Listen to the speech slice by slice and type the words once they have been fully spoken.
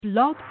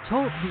Blog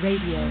Talk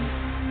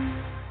Radio.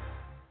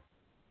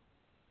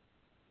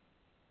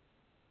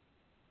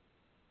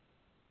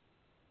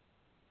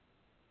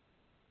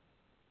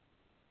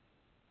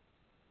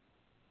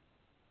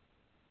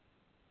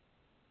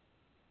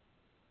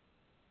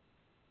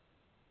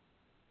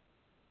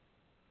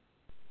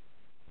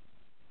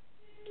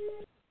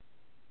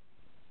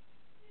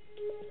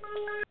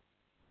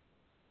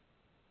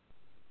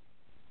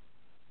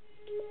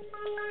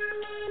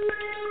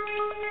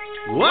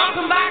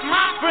 Welcome back,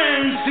 my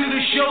friends, to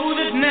the show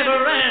that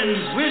never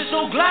ends. We're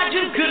so glad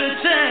you could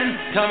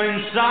attend. Come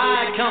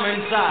inside, come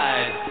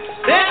inside.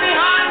 There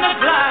behind the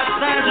glass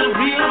stands a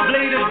real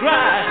blade of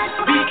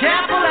grass. Be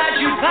careful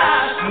as you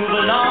pass. Move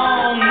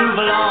along, move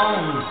along.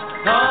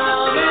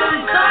 Come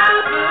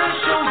inside, the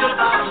show's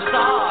about to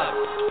start.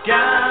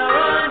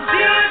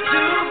 Guaranteed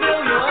to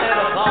blow your head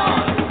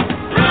apart.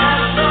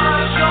 Rest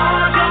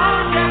assured,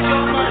 don't get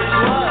your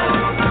money's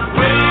worth.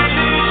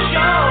 Really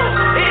show,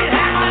 it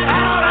has to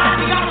out.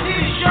 You gotta see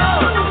the show.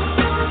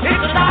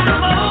 It's a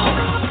dynamo.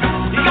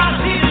 You gotta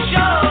see the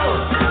show.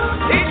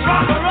 It's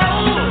rock and roll.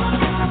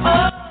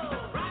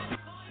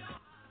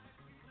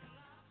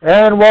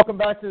 And welcome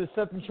back to the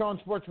Seth and Sean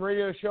Sports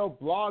Radio Show,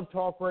 Blog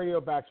Talk Radio,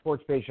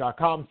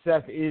 backsportspage.com.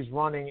 Seth is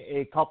running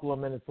a couple of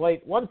minutes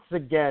late. Once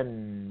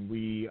again,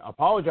 we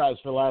apologize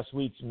for last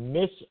week's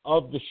miss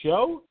of the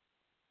show.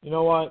 You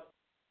know what?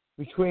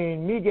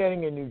 Between me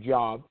getting a new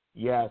job,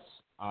 yes,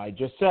 I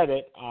just said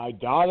it, I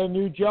got a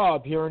new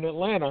job here in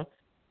Atlanta,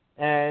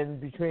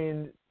 and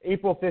between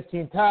April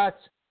 15th tax,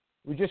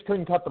 we just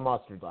couldn't cut the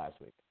mustard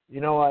last week.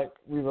 You know what?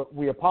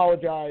 We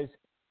apologize.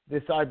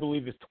 This, I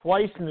believe, is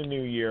twice in the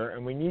new year,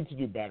 and we need to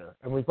do better,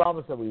 and we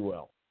promise that we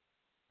will.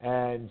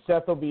 And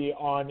Seth will be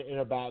on in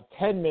about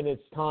 10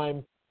 minutes'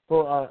 time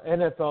for our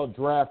NFL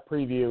draft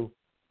preview.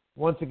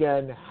 Once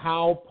again,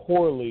 how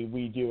poorly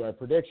we do our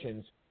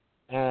predictions.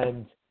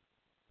 And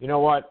you know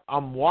what?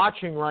 I'm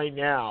watching right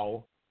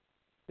now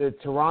the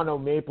Toronto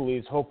Maple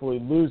Leafs hopefully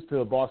lose to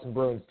the Boston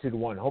Bruins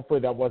 2-1.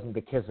 Hopefully that wasn't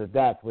the kiss of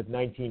death with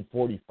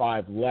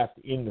 19:45 left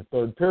in the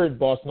third period.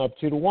 Boston up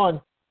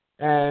 2-1.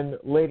 And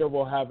later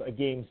we'll have a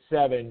Game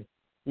 7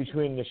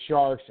 between the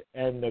Sharks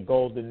and the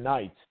Golden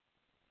Knights.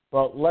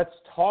 But let's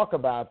talk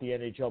about the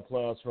NHL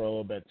playoffs for a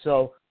little bit.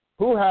 So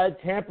who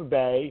had Tampa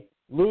Bay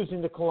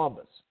losing to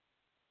Columbus?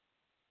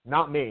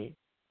 Not me,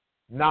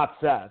 not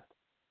Seth,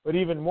 but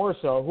even more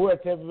so, who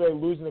had Tampa Bay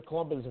losing to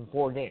Columbus in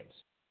 4 games?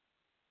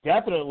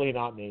 Definitely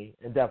not me,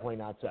 and definitely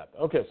not Seth.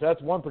 Okay, so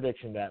that's one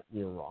prediction that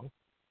we were wrong.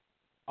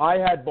 I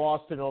had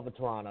Boston over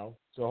Toronto,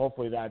 so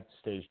hopefully that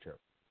stays true.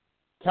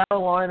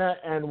 Carolina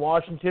and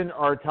Washington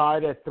are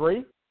tied at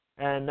 3,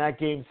 and that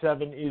Game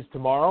 7 is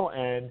tomorrow.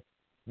 And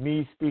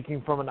me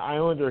speaking from an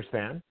Islanders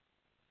fan,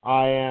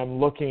 I am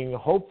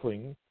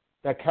hoping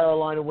that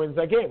Carolina wins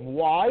that game.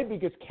 Why?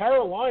 Because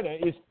Carolina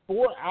is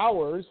 4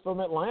 hours from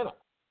Atlanta.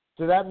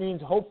 So that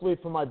means hopefully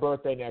for my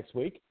birthday next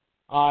week,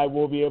 I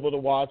will be able to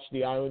watch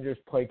the Islanders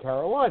play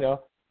Carolina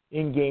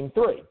in Game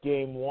 3.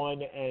 Game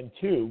 1 and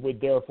 2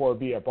 would therefore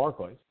be at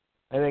Barclays.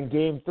 And then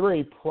Game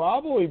 3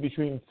 probably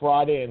between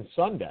Friday and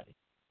Sunday.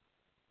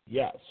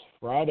 Yes,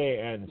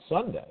 Friday and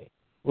Sunday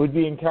would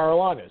be in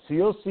Carolina. So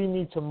you'll see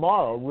me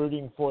tomorrow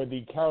rooting for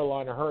the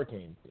Carolina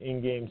Hurricanes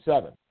in Game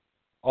 7,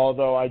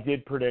 although I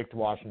did predict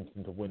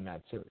Washington to win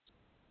that series.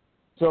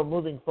 So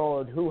moving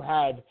forward, who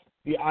had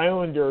the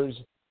Islanders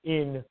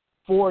in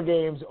 4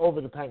 games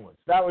over the Penguins?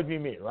 That would be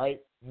me, right?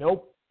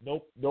 Nope.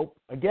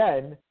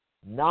 Again,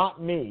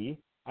 not me.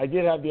 I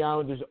did have the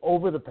Islanders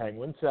over the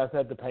Penguins. Seth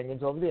had the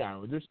Penguins over the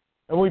Islanders.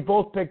 And we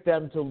both picked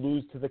them to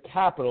lose to the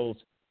Capitals,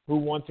 who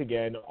once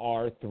again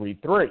are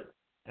 3-3,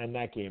 and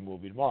that game will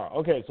be tomorrow.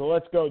 Okay, so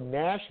let's go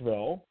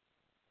Nashville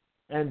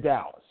and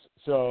Dallas.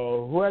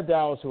 So who had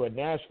Dallas, who had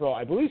Nashville?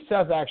 I believe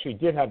Seth actually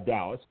did have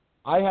Dallas.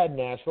 I had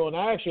Nashville, and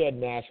I actually had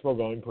Nashville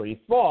going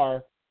pretty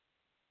far,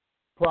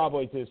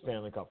 probably to the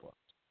Stanley Cup Finals.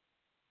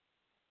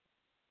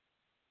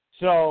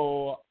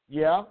 So,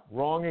 yeah,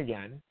 wrong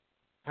again.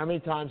 How many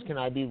times can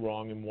I be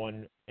wrong in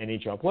one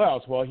NHL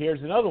playoffs? Well,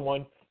 here's another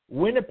one.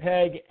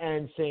 Winnipeg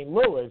and St.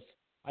 Louis.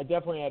 I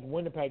definitely had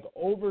Winnipeg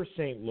over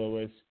St.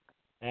 Louis,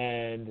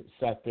 and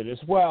Seth did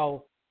as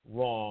well.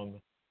 Wrong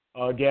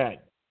again.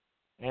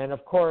 And,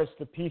 of course,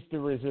 the piece de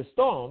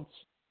resistance,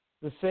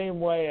 the same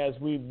way as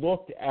we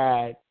looked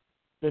at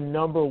the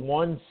number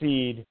 1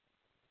 seed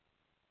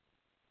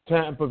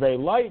Tampa Bay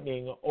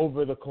Lightning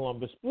over the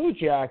Columbus Blue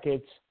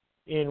Jackets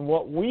in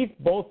what we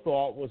both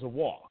thought was a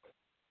walk.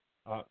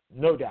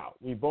 No doubt.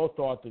 We both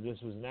thought that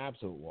this was an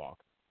absolute walk.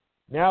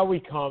 Now we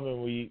come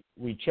and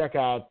we check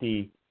out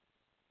the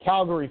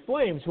Calgary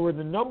Flames, who were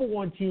the number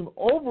 1 team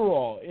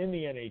overall in the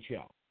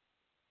NHL.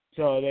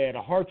 So they had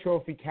a Hart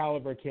Trophy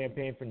caliber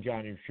campaign from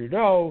Johnny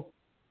Trudeau.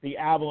 The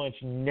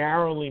Avalanche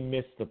narrowly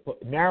made the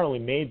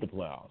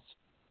playoffs,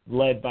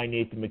 led by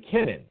Nathan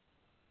MacKinnon.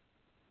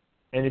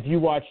 And if you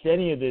watched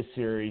any of this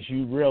series,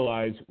 you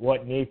realize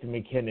what Nathan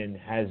MacKinnon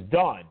has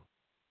done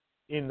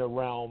in the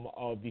realm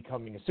of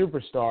becoming a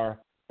superstar.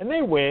 And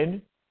they win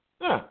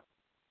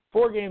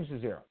 4 games to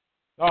 0.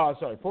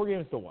 4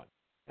 games to 1.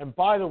 And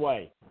by the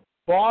way,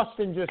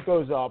 Boston just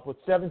goes up with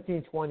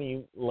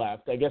 17:20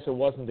 left. I guess it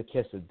wasn't the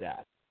kiss of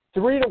death.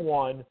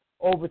 3-1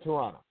 over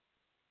Toronto.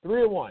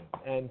 3-1,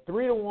 and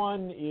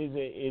 3-1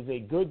 is a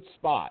good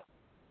spot.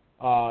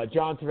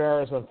 John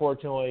Tavares,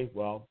 unfortunately,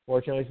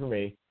 fortunately for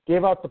me,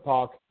 gave up the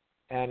puck,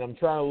 and I'm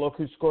trying to look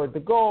who scored the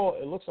goal.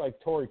 It looks like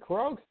Torrey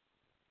Krug.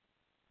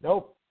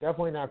 Nope,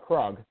 definitely not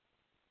Krug.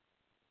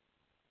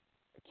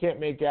 I can't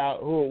make out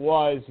who it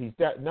was. He's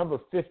number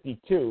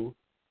 52.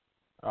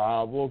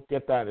 We'll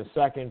get that in a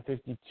second.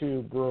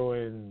 52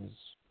 Bruins.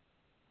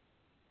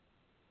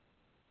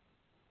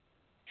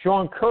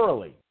 Sean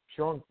Curley.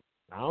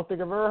 I don't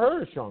think I've ever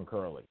heard of Sean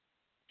Curley.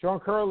 Sean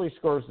Curley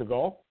scores the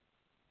goal,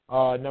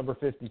 number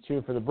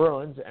 52 for the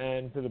Bruins.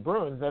 And for the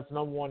Bruins, that's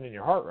number one in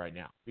your heart right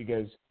now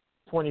because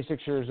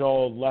 26 years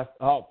old, left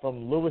up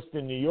from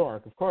Lewiston, New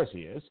York. Of course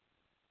he is.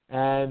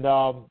 And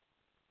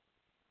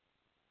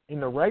in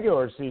the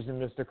regular season,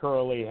 Mr.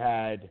 Curley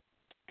had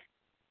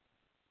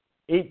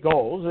 8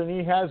 goals, and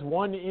he has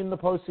 1 in the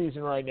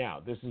postseason right now.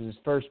 This is his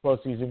first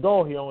postseason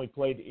goal. He only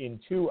played in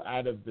 2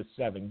 out of the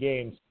 7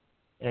 games,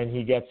 and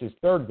he gets his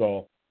 3rd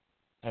goal,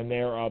 and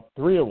they're up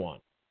 3-1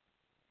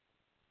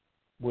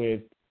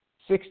 with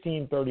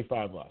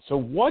 16:35 left. So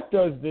what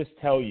does this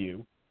tell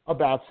you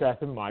about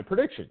Seth and my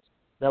predictions?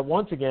 That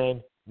once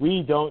again,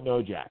 we don't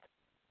know jack.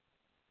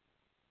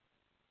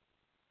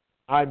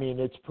 I mean,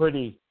 it's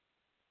pretty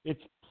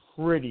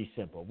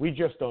simple. We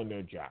just don't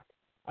know jack.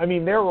 I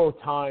mean, there were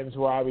times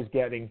where I was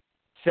getting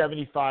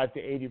 75 to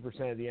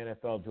 80% of the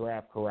NFL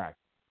draft correct.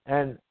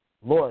 And,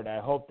 Lord, I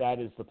hope that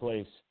is the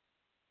place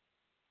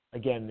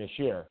again this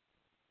year.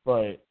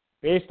 But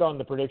based on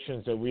the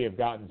predictions that we have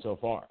gotten so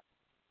far,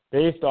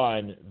 based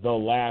on the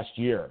last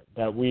year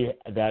that we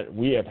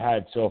have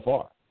had so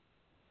far,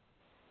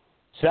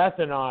 Seth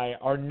and I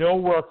are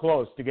nowhere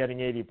close to getting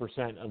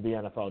 80% of the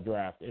NFL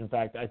draft. In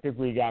fact, I think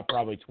we got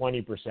probably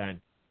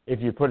 20%,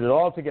 if you put it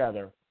all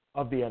together,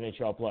 of the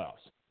NHL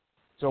playoffs.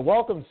 So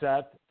welcome,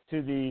 Seth,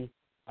 to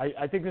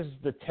I think this is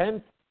the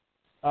 10th,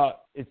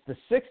 it's the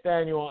 6th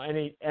annual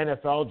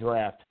NFL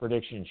draft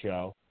prediction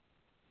show.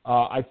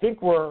 I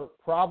think we're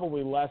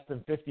probably less than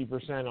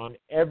 50% on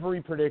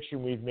every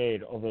prediction we've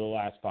made over the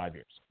last 5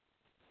 years.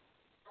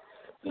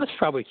 That's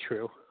probably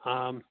true.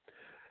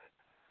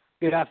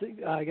 Good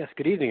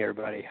evening,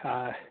 everybody.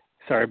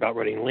 Sorry about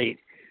running late.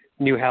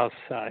 New house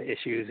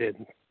issues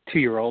and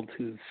 2-year-old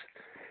he's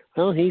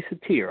a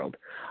 2-year-old.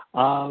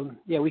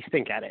 We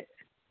stink at it.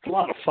 It's a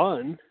lot of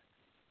fun.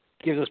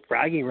 Gives us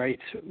bragging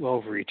rights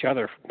over each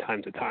other from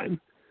time to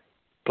time.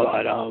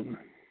 But,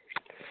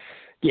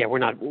 we're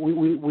not.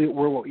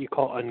 We're what you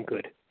call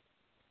ungood.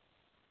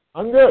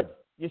 Ungood.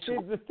 You see,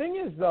 the thing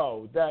is,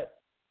 though, that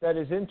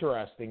is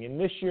interesting in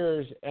this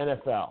year's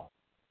NFL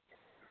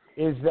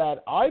is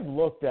that I've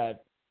looked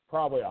at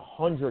probably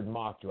 100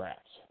 mock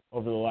drafts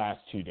over the last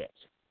 2 days.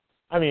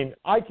 I mean,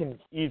 I can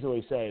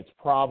easily say it's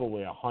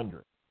probably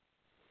 100.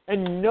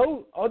 And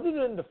no, other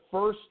than the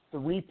first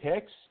 3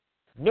 picks,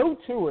 no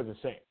 2 are the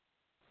same.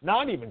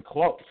 Not even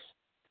close.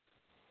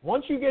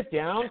 Once you get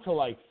down to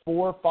like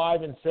 4,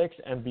 5, and 6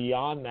 and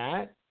beyond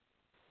that,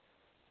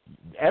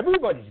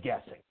 everybody's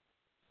guessing.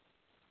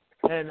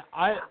 And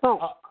I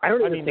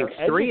don't even think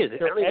 3 is it.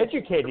 They're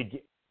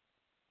educated.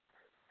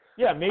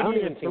 Yeah, maybe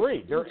even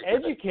 3. They're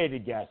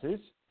educated guesses.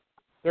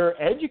 They're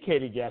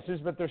educated guesses,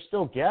 but they're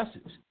still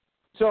guesses.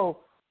 So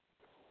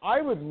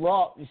I would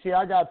love, you see,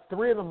 I got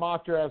 3 of the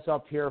mock drafts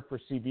up here for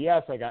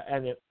CBS.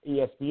 And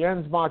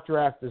ESPN's mock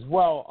draft as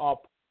well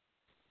up.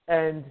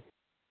 And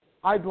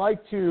I'd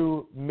like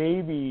to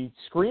maybe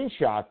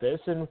screenshot this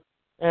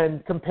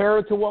and compare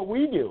it to what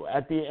we do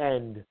at the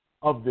end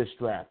of this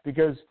draft.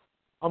 Because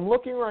I'm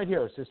looking right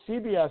here. So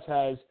CBS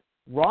has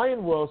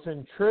Ryan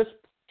Wilson,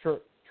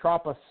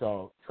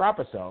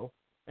 Trapasso,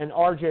 and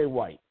R.J.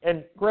 White.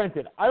 And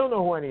granted, I don't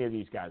know who any of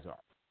these guys are.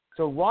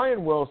 So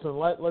Ryan Wilson,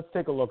 let's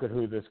take a look at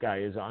who this guy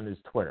is on his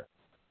Twitter.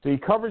 So he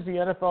covers the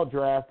NFL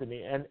draft and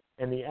the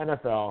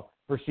NFL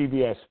for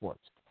CBS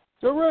Sports.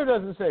 So it really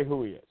doesn't say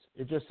who he is.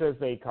 It just says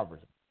that he covers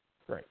him.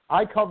 Great.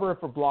 I cover it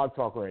for Blog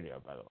Talk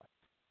Radio, by the way.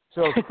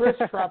 So Chris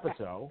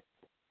Trapasso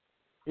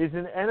is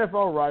an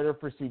NFL writer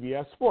for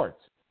CBS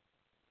Sports.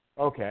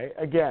 Okay,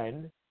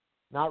 again,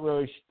 not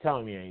really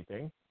telling me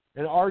anything.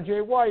 And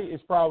R.J. White is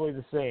probably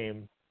the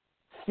same,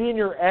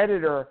 senior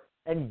editor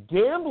and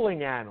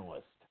gambling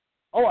analyst.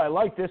 Oh, I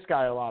like this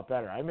guy a lot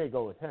better. I may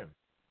go with him.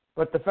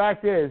 But the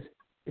fact is,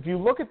 if you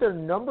look at their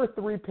number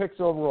 3 picks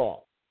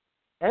overall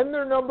and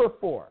their number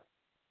 4,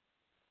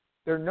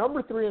 their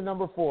number 3 and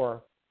number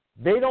 4,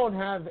 they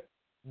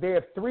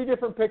have 3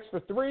 different picks for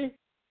 3,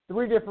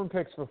 3 different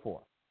picks for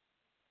 4.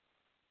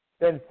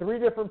 Then 3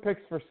 different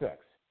picks for 6,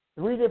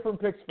 3 different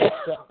picks for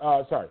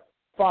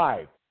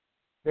 5.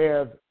 They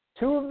have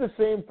 2 of the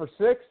same for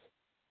 6,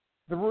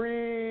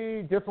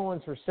 3 different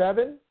ones for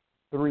 7,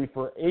 3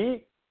 for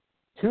 8,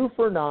 2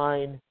 for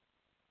 9,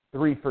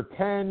 3 for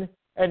 10,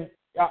 and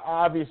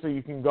obviously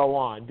you can go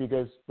on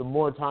because the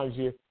more times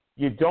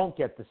you don't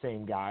get the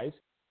same guys,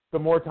 the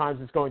more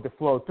times it's going to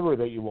flow through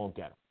that you won't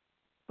get them.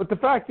 But the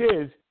fact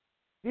is,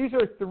 these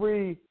are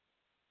 3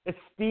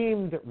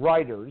 esteemed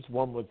writers,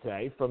 one would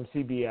say, from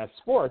CBS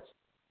Sports,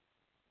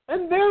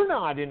 and they're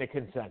not in a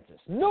consensus.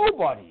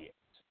 Nobody is.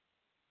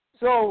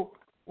 So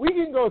we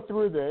can go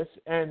through this,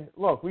 and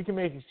look, we can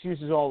make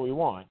excuses all we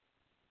want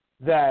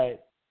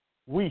that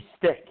we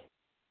stink.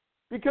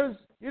 Because,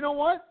 you know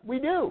what? We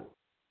do.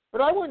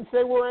 But I wouldn't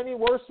say we're any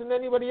worse than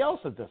anybody else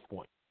at this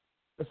point,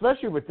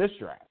 especially with this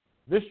draft.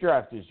 This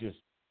draft is just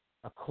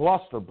a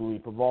cluster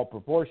bleep of all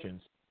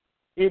proportions.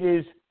 It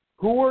is,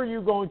 who are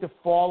you going to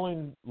fall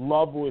in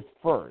love with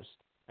first,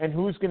 and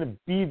who's going to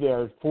be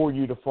there for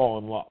you to fall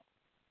in love?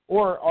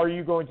 Or are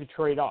you going to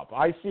trade up?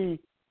 I see,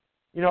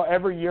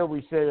 every year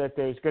we say that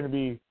there's going to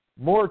be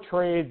more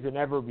trades than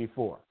ever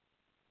before.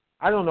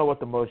 I don't know what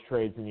the most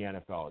trades in the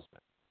NFL has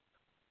been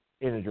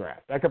in the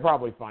draft. I could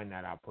probably find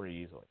that out pretty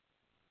easily.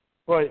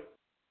 But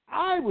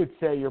I would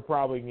say you're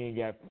probably going to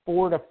get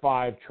 4 to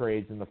 5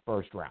 trades in the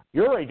first round.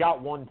 You already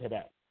got one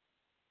today.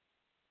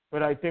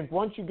 But I think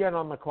once you get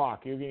on the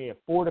clock, you're going to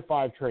get 4 to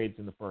 5 trades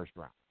in the first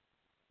round.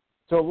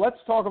 So let's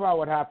talk about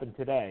what happened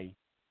today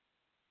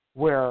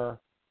where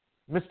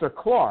Mr.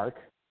 Clark,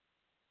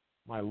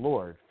 my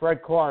Lord,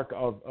 Fred Clark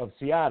of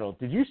Seattle,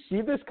 did you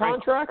see this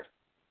contract?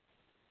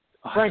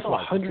 Frank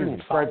Clark.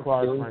 Fred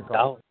Clark. Frank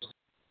Clark.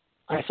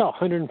 I saw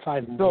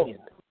 $105 million.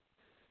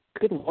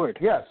 Good Lord.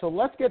 Yeah, so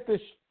let's get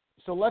this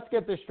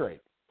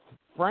straight.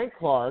 Frank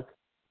Clark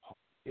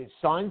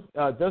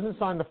doesn't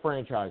sign the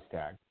franchise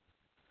tag.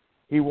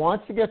 He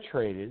wants to get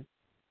traded.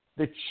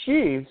 The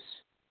Chiefs,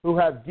 who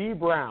have D.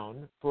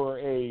 Brown for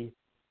a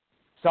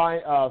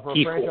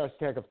franchise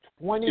tag of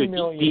 $20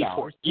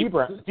 million. D.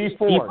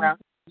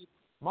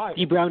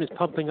 Brown is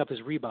pumping up his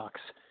Reeboks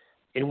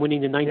and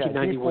winning the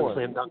 1991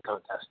 Slam Dunk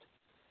Contest.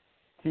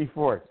 T.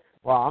 Ford.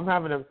 Well, I'm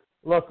having a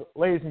look,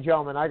 ladies and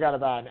gentlemen. I got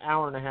about an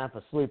hour and a half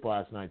of sleep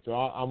last night, so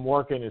I'm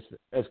working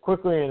as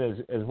quickly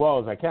and as well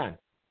as I can.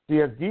 So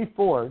you have D.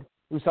 Ford,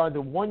 who signed a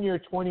 1-year,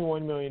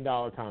 $21 million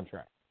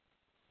contract.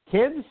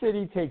 Kansas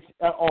City takes.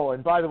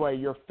 And by the way,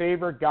 your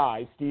favorite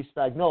guy, Steve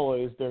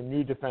Spagnuolo, is their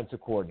new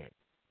defensive coordinator.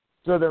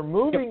 So they're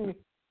moving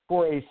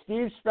for a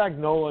Steve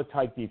Spagnuolo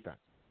type defense.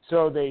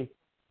 So they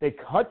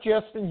cut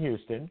Justin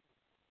Houston,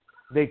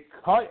 they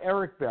cut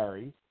Eric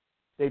Berry,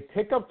 they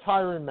pick up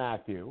Tyrann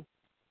Mathieu,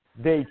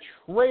 they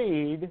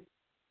trade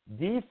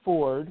D.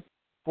 Ford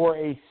for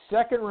a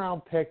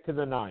second-round pick to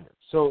the Niners.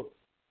 So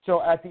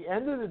at the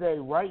end of the day,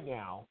 right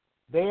now,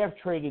 they have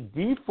traded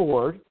D.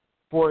 Ford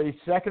for a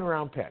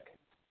second-round pick.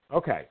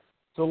 Okay,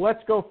 so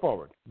let's go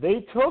forward.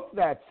 They took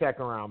that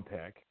second-round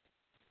pick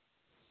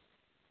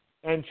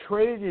and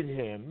traded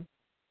him.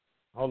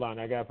 Hold on,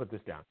 I got to put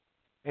this down.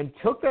 And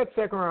took that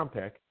second-round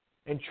pick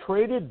and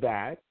traded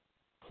that,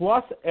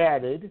 plus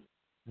added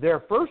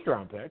their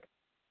first-round pick.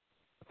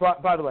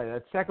 By the way,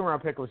 that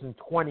second-round pick was in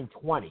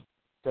 2020.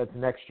 So that's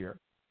next year.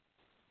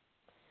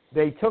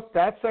 They took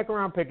that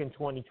second-round pick in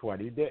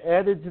 2020. They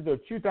added to their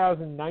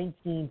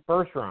 2019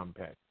 first-round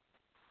pick.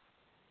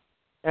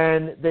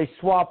 And they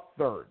swapped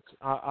thirds.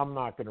 I'm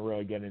not going to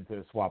really get into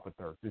the swap of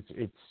thirds.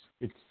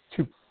 It's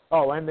too.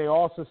 Oh, and they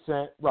also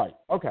sent right.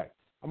 Okay,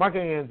 I'm not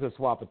getting into the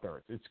swap of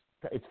thirds.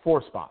 It's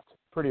 4 spots.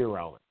 Pretty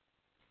irrelevant.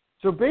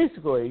 So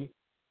basically,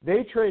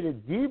 they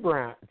traded D.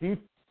 Brown.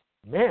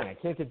 I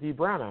can't get D.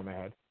 Brown out of my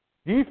head.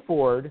 D.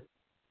 Ford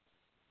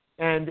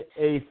and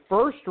a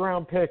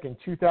first-round pick in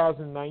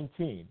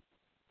 2019,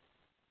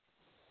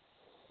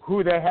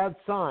 who they had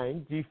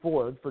signed, D.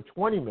 Ford, for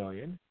 $20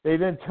 million. They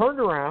then turned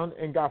around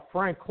and got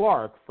Frank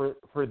Clark for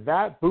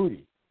that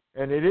booty.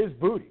 And it is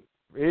booty.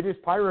 It is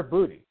pirate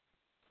booty.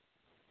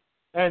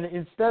 And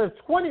instead of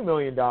 $20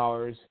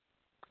 million,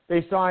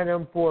 they signed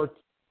him for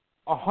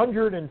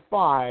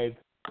 $105,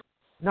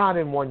 not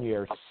in 1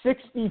 year,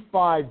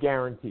 65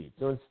 guaranteed.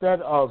 So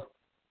instead of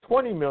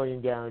 $20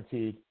 million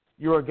guaranteed,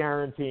 you are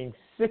guaranteeing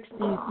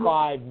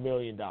 $65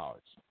 million.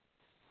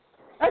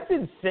 That's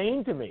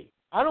insane to me.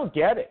 I don't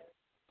get it.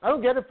 I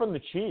don't get it from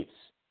the Chiefs.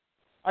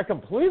 I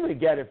completely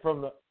get it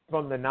from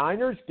the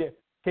Niners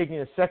trading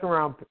a second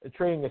round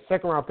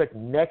pick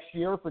next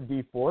year for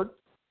D. Ford.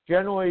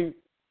 Generally,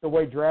 the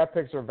way draft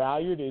picks are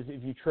valued is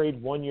if you trade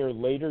 1 year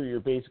later, you're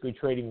basically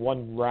trading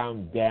 1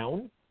 round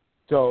down.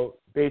 So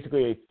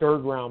basically a third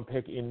round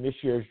pick in this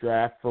year's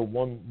draft for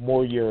 1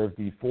 more year of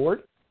D.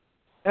 Ford.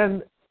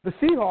 And the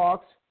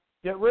Seahawks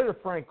get rid of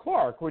Frank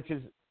Clark,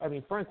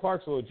 Frank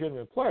Clark's a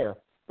legitimate player,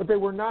 but they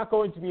were not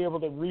going to be able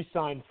to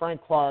re-sign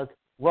Frank Clark,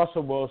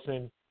 Russell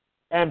Wilson,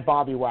 and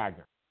Bobby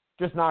Wagner.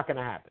 Just not going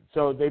to happen.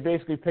 So they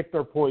basically picked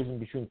their poison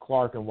between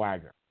Clark and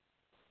Wagner.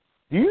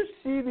 Do you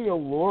see the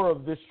allure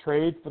of this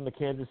trade from the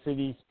Kansas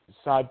City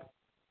side?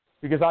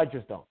 Because I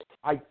just don't.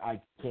 I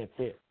can't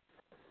see it.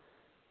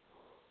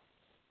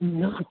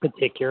 Not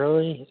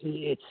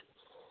particularly.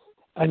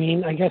 I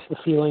guess the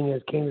feeling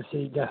is Kansas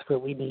City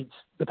desperately needs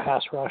the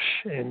pass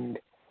rush, and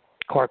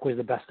Clark was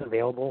the best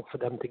available for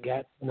them to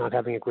get, not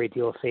having a great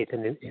deal of faith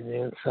in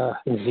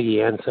Ziggy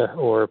Ansah,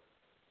 or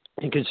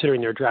in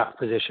considering their draft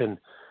position,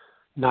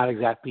 not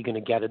exactly going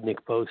to get a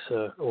Nick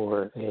Bosa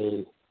or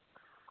a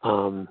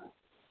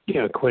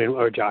Quinn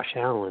or Josh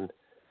Allen.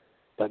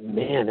 But,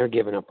 man, they're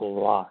giving up a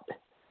lot.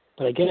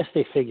 But I guess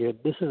they figured,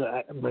 this is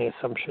my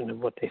assumption of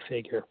what they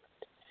figure.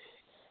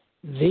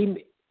 The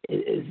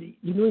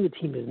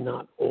team is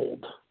not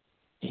old,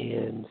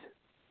 and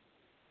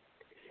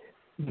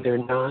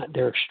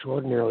they're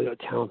extraordinarily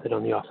talented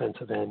on the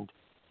offensive end.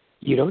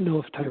 You don't know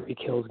if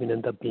Tyreek Hill is going to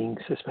end up being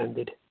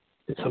suspended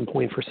at some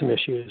point for some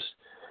issues.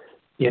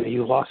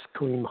 You lost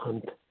Kareem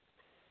Hunt.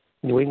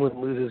 New England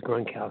loses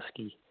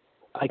Gronkowski.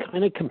 I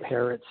kind of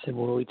compare it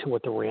similarly to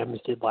what the Rams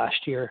did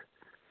last year,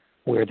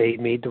 where they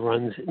made the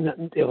runs.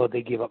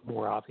 They gave up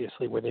more,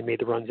 obviously, where they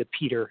made the runs at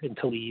Peter and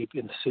Talib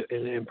and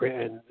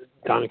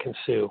Dominican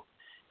Sue.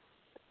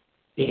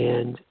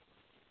 And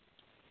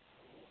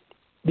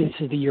this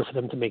is the year for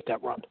them to make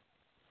that run.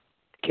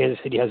 Kansas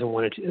City hasn't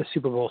won a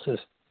Super Bowl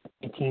since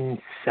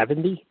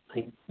 1970,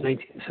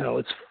 so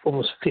it's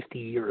almost 50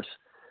 years.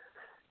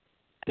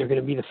 They're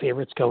going to be the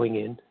favorites going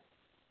in.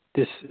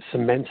 This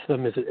cements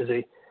them as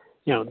their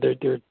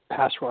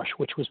pass rush,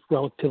 which was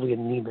relatively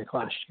anemic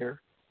last year.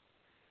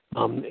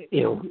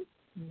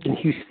 In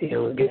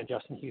Houston, again,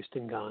 Justin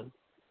Houston gone.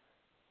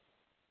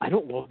 I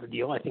don't love the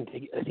deal. I think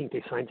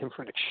they signed him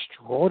for an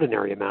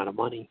extraordinary amount of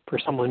money for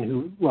someone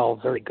who,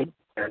 very good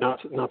player,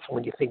 not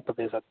someone you think of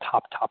as a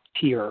top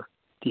tier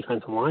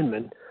defensive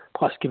lineman.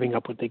 Plus, giving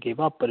up what they gave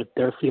up. But if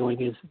their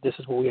feeling is this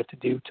is what we have to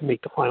do to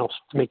make the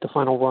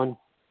final run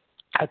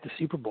at the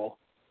Super Bowl,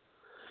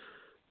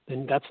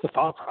 then that's the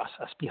thought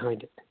process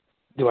behind it.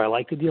 Do I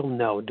like the deal?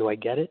 No. Do I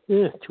get it?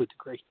 To a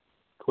degree.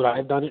 Would I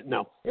have done it?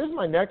 No. Here's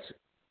my next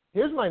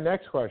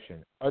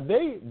question. Are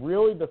they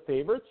really the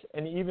favorites?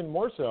 And even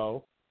more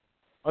so,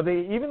 are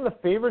they even the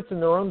favorites in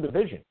their own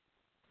division?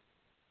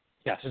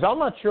 Yes. Because I'm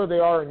not sure they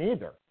are in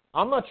either.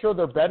 I'm not sure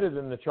they're better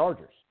than the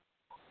Chargers.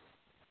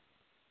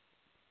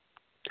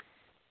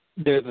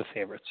 They're the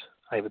favorites,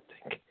 I would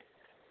think.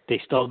 They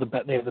still have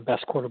they have the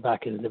best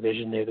quarterback in the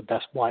division. They have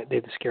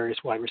the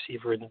scariest wide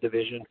receiver in the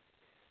division.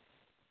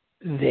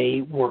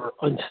 They were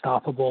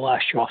unstoppable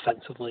last year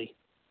offensively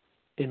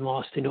and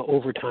lost in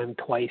overtime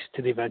twice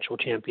to the eventual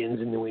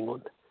champions in New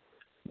England.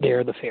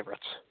 They're the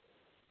favorites.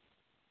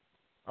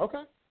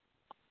 Okay.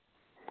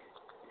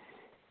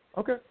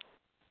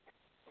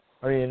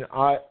 I mean,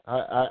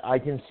 I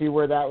can see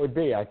where that would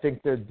be. I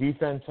think the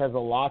defense has a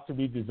lot to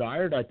be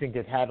desired. I think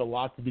it had a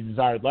lot to be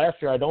desired last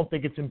year. I don't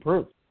think it's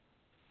improved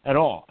at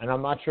all, and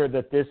I'm not sure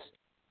that this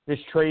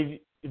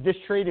trade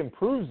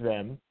improves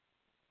them,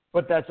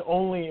 but that's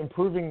only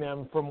improving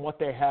them from what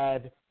they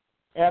had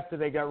after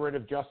they got rid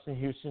of Justin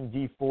Houston,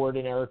 Dee Ford,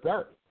 and Eric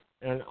Berry.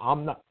 And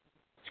I'm not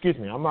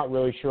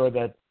really sure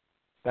that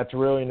that's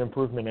really an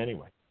improvement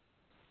anyway.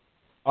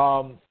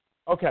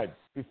 Okay.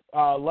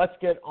 Let's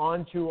get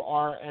on to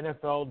our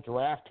NFL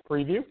draft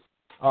preview.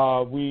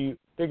 We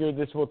figure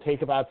this will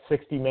take about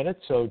 60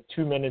 minutes, so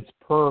 2 minutes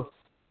per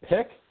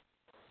pick.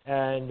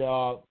 And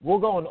we'll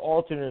go in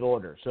alternate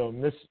order. So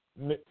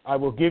I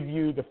will give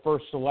you the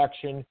first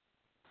selection.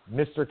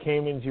 Mr.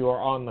 Kamens, you are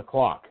on the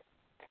clock.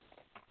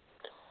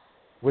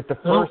 With the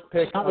first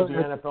pick of the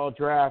NFL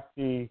draft,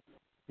 the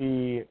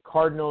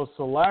Cardinals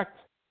select.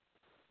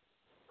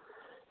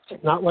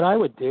 It's not what I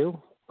would do,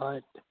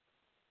 but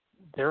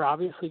they're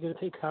obviously going to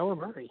take Kyler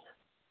Murray,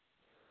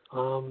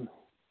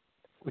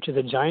 which as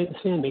a Giants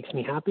fan makes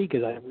me happy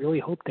because I really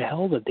hope to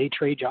hell that they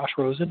trade Josh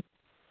Rosen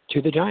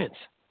to the Giants.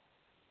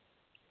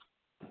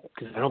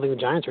 Because I don't think the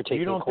Giants are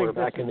taking a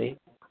quarterback.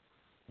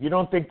 You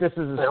don't think this is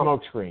a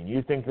smokescreen?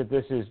 You think that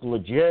this is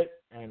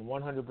legit and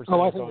 100%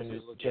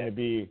 going to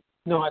be...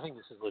 No, I think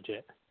this is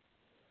legit.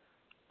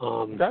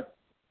 Okay.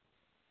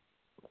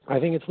 I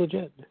think it's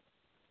legit.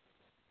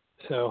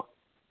 So,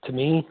 to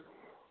me,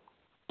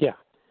 yeah,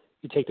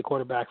 you take the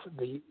quarterback,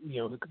 the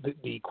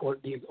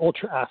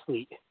ultra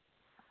athlete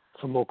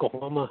from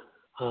Oklahoma,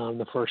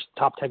 the first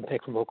top 10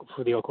 pick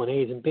for the Oakland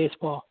A's in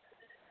baseball,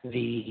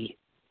 the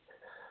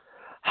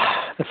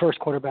first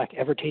quarterback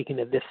ever taken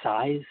at this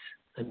size.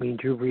 I mean,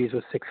 Drew Brees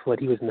was 6 foot.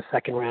 He was in the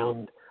second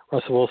round.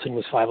 Russell Wilson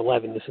was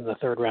 5'11". This is the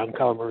third round.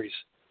 Kyler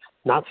Murray's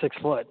not 6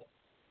 foot.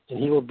 And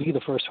he will be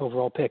the first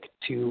overall pick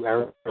to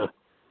Arizona,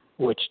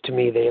 which to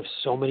me, they have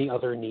so many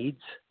other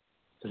needs.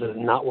 This is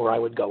not where I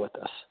would go with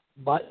this.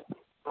 But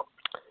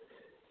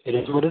it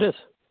is what it is.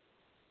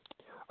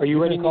 Are you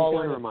ready to call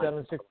in?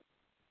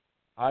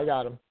 I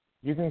got him.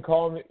 You can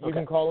call me. You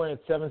can call in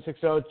at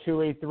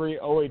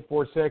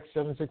 760-283-0846,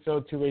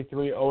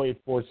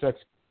 760-283-0846.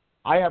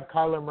 I have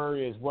Kyler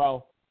Murray as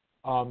well,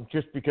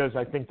 just because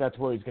I think that's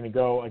where he's going to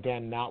go.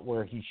 Again, not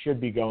where he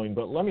should be going.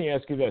 But let me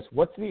ask you this: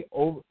 what's the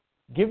over?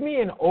 Give me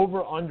an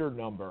over/under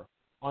number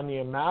on the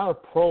amount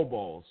of Pro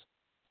Bowls,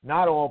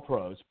 not all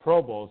pros,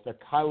 Pro Bowls that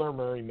Kyler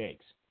Murray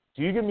makes.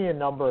 So you give me a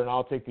number, and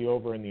I'll take the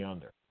over and the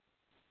under,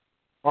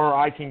 or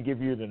I can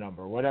give you the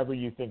number, whatever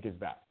you think is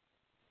best.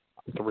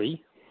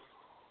 3,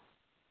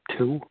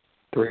 2,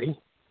 3.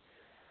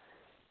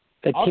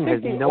 That team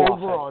has no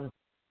offense.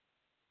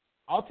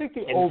 I'll take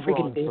the over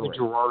on 3. David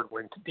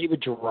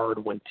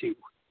Gerard went to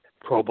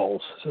Pro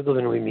Bowls, so it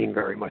doesn't really mean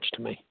very much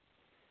to me.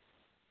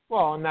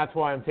 Well, and that's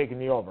why I'm taking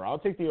the over. I'll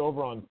take the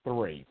over on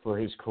 3 for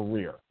his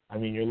career. I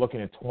mean, you're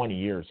looking at 20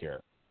 years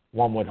here,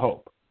 one would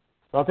hope.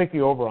 So I'll take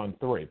the over on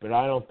 3, but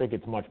I don't think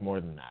it's much more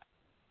than that.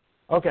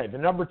 Okay, the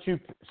number 2.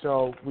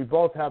 So we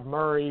both have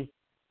Murray,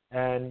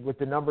 and with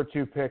the number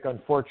 2 pick,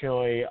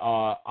 unfortunately,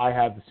 I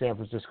have the San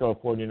Francisco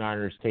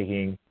 49ers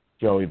taking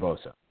Joey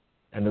Bosa.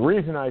 And the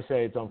reason I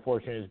say it's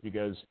unfortunate is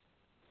because,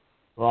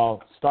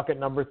 well, stuck at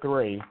number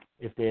 3,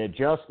 if they had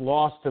just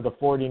lost to the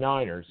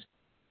 49ers,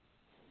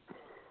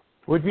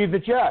 would be the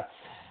Jets.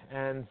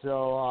 And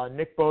so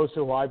Nick Bosa,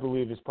 who I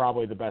believe is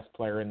probably the best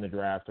player in the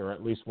draft, or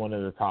at least one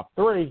of the top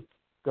 3,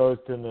 goes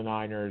to the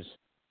Niners.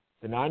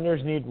 The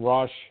Niners need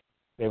rush.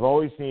 They've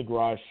always need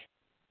rush.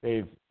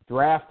 They've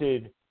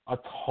drafted a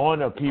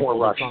ton of people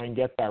to try and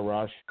get that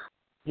rush.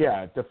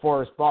 Yeah,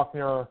 DeForest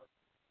Buckner,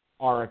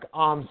 Arik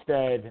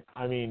Armstead.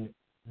 I mean,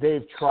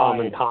 they've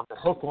tried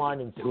hook,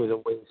 line, and sinker.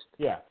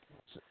 Yeah,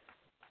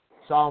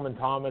 Solomon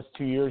Thomas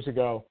 2 years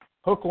ago.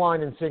 Hook,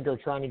 line, and sinker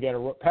trying to get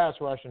a pass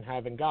rush and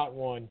haven't got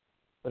one.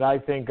 But I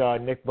think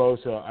Nick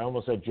Bosa, I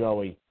almost said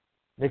Joey,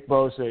 Nick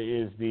Bosa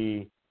is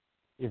the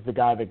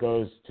guy that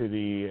goes to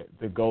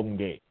the Golden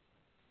Gate.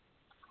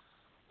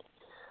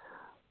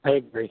 I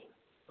agree.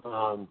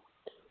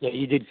 Yeah,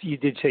 you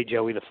did say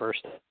Joey the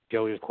first.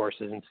 Joey, of course,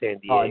 is in San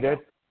Diego. Oh, I did?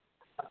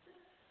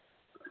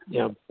 You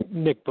know,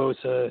 Nick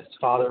Bosa, his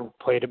father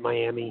played at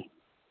Miami.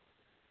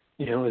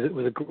 You know,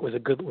 was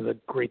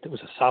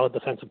a solid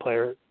defensive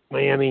player at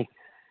Miami.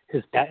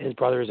 His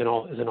brother is an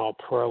all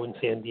pro in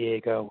San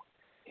Diego.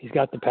 He's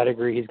got the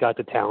pedigree. He's got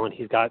the talent.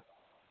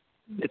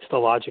 It's the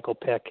logical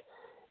pick.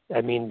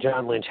 I mean,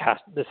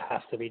 this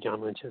has to be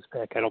John Lynch's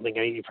pick. I don't think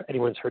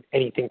anyone's heard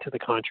anything to the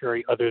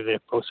contrary other than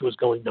if Bosa was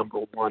going number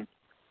 1.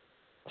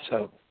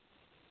 So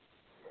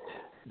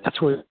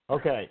that's where.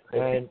 Okay,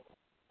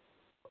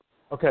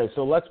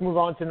 so let's move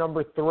on to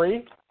number 3,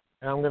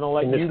 and I'm going to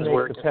let you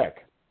make the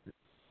pick.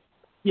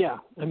 Yeah,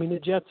 I mean, the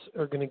Jets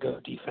are going to go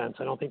defense.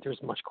 I don't think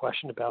there's much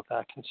question about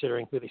that,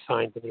 considering who they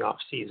signed in the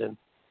offseason.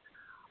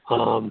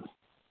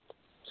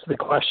 So the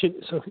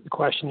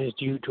question is,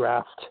 do you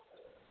draft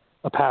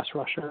a pass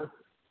rusher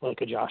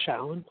like a Josh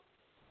Allen,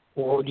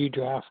 or do you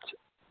draft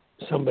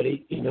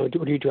somebody? You know,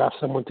 do you draft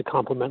someone to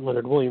complement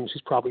Leonard Williams,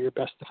 who's probably your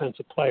best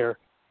defensive player,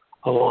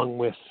 along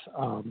with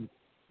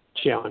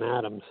Jalen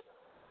Adams?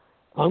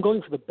 I'm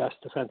going for the best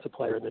defensive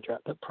player in the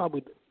draft.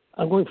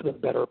 I'm going for the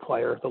better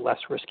player, the less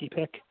risky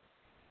pick.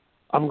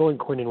 I'm going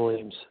Quinnen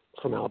Williams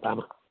from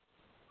Alabama.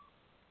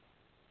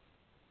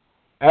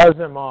 As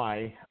am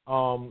I.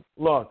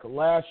 Look,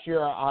 last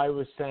year I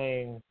was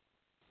saying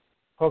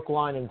hook,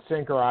 line, and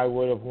sinker I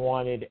would have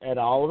wanted Ed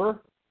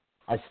Oliver.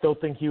 I still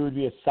think he would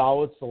be a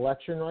solid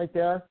selection right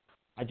there.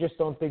 I just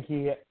don't think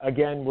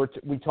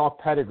we talk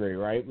pedigree,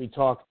 right? We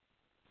talk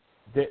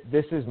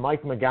this is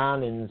Mike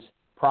McGannon's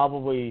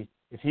probably,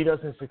 if he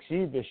doesn't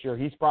succeed this year,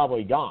 he's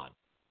probably gone.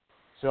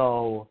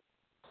 So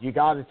you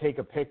got to take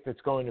a pick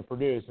that's going to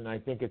produce, and I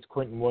think it's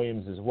Quinnen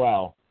Williams as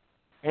well.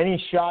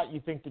 Any shot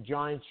you think the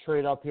Giants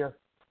trade up here?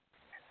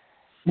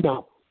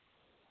 No.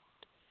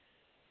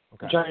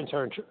 Okay. The Giants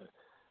aren't.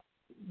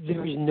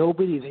 There is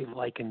nobody they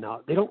like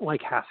enough. They don't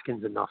like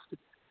Haskins enough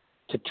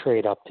to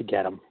trade up to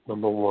get him,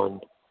 number 1,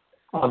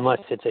 unless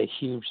it's a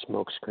huge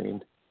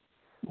smokescreen.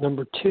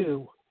 Number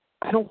 2,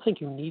 I don't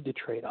think you need to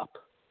trade up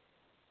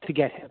to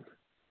get him.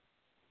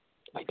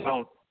 I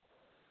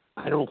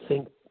don't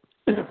think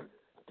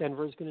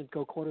Denver's going to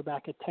go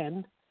quarterback at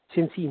 10,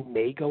 since he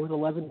may go at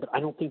 11, but I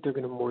don't think they're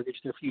going to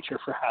mortgage their future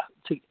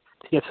to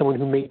get someone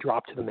who may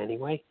drop to them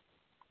anyway.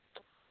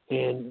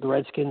 And the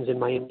Redskins in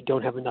Miami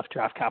don't have enough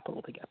draft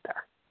capital to get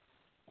there.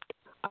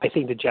 I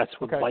think the Jets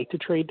would like to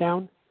trade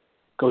down,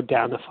 go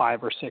down to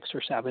 5 or 6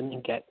 or 7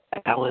 and get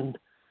Allen,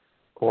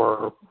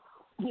 or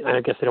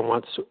I guess they don't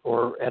want,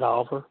 or Ed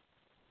Oliver,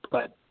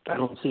 but I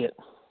don't see it.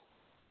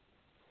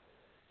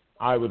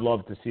 I would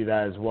love to see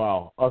that as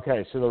well.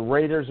 Okay, so the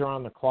Raiders are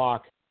on the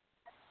clock.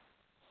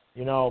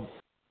 You know,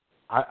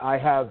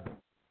 I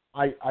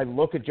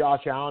look at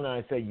Josh Allen and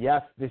I say,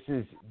 yes, this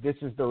is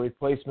the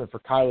replacement for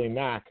Kylie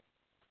Mack,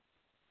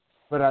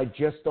 but I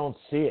just don't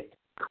see it.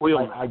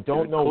 I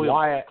don't know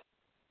why.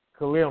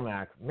 Khalil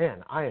Mack,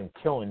 man, I am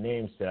killing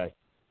names today.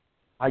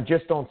 I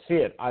just don't see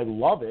it. I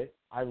love it.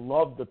 I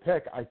love the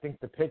pick. I think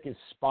the pick is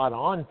spot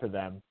on for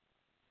them,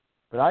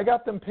 but I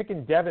got them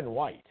picking Devin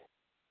White,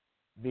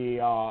 the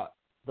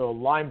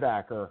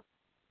linebacker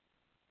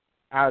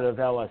out of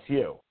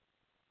LSU.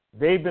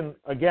 They've been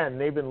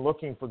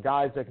looking for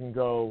guys that can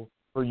go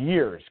for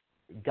years,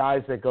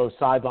 guys that go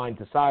sideline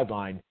to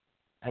sideline.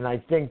 And I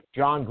think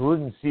John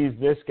Gruden sees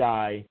this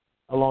guy,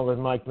 along with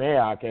Mike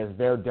Mayock, as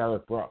their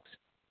Derek Brooks.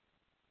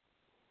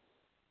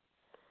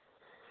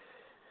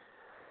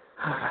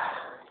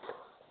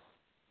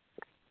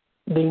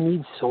 They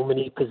need so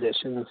many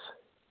positions.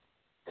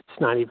 It's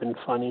not even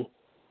funny.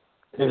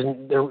 They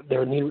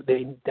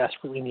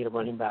desperately need a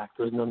running back.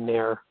 There's none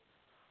there.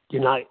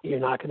 You're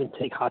not going to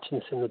take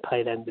Hutchinson, the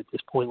tight end, at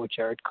this point with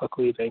Jared Cook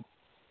leaving.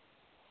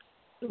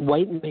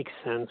 White makes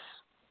sense.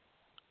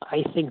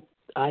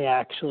 I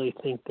actually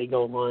think they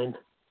go line,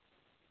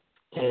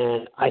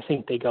 and I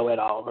think they go Ed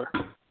Oliver.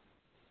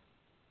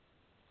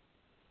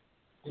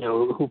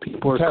 who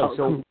people are Okay,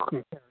 so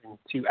comparing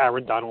to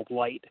Aaron Donald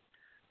Light,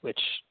 which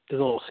is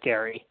a little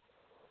scary,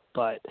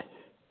 but.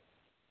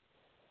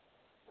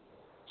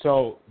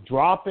 So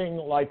dropping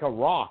like a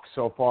rock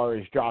so far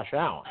is Josh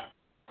Allen.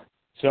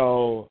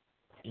 So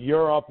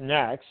you're up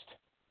next.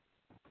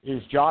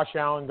 Is Josh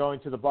Allen going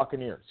to the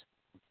Buccaneers?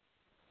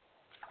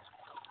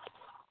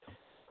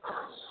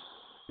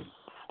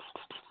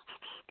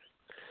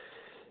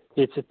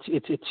 It's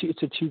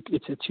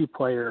a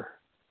two-player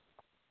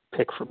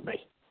pick for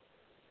me.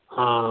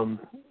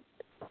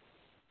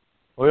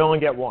 We only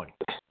get one.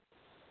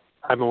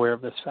 I'm aware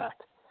of this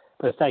fact,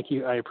 but thank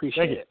you. I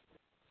appreciate it.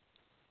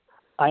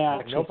 I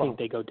actually think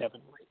they go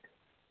Devin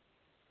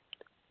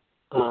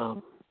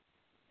White.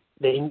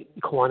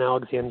 Quan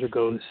Alexander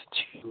goes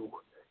to,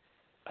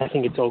 I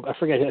think it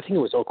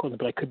was Oakland,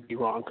 but I could be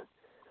wrong.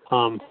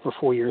 For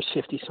 4 years,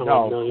 $50-some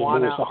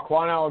million.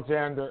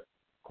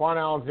 Quan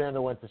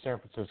Alexander went to San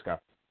Francisco.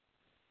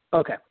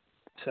 Okay,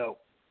 so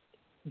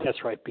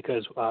that's right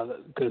because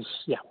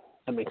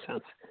that makes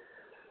sense.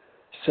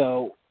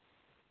 So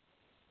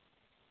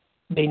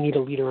they need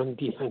a leader on the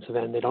defensive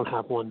end. They don't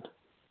have one.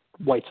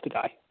 White's the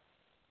guy.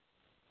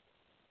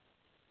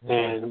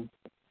 And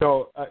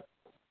so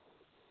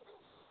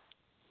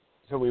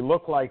we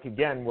look like,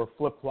 again, we're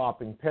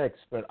flip-flopping picks,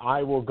 but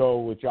I will go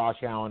with Josh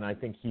Allen. I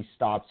think he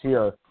stops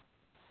here.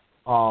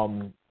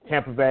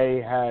 Tampa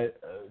Bay had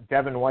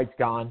Devin White's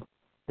gone.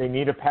 They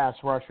need a pass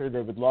rusher.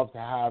 They would love to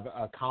have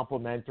a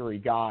complementary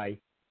guy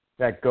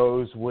that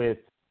goes with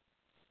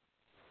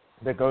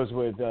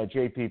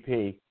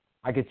JPP.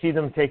 I could see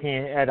them taking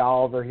Ed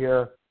Oliver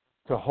here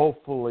to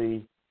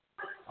hopefully,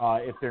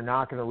 if they're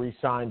not going to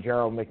re-sign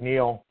Gerald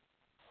McNeil.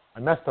 I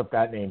messed up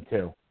that name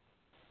too.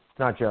 It's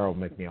not Gerald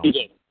McNeil. You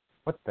did.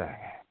 What the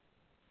heck?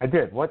 I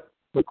did. What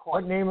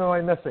name am I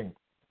missing?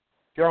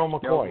 Gerald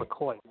McCoy. Gerald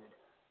McCoy.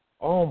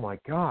 Oh, my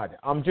God.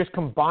 I'm just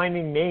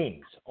combining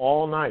names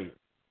all night.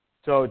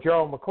 So,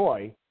 Gerald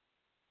McCoy.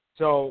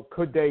 So,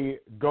 could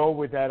they go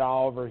with Ed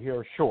Oliver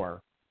here? Sure.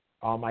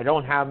 I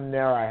don't have them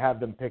there. I have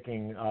them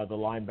picking the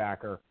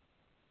linebacker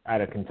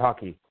out of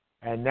Kentucky.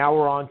 And now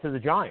we're on to the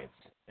Giants.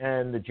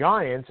 And the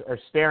Giants are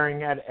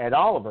staring at Ed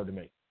Oliver to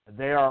me.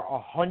 They are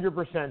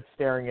 100%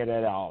 staring at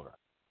Ed Oliver.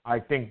 I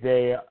think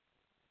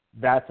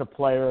that's a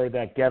player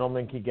that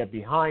Gettleman can get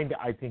behind.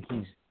 I think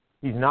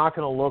he's not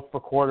going to look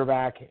for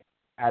quarterback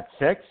at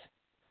 6.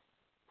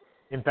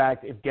 In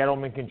fact, if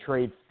Gettleman can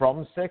trade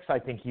from 6, I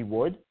think he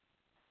would.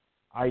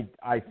 I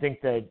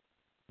think that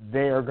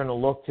they are going to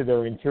look to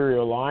their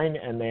interior line,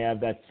 and they have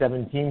that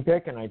 17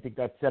 pick, and I think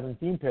that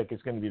 17 pick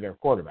is going to be their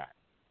quarterback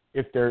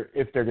if they're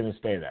going to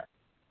stay there.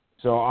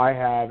 So I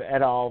have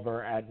Ed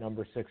Oliver at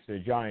number 6 to the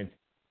Giants.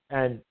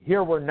 And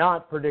here we're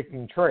not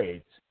predicting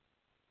trades,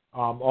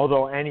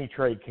 although any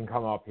trade can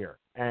come up here.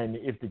 And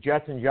if the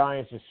Jets and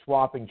Giants are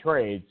swapping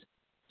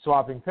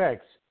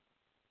picks,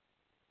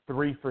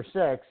 3 for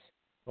 6,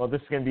 well,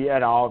 this is going to be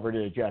Ed Oliver to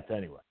the Jets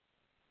anyway.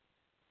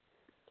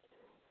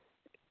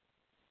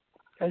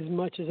 As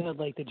much as I'd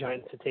like the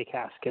Giants to take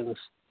Haskins,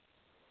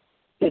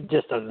 it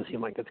just doesn't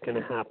seem like it's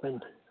going to happen.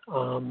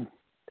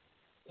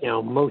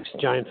 Most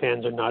Giant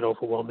fans are not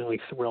overwhelmingly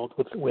thrilled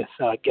with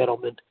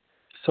Gettleman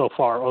so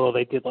far, although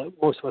they did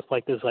most of us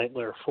like the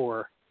Zeitler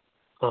for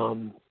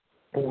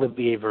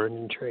Olivier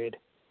Vernon trade.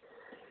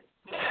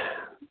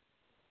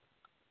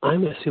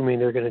 I'm assuming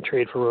they're going to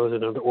trade for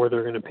Rosen or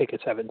they're going to pick at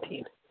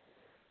 17.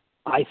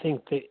 I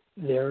think that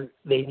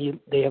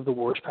they have the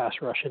worst pass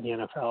rush in the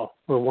NFL,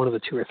 or one of the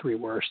 2 or 3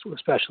 worst,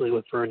 especially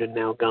with Vernon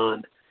now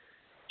gone.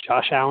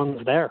 Josh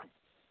Allen's there.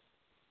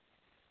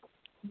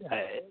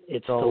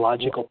 It's the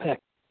logical pick.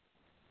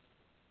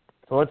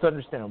 So let's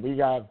understand.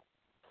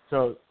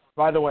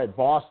 By the way,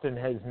 Boston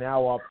has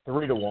now up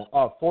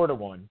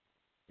 4-1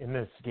 in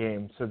this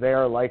game, so they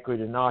are likely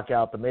to knock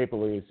out the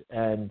Maple Leafs.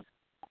 And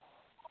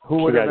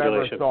who would have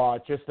ever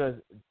thought, just as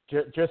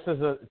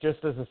a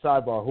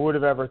sidebar, who would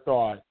have ever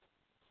thought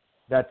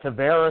that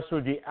Tavares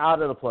would be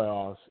out of the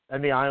playoffs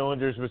and the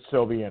Islanders would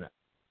still be in it?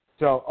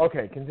 So,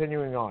 okay,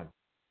 continuing on.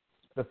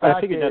 The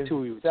fact is, that's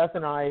who Seth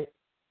and I.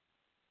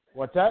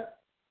 What's that?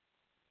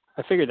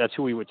 I figured that's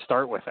who we would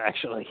start with.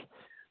 Actually,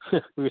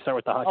 we would start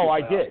with the hockey.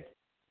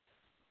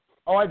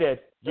 I did.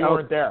 You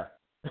weren't there.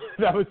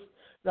 that was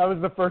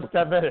the first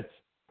 10 minutes.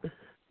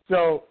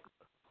 So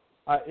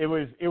it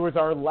was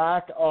our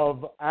lack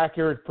of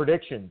accurate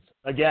predictions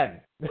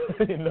again,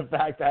 in the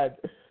fact that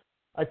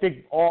I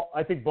think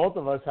both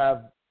of us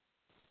have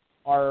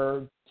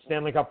our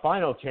Stanley Cup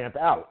final champ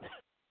out,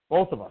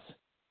 both of us.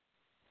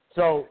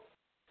 So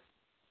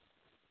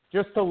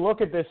just to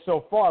look at this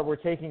so far, we're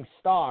taking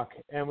stock,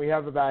 and we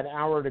have about an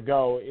hour to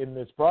go in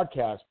this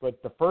broadcast.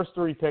 But the first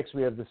 3 picks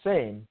we have the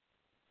same.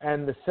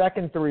 And the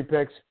second 3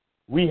 picks,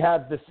 we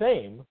have the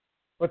same,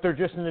 but they're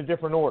just in a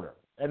different order.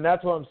 And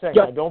that's what I'm saying.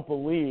 Yep. I don't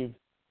believe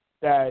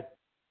that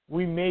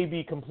we may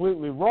be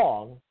completely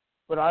wrong,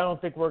 but I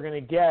don't think we're going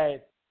to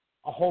get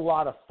a whole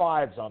lot of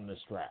 5s on this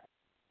draft.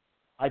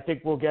 I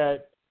think we'll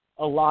get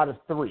a lot of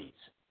 3s.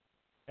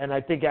 And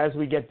I think as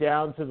we get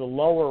down to the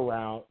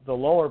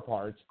lower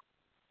parts,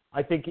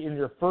 I think in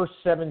your first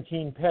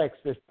 17 picks,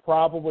 there's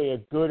probably a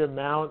good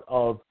amount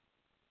of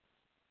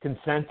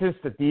consensus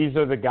that these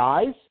are the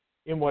guys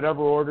in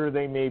whatever order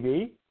they may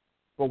be.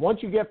 But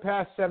once you get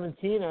past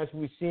 17, as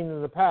we've seen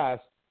in the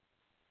past,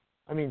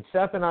 I mean,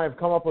 Seth and I have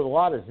come up with a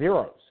lot of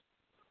zeros,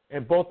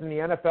 and both in the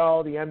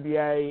NFL, the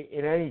NBA,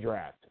 in any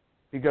draft,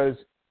 because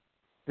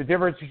the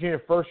difference between a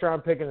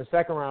first-round pick and a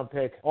second-round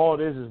pick, all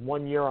it is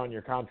 1 year on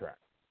your contract.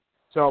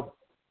 So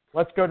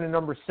let's go to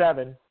number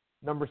 7.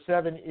 Number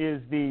 7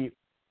 is the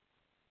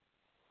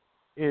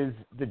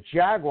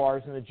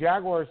Jaguars, and the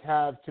Jaguars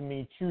have, to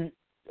me,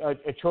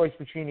 a choice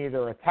between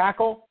either a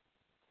tackle.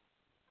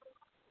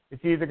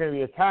 It's either going to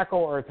be a tackle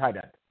or a tight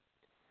end.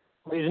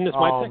 Wait, isn't this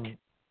my pick?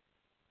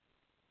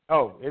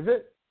 Oh, is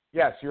it?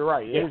 Yes, you're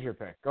right. It Yeah. is your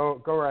pick.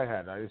 Go right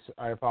ahead.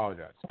 I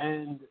apologize.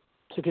 And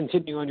to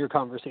continue on your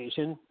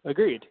conversation,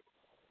 agreed.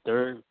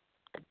 There's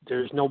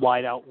no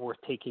wideout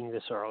worth taking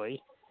this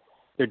early.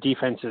 Their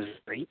defense is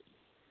great.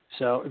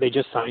 So they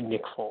just signed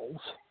Nick Foles.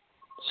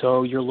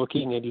 So you're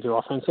looking at either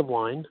offensive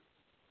line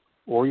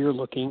or you're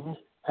looking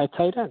at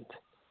tight end.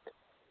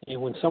 And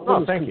when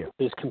someone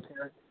is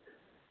compared,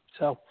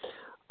 so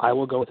I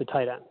will go with the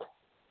tight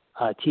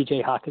end.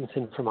 T.J.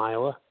 Hawkinson from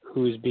Iowa,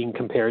 who's being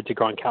compared to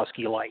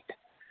Gronkowski light.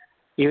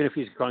 Even if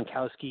he's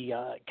Gronkowski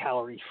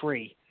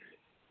calorie-free,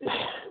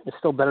 it's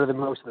still better than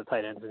most of the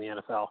tight ends in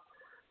the NFL.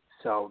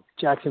 So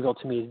Jacksonville,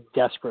 to me, is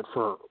desperate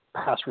for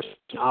pass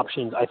reception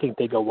options. I think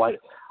they go wide.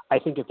 I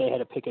think if they had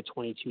to pick at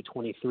 22,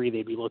 23,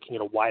 they'd be looking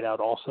at a wideout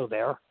also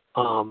there.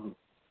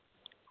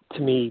 To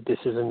me, this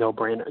is a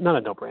no-brainer. Not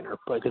a no-brainer,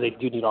 but because they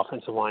do need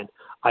offensive line,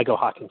 I go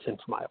Hawkinson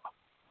from Iowa.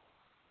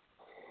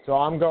 So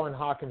I'm going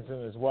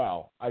Hawkinson as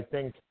well. I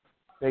think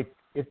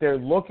if they're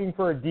looking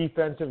for a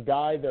defensive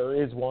guy, there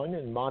is one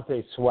in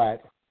Montez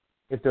Sweat.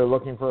 If they're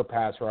looking for a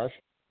pass rush.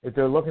 If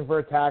they're looking for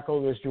a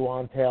tackle, there's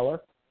Juwan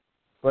Taylor.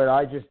 But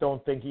I just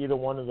don't think either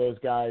one of those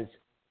guys.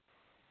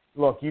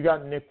 Look, you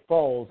got Nick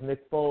Foles.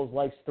 Nick Foles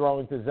likes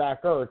throwing to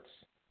Zach Ertz.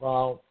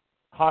 Well,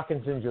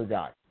 Hawkinson's your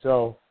guy.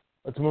 So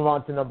let's move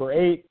on to number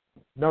 8.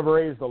 Number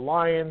 8 is the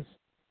Lions.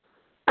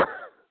 Do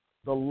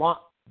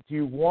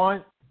you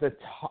want the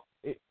top?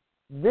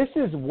 This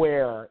is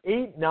where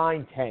 8,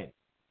 9, 10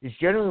 is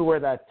generally where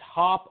that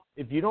top,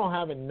 if you don't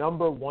have a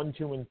number 1,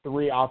 2, and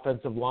 3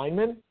 offensive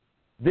lineman,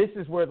 this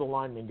is where the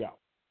linemen go.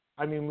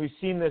 I mean, we've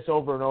seen this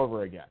over and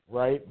over again,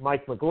 right?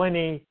 Mike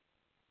McGlinchey,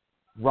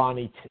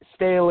 Ronnie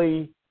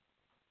Staley,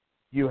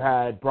 you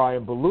had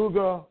Brian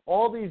Beluga.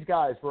 All these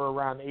guys were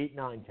around 8,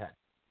 9, 10.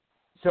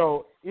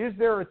 So is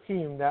there a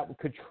team that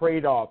could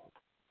trade up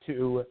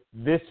to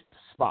this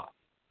spot?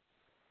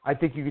 I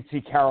think you could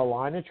see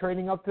Carolina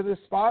trading up to this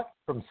spot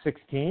from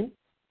 16.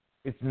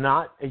 It's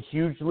not a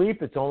huge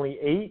leap. It's only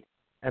 8,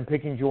 and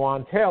picking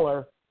Juwan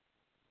Taylor.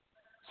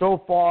 So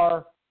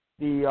far,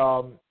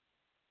 the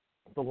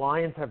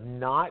Lions have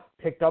not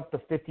picked up the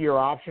 5th-year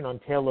option on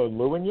Taylor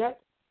Lewin yet.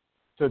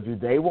 So do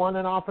they want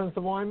an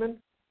offensive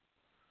lineman?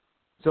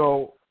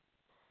 So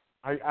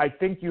I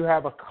think you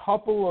have a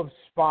couple of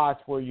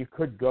spots where you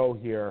could go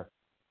here,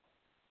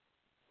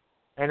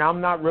 and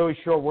I'm not really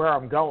sure where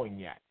I'm going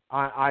yet.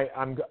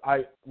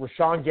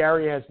 Rashawn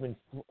Gary has been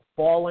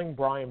falling.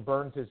 Brian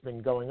Burns has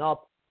been going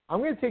up. I'm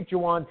going to take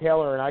Juwan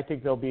Taylor, and I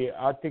think there'll be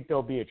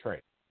a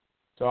trade.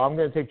 So I'm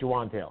going to take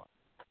Juwan Taylor.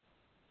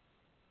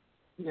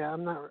 Yeah,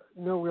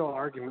 no real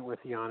argument with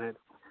you on it.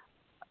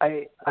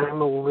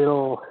 I'm a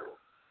little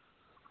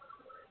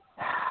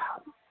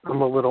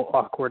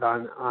awkward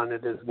on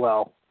it as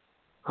well.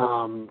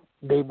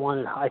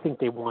 I think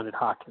they wanted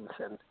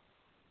Hawkinson.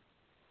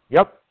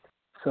 Yep.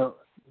 So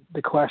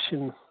the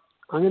question,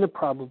 I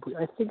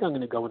think I'm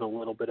going to go in a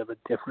little bit of a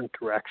different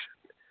direction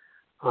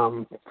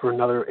for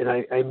another, and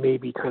I may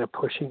be kind of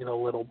pushing it a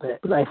little bit,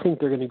 but I think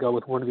they're going to go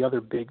with one of the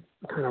other big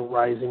kind of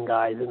rising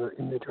guys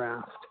in the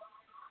draft.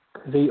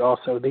 They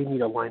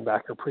need a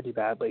linebacker pretty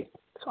badly.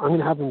 So I'm going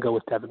to have them go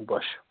with Devin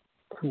Bush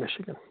from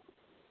Michigan.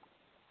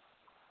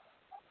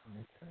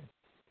 Okay.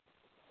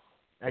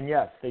 And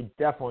yes, they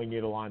definitely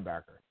need a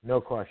linebacker.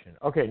 No question.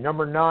 Okay,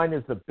 number 9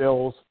 is the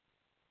Bills.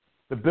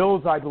 The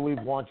Bills, I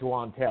believe, want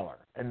Juwan Taylor.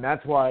 And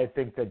that's why I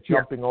think that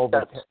jumping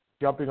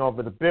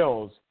over the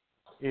Bills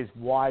is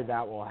why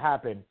that will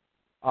happen.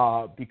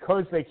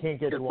 Because they can't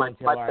get Juwan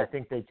Taylor, I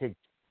think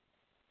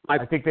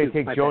they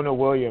take Jonah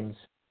Williams.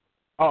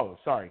 Oh,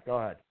 sorry. Go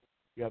ahead.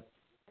 Yep.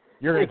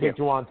 You're going to take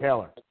Juwan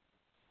Taylor.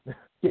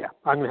 Yeah,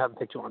 I'm going to have them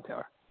take Juwan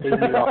Taylor. They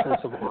need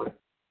offensive line.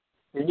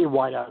 They need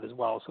wide out as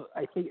well. So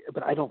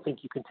but I don't think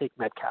you can take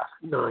Metcalf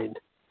 9.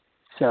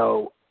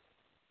 So,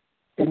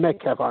 and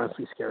Metcalf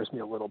honestly scares me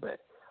a little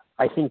bit.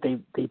 I think they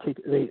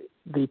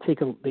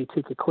take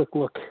a quick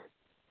look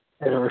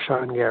at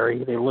Rashawn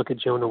Gary. They look at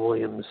Jonah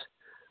Williams,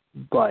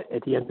 but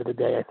at the end of the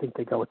day, I think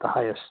they go with the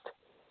highest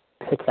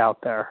pick out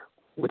there,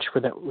 which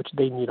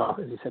they need,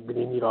 as you said, they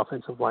need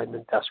offensive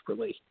linemen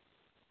desperately,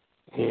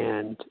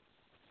 and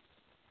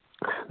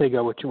they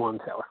go with Juwan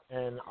Taylor.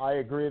 And I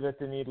agree that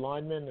they need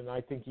linemen, and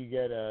I think you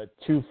get a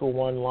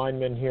 2-for-1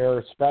 lineman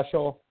here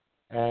special,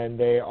 and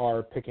they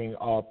are picking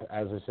up,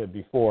 as I said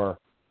before,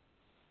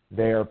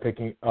 they are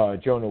picking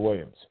Jonah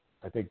Williams.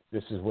 I think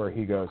this is where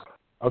he goes.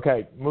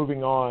 Okay,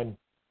 moving on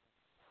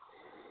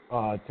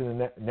to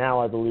the now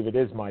I believe it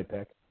is my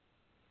pick.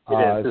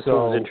 It is. This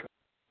one's interesting.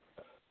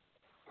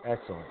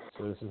 Excellent.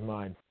 So this is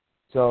mine.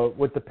 So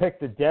with the pick,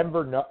 the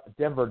Denver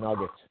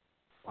Nuggets.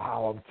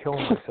 Wow, I'm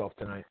killing myself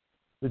tonight.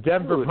 The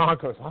Denver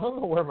Broncos. I don't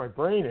know where my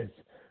brain is.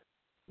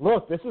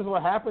 Look, this is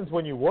what happens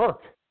when you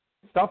work.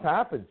 Stuff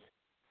happens.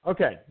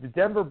 Okay, the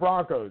Denver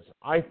Broncos,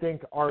 I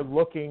think, are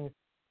looking,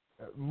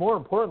 more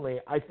importantly,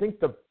 I think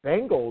the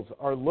Bengals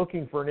are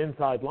looking for an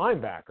inside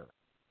linebacker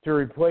to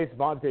replace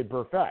Vontae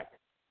Burfict.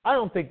 I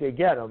don't think they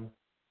get him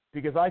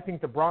because I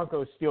think the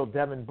Broncos steal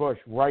Devin Bush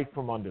right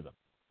from under them.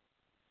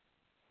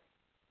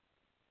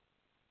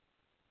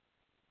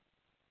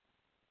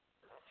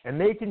 And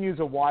they can use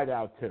a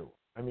wideout too.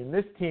 I mean,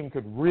 this team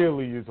could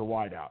really use a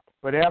wideout.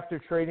 But after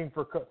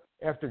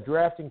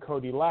drafting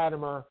Cody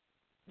Latimer,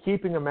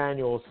 keeping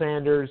Emmanuel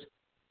Sanders,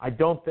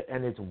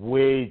 and it's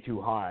way too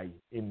high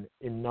in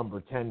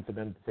number 10 for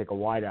them to take a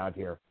wideout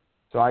here.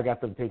 So I got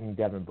them taking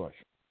Devin Bush.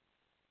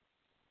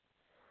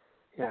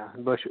 Yeah,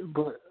 Bush.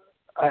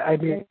 I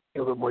made it a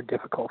little bit more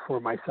difficult for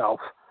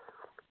myself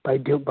by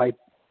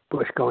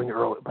Bush going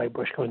early. By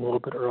Bush going a little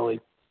bit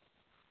early.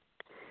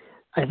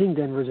 I think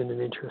Denver's in an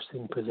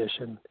interesting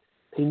position.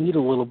 They need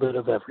a little bit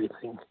of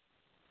everything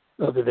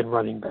other than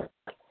running back.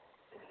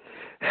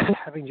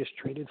 Having just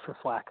traded for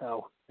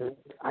Flacco,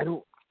 I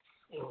don't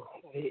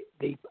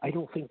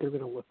think they're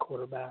going to look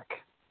quarterback.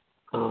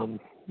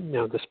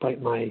 Despite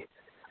my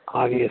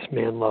obvious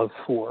man love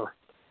for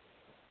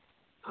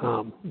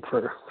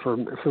Mr.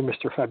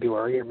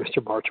 February or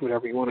Mr. March,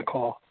 whatever you want to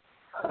call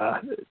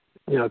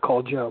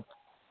Joe.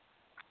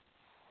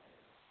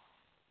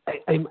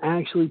 I'm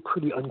actually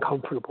pretty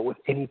uncomfortable with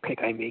any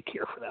pick I make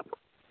here for them.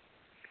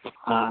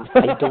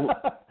 I don't.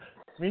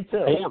 Me too.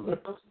 I am.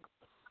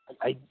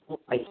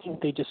 I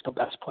think they just go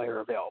best player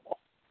available,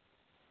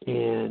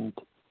 and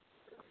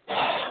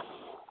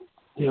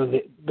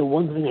the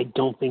one thing I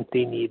don't think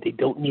they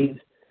don't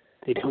need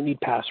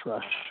pass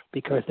rush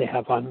because they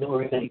have Von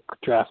Miller. They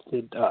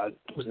drafted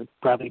was it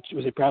Bradley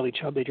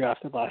Chubb they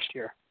drafted last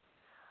year,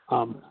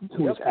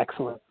 who was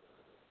excellent.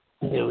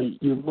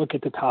 You look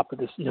at the top of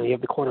this, you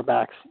have the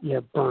quarterbacks, you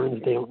have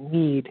Burns, they don't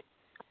need.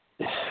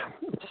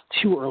 It's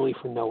too early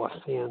for Noah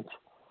fans.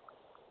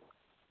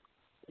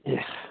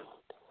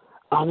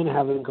 I'm going to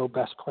have them go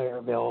best player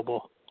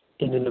available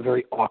and in a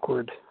very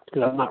awkward,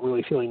 because I'm not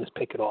really feeling this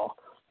pick at all.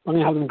 I'm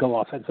going to have them go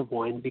offensive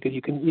line because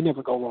you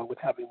never go wrong with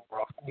having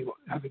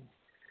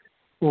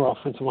more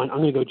offensive line. I'm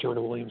going to go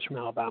Jonah Williams from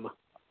Alabama.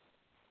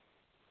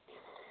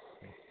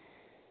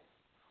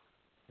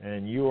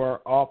 And you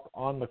are up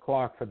on the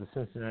clock for the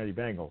Cincinnati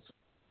Bengals.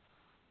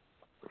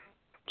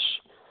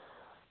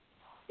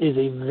 Is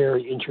a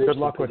very interesting Good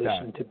luck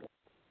position with that. to be.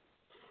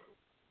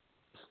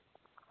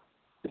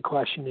 The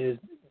question is,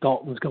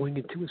 Dalton's going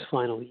into his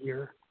final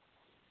year.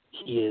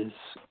 He is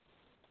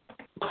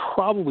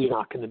probably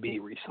not going to be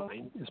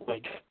re-signed. Is my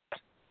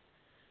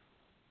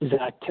guess.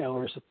 Zach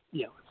Taylor's a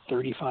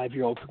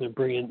 35-year-old from the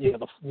bring in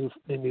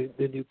the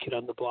new kid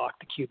on the block,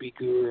 the QB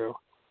guru.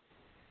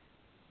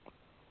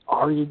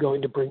 Are you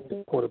going to bring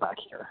the quarterback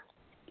here?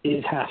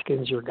 Is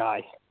Haskins your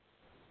guy?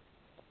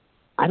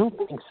 I don't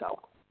think so.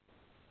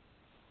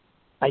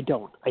 I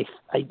don't.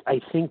 I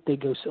think they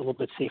go a little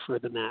bit safer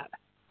than that.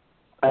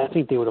 I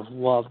think they would have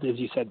loved, as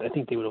you said, I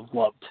think they would have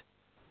loved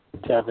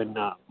Devin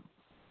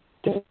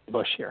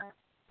Bush here.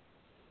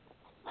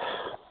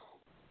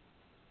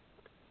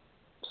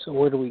 So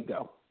where do we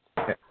go?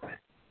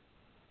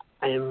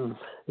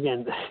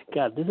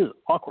 God, this is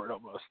awkward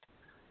almost.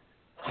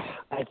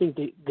 I think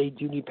they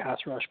do need pass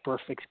rush.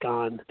 Burfict's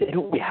gone. They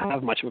don't really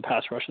have much of a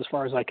pass rush as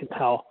far as I can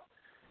tell.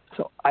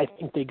 So I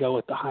think they go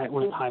with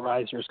one of the high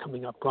risers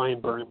coming up, Brian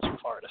Burns from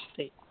Florida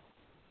State.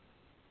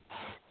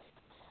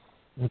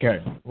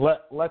 Okay.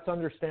 Let's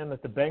understand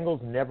that the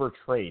Bengals never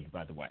trade,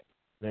 by the way.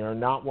 They are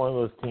not one of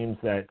those teams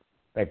that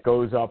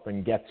goes up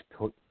and gets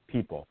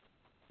people.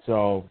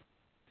 So,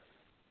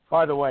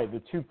 by the way,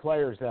 the two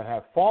players that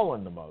have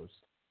fallen the most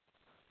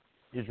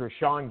is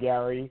Rashawn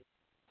Gary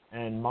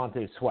and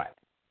Montez Sweat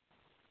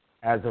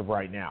as of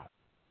right now.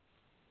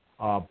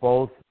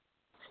 Both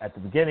at the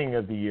beginning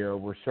of the year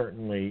were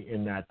certainly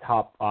in that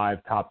top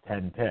 5, top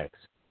 10 picks.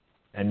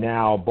 And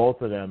now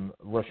both of them,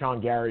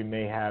 Rashawn Gary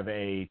may have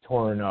a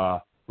torn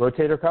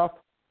rotator cuff,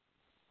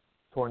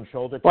 torn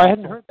shoulder. Well, I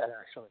hadn't heard that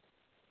actually.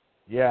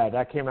 Yeah,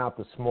 that came out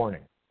this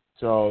morning.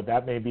 So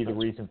that may be the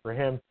reason for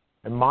him.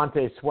 And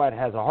Montez Sweat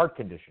has a heart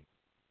condition.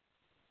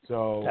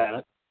 So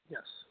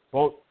yes,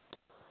 both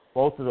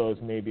of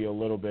those may be a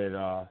little bit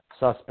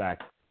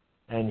suspect.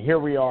 And here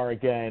we are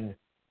again,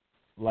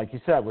 like you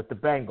said, with the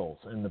Bengals.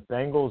 And the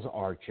Bengals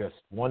are just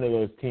one of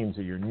those teams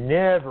that you're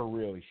never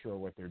really sure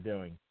what they're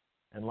doing.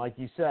 And like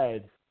you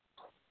said,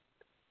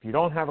 if you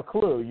don't have a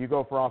clue, you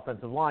go for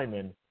offensive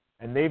linemen.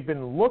 And they've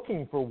been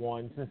looking for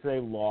one since they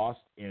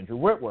lost Andrew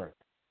Whitworth.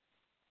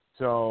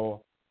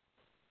 So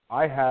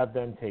I have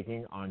them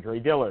taking Andre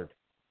Dillard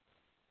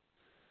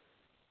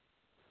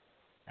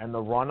And the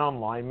run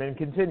on linemen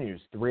continues.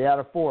 3 out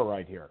of 4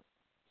 right here.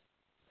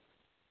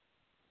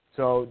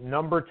 So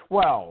number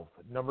 12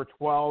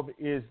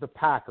 is the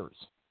Packers.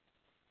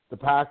 The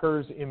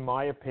Packers, in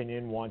my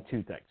opinion, want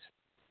two things.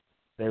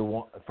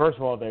 First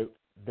of all,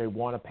 they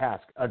want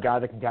a guy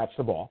that can catch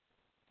the ball,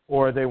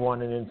 or they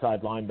want an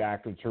inside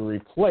linebacker to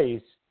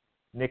replace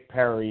Nick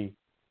Perry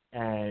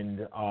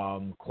and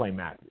Clay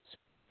Matthews.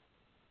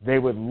 They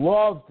would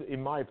love,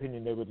 in my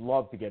opinion,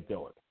 to get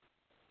Dillard.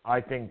 I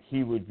think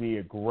he would be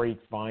a great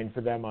find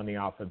for them on the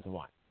offensive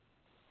line.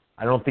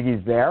 I don't think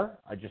he's there.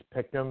 I just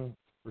picked him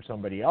for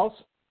somebody else.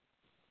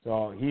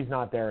 So he's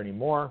not there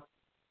anymore.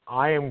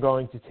 I am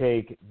going to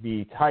take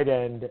the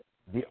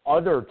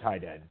other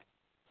tight end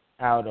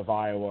out of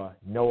Iowa,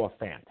 Noah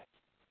Fant.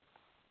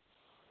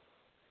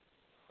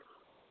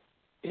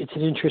 It's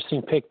an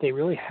interesting pick. They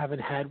really haven't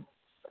had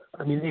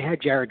 – they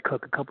had Jared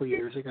Cook a couple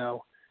years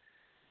ago.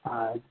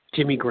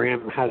 Jimmy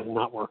Graham has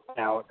not worked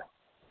out.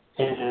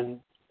 And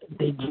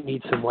they do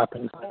need some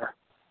weapons there.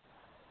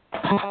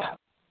 I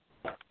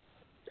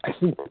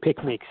think the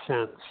pick makes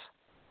sense.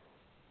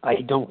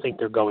 I don't think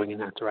they're going in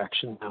that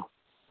direction now.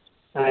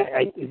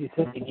 As you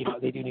said,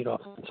 they do need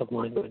offensive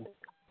linemen.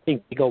 I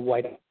think they go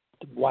wide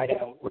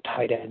out or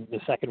tight end in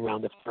the second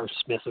round if there's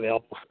Smith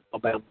available for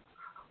Alabama,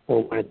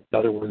 or one of the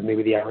other ones,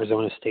 maybe the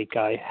Arizona State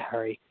guy,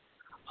 Harry.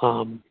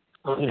 I'm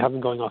going to have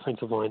them going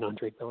offensive line,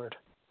 Andre Dillard.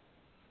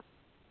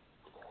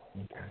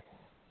 Okay.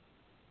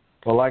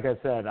 Well, like I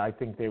said, I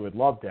think they would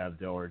love to have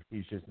Dillard.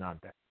 He's just not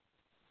there.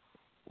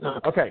 No.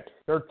 Okay,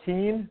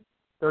 13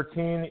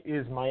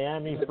 is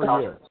Miami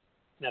for you.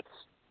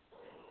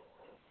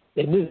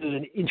 And this is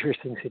an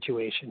interesting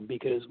situation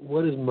because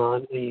what does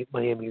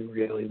Miami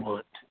really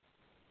want?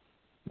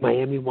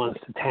 Miami wants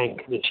to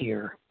tank this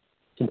year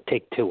and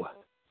take Tua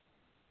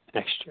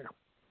next year.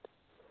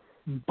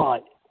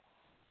 But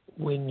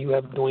when you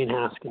have Dwayne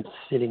Haskins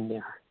sitting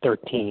there,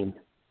 13,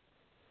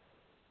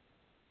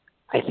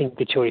 I think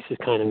the choice is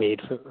kind of made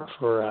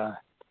for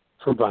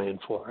Brian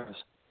Flores.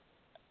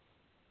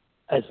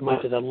 As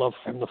much as I'd love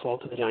for him to fall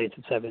to the Giants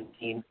at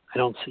 17, I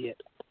don't see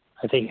it.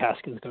 I think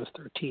Haskins goes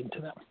 13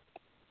 to them.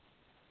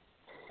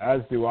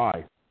 As do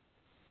I.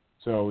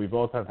 So we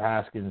both have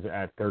Haskins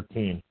at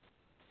 13.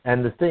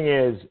 And the thing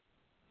is,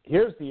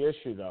 here's the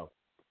issue though.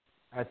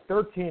 At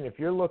 13, if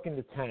you're looking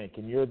to tank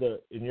and you're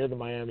the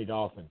Miami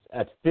Dolphins,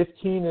 at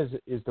 15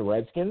 is the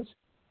Redskins,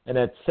 and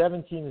at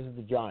 17 is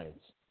the Giants.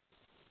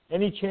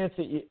 Any chance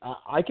that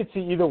I could see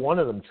either one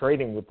of them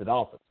trading with the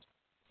Dolphins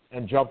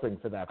and jumping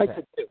for that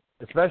pick,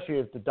 especially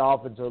if the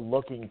Dolphins are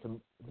looking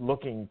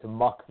to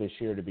muck this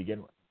year to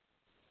begin with.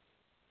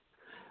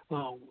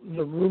 Well,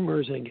 the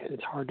rumors, and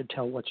it's hard to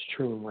tell what's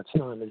true and what's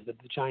not, is that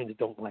the Giants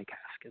don't like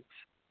Haskins,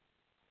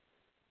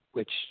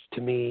 which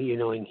to me,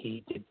 knowing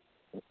he did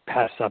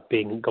pass up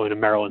going to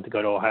Maryland to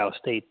go to Ohio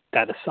State,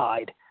 that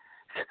aside,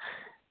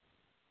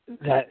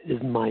 that is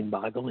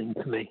mind-boggling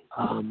to me.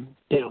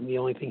 The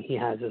only thing he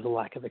has is a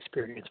lack of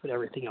experience, but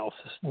everything else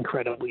is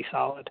incredibly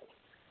solid.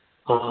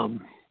 So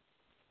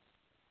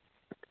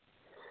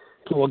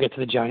we'll get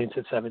to the Giants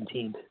at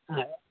 17.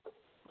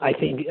 I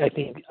think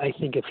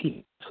if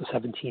he was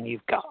 17,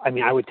 you've got.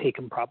 I would take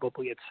him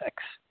probably at 6.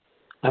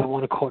 I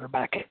want a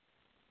quarterback,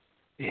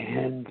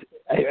 and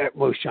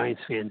most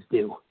Giants fans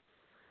do.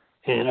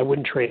 And I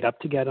wouldn't trade up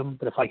to get him,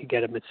 but if I could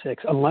get him at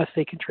 6, unless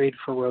they can trade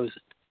for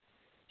Rosen,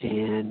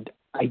 and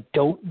I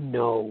don't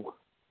know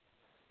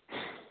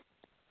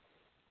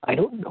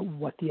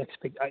what the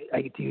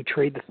do you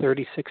trade the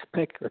 36th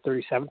pick or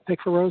 37th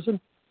pick for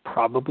Rosen?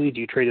 Probably. Do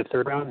you trade the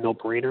third round? No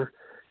brainer.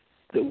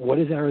 What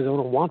does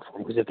Arizona want for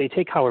him? Because if they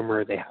take Kyler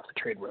Murray, they have to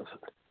trade Rosen.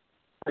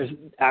 There's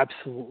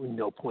absolutely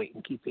no point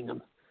in keeping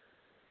him.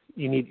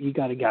 You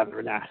got to gather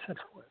an asset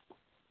for it.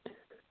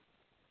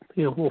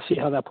 We'll see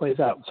how that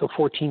plays out. So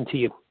 14 to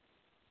you.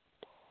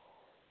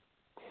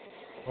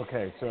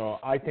 Okay, so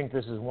I think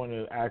this is one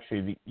of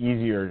actually the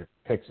easier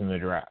picks in the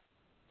draft.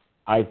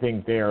 I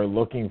think they are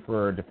looking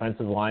for a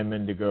defensive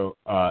lineman to go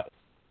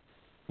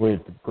with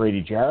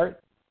Grady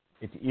Jarrett.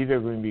 It's either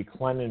going to be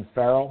Clelin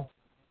Ferrell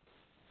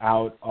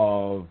out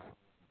of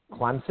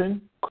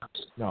Clemson.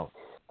 No,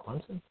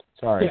 Clemson?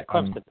 Sorry, yeah,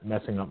 Clemson. I'm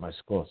messing up my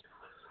schools.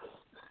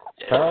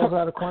 Ferrell's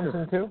out of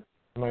Clemson too?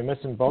 Am I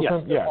missing both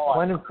of them? Yeah,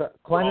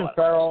 Clelin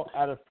Ferrell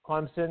out of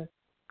Clemson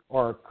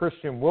or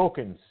Christian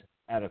Wilkins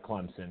out of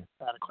Clemson.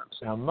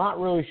 Now, I'm not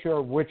really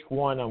sure which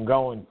one I'm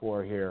going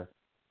for here,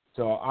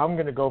 so I'm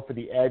going to go for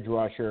the edge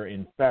rusher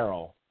in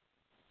Ferrell,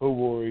 who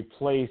will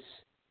replace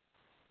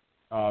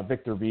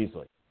Victor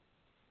Beasley,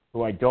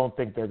 who I don't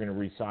think they're going to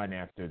re-sign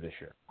after this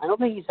year. I don't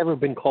think he's ever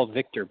been called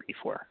Victor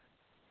before.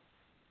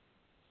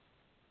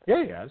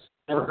 Yeah, he has.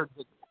 Never heard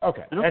Victor.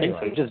 Okay, I don't think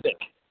so, just Vic.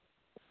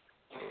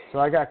 So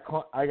I got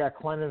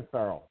Clelin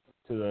Ferrell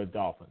to the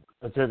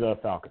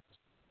Falcons.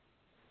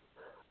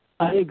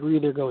 I agree.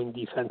 They're going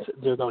defense.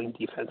 I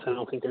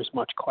don't think there's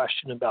much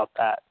question about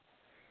that.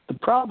 The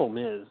problem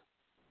is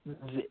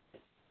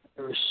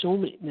there are so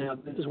many. Now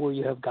this is where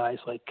you have guys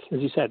like, as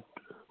you said,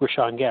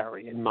 Rashawn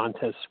Gary and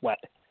Montez Sweat,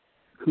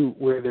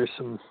 where there's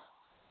some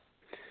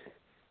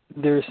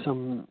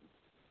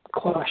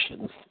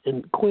questions.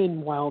 And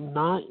Quinn, while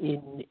not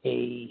in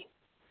a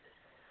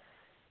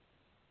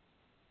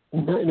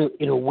not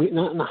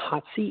in a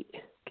hot seat,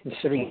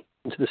 considering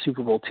into the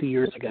Super Bowl 2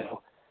 years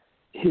ago,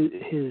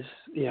 his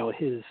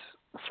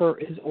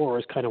aura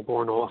is kind of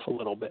worn off a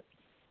little bit.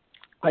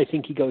 I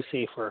think he goes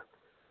safer.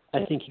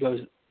 I think he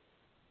goes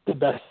the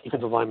best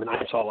defensive lineman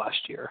I saw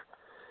last year,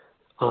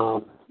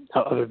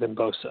 other than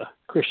Bosa,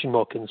 Christian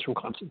Wilkins from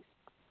Clemson.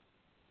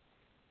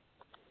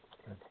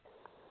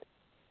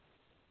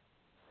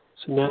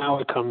 So now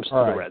it comes to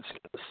the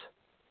Redskins.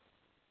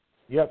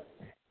 Yep.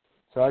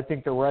 So I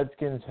think the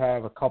Redskins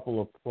have a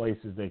couple of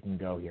places they can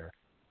go here.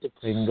 They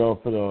can go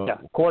for the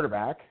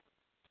quarterback.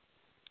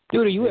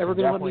 Dude, are you ever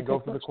going to let me go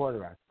for the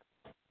quarterback?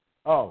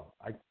 Oh,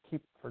 I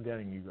keep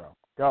forgetting you go.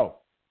 Go.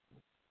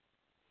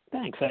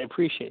 Thanks. I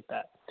appreciate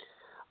that.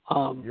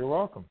 You're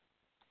welcome.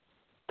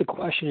 The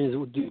question is,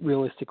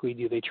 realistically,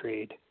 do they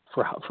trade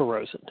for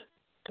Rosen?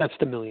 That's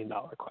the $1 million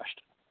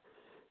question.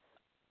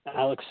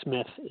 Alex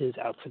Smith is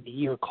out for the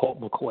year. Colt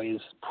McCoy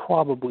is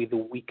probably the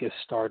weakest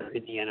starter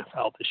in the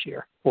NFL this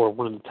year, or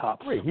one of the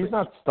top. Wait, he's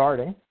not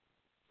starting.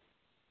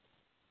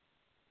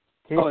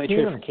 Case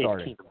Keenum's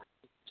starting.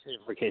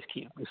 For Case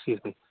Keenum, excuse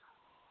me.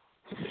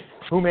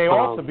 Who may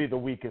also be the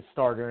weakest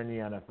starter in the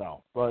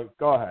NFL. But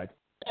go ahead.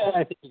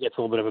 I think he gets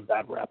a little bit of a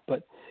bad rap,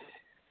 but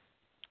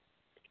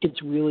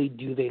it's really,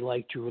 do they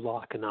like Drew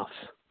Lock enough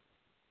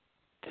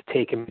to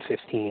take him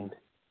 15?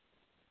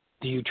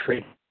 Do you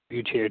trade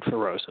for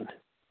Rosen?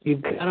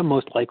 You've got to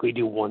most likely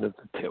do one of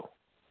the two.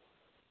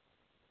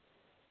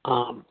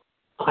 I'm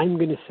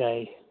going to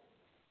say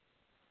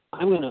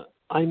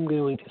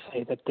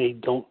that they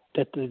don't,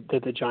 that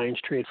the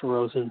Giants trade for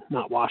Rosen,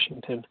 not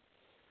Washington,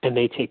 and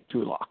they take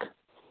Drew Lock.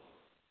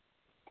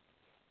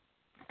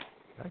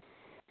 Okay.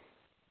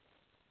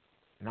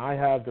 And I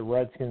have the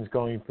Redskins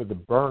going for the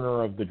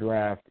burner of the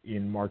draft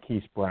in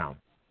Marquise Brown,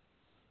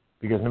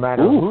 because no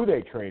matter who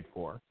they trade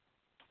for,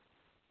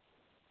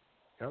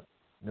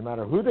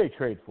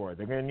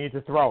 they're going to need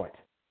to throw it.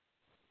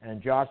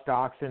 And Josh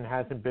Doxson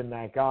hasn't been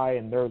that guy,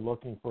 and they're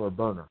looking for a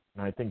burner.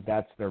 And I think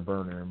that's their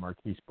burner in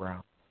Marquise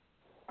Brown.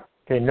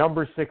 Okay,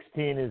 number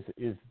 16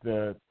 is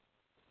the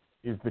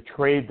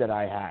trade that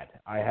I had.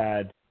 I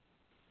had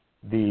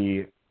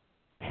the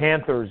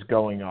Panthers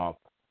going up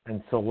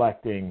and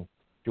selecting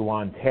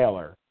Juwan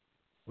Taylor,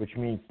 which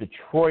means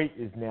Detroit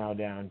is now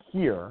down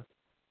here,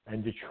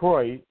 and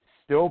Detroit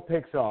still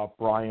picks up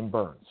Brian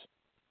Burns,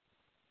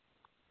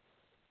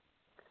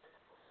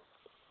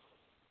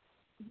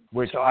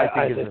 which I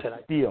think is a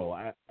steal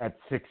at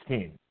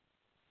 16.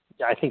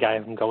 Yeah, I think I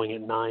have him going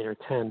at 9 or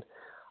 10.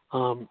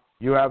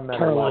 You have him at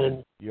Carolina,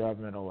 11. You have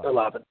him at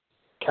 11.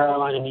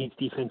 Carolina needs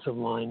defensive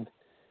line.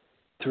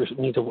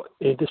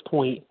 At this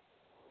point,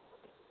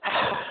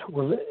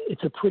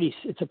 it's a pretty.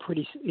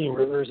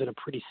 Rivers in a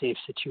pretty safe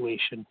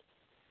situation.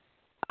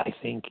 I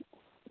think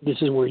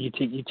this is where you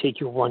take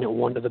your run at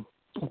one of the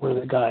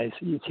guys.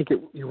 You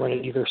run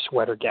at either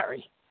Sweat or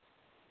Gary.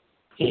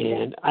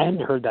 And I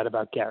hadn't heard that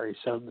about Gary.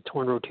 So the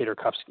torn rotator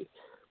cuffs.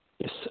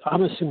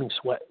 I'm assuming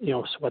Sweat,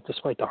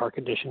 despite the heart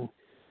condition,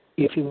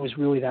 if it was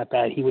really that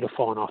bad, he would have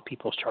fallen off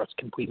people's charts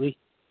completely,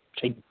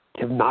 which I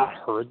have not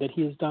heard that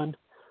he has done.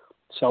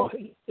 So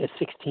at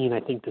 16, I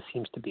think this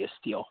seems to be a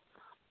steal.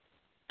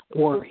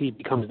 Or he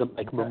becomes the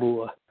Mike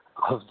Mamula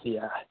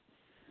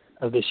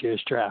of this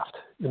year's draft.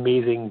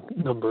 Amazing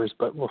numbers,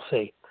 but we'll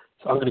see.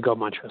 So I'm going to go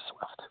Montrezl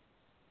Swift.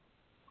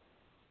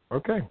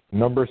 Okay.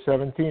 Number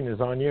 17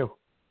 is on you.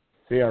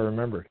 See, I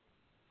remembered.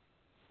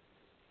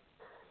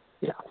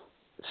 Yeah.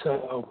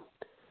 So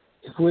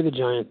if we're the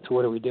Giants,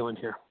 what are we doing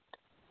here?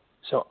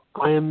 So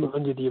I am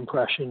under the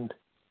impression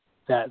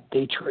that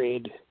they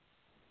trade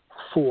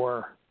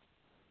for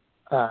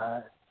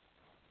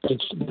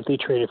they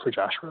traded for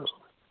Josh Rosen.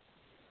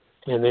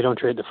 And they don't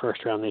trade the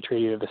first round. They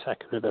trade either the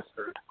second or the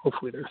third.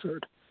 Hopefully they're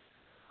third.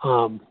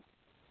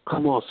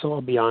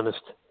 I'll be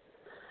honest,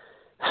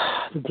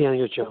 the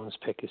Daniel Jones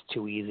pick is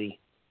too easy.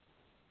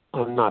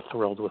 I'm not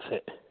thrilled with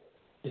it.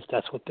 If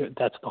that's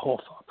the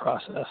whole thought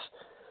process.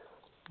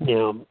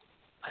 Now,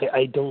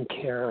 I don't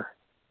care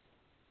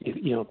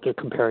if they're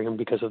comparing him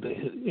because of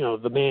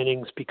the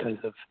Mannings, because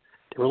of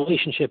the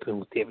relationship and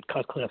with David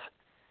Cutcliffe.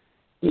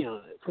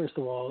 First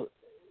of all,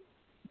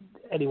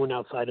 anyone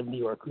outside of New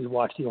York who's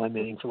watched Eli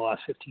Manning for the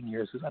last 15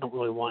 years is I don't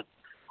really want,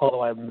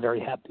 although I'm very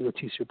happy with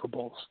 2 Super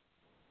Bowls.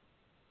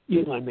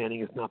 Eli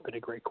Manning has not been a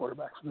great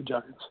quarterback for the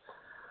Giants.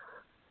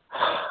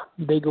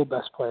 They go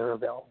best player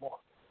available.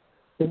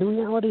 And the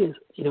reality is,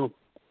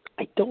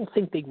 I don't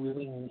think they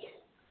really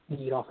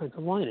need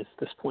offensive line at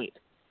this point,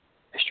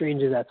 as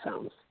strange as that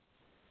sounds.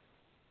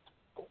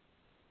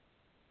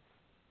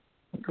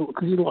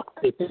 Because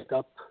they picked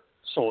up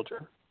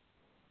Soldier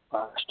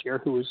last year,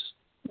 who was,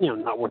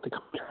 not worth the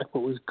contract, but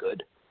was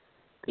good.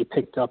 They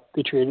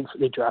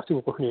drafted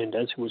Will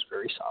Hernandez, who was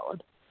very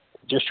solid.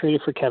 They just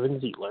traded for Kevin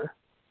Zeitler.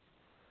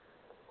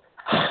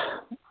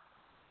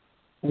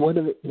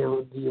 Do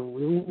you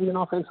really need an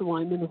offensive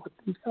lineman with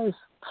these guys?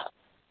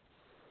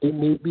 It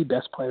may be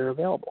best player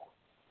available.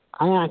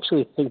 I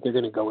actually think they're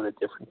going to go in a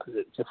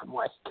different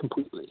way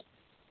completely.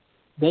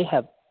 They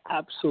have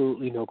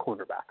absolutely no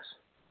cornerbacks.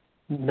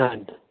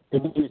 None.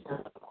 And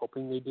I'm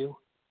hoping they do.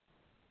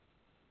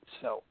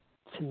 So,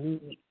 to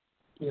me,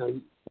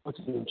 once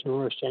again,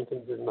 Janoris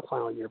Jenkins is in the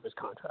final year of his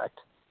contract.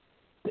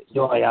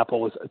 Eli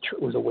Apple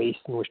was a waste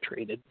and was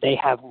traded. They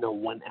have no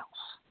one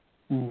else.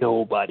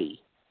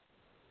 Nobody.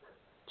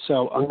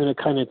 So I'm going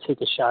to kind of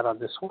take a shot on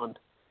this one.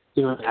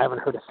 I haven't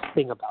heard a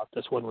thing about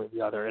this one way or the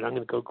other, and I'm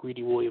going to go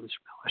Greedy Williams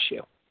from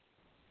LSU.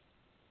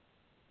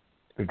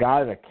 The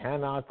guy that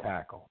cannot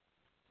tackle.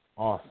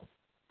 Awesome.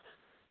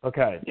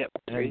 Okay. Yep.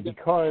 And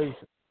because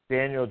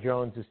Daniel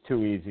Jones is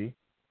too easy,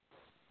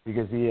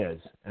 because he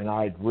is, and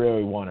I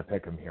really want to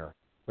pick him here,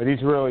 but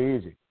he's really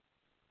easy.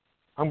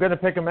 I'm going to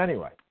pick him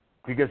anyway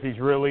because he's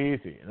really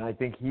easy, and I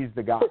think he's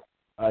the guy.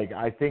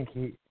 I think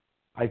he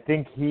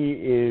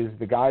is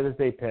the guy that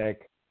they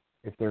pick.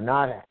 If they're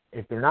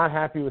not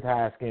happy with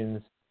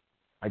Haskins,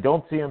 I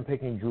don't see them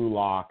picking Drew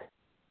Lock.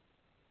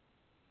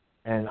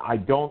 And I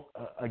don't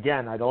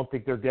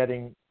think they're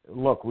getting.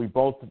 Look, we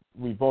both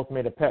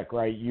made a pick,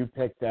 right? You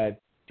picked that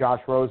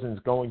Josh Rosen's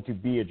going to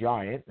be a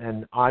Giant,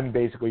 and I'm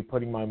basically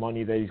putting my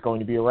money that he's going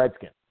to be a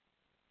Redskin.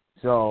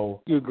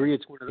 So you agree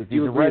it's one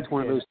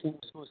of those teams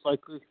most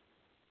likely?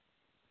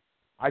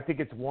 I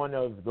think it's one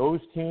of those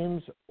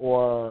teams,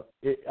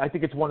 I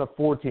think it's one of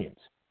four teams.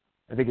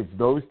 I think it's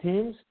those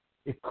teams.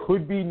 It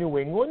could be New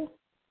England,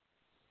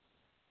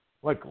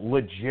 like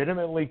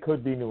legitimately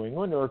could be New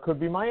England, or it could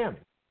be Miami.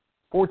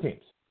 Four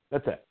teams.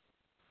 That's it.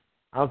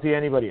 I don't see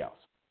anybody else.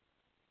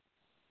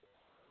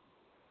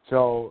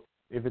 So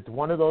if it's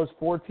one of those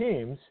four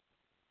teams,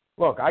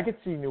 look, I could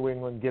see New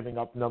England giving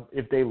up,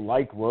 if they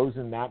like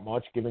Rosen that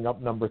much, giving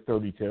up number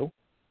 32.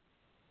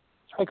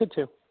 I could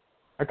too.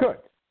 I could.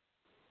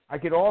 I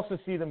could also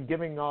see them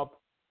giving up,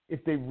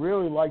 if they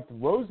really liked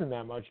Rosen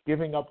that much,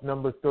 giving up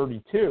number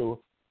 32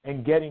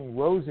 and getting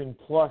Rosen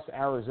plus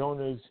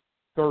Arizona's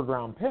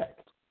third-round pick.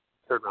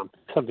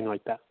 Something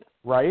like that.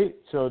 Right?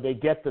 So they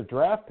get the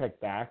draft pick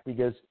back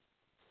because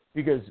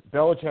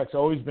Belichick's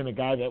always been a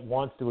guy that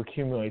wants to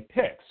accumulate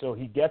picks. So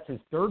he gets his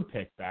third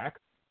pick back,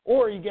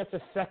 or he gets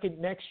a second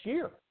next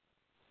year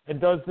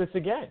and does this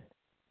again,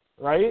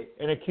 right?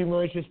 And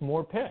accumulates just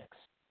more picks.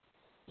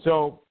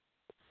 So,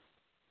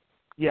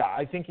 yeah,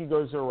 I think he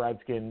goes to the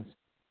Redskins.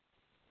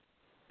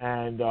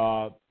 And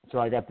so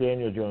I got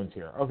Daniel Jones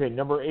here. Okay,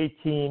 number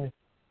 18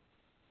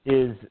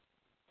 is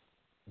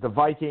the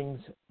Vikings.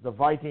 The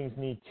Vikings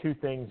need two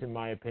things, in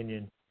my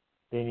opinion.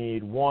 They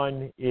need,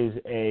 one is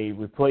a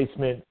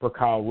replacement for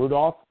Kyle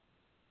Rudolph,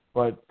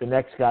 but the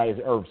next guy is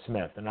Irv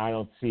Smith, and I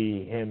don't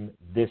see him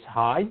this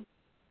high,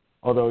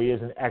 although he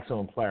is an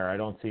excellent player. I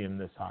don't see him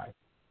this high.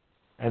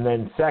 And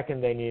then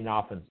second, they need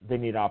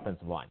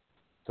offensive line.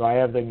 So I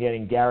have them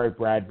getting Garrett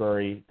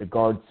Bradbury, the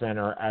guard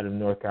center out of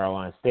North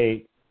Carolina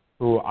State,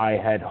 who I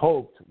had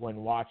hoped when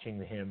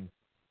watching him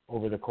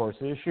over the course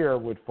of this year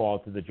would fall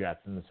to the Jets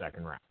in the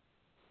second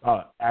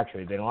round.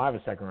 Actually, they don't have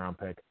a second-round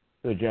pick,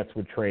 so the Jets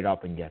would trade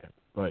up and get him,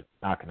 but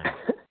not going to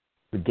happen.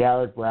 So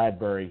Garrett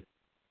Bradbury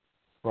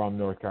from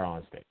North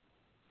Carolina State.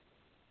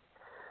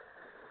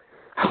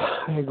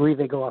 I agree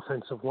they go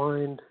offensive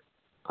line.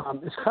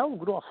 Is Kyle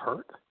Rudolph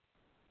hurt?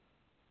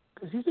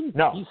 Because he's been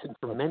decent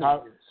for many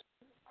years.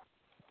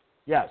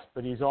 Yes,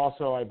 but he's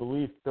also, I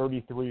believe,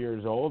 33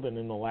 years old and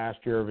in the last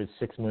year of his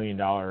 $6 million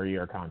a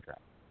year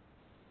contract.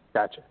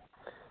 Gotcha.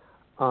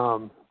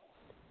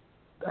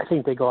 I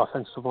think they go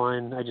offensive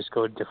line. I just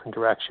go a different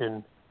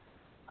direction.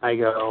 I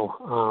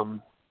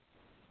go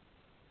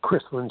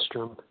Chris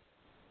Lindstrom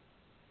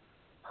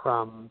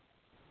from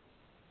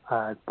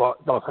the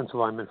offensive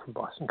lineman from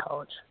Boston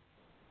College.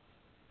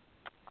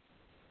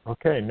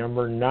 Okay,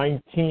 number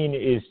 19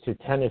 is to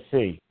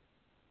Tennessee.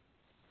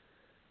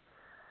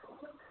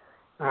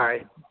 All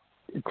right.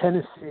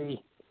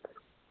 Tennessee,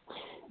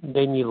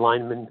 they need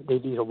linemen. They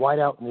need a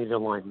wideout and they need a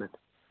lineman.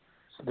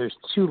 So there's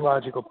two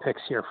logical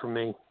picks here for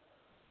me.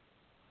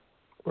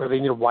 Or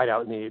they need a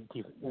wideout and they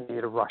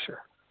need a rusher.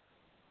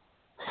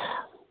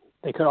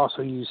 They could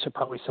also use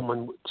probably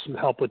someone to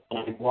help with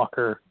Brian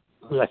Walker,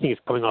 who I think is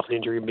coming off an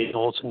injury. Maybe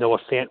also Noah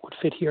Fant would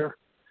fit here.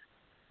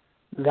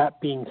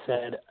 That being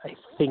said, I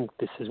think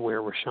this is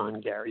where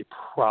Rashawn Gary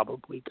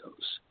probably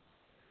goes.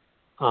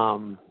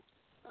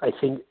 I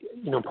think,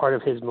 part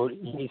of his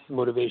he needs the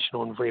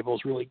motivational, and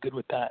Vrabel's really good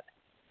with that.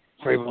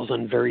 Vrabel's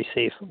on very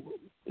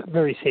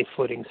safe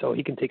footing, so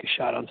he can take a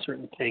shot on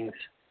certain things.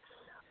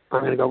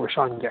 I'm going to go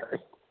Rashawn Gary.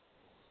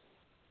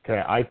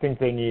 Okay, I think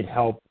they need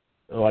help,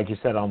 like you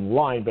said, on the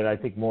line, but I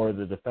think more of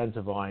the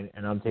defensive line,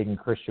 and I'm taking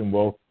Christian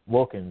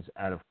Wilkins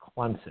out of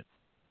Clemson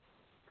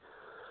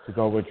to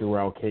go with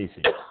Jarrell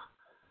Casey.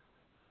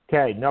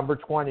 Okay, number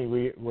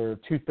 20, we're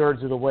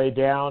two-thirds of the way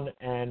down,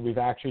 and we've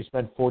actually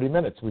spent 40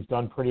 minutes. We've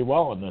done pretty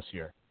well in this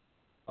year.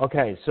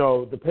 Okay,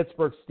 so the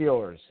Pittsburgh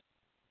Steelers.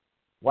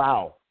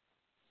 Wow.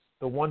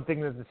 The one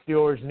thing that the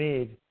Steelers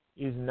need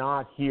is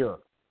not here.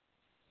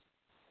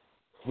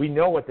 We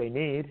know what they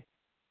need.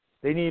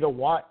 They need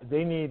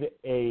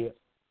a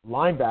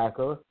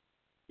linebacker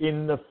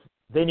in the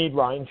they need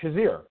Ryan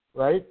Shazier,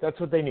 right? That's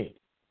what they need.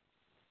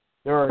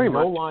 There are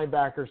no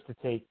linebackers to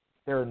take.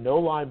 There are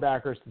no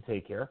linebackers to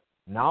take here.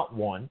 Not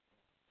one.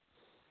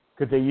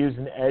 Could they use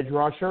an edge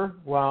rusher?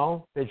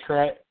 Well, they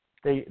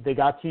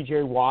got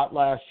T.J. Watt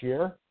last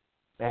year.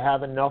 They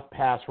have enough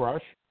pass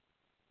rush.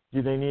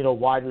 Do they need a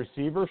wide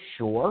receiver?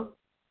 Sure.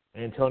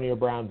 Antonio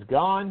Brown's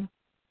gone.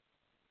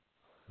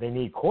 They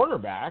need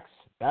cornerbacks.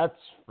 That's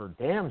for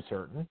damn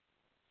certain.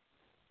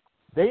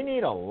 They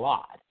need a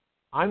lot.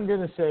 I'm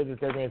going to say that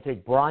they're going to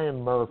take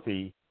Brian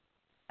Murphy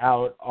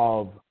out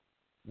of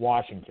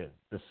Washington,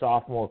 the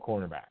sophomore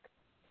cornerback.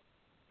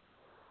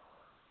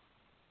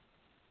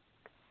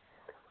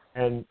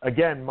 And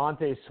again,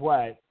 Montez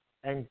Sweat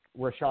and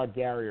Rashad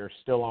Gary are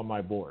still on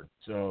my board.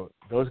 So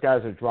those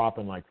guys are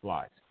dropping like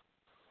flies.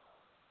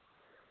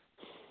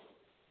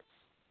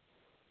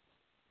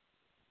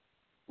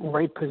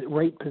 Right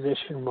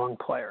position, wrong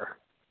player.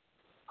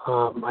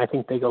 I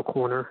think they go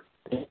corner.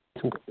 They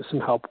need some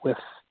help with,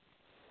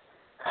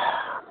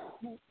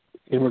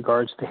 in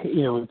regards to,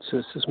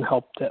 it's some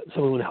help that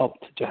someone would help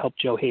to help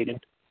Joe Hayden.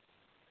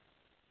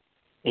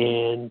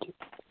 And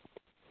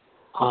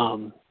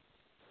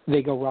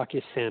they go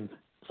Rocky Sim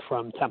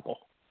from Temple.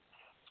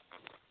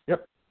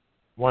 Yep.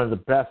 One of the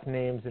best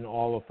names in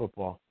all of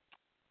football.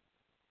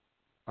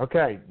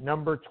 Okay,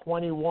 number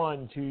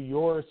 21 to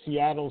your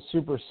Seattle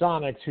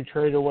Supersonics, who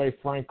traded away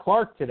Frank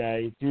Clark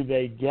today. Do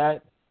they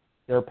get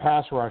their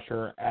pass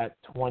rusher at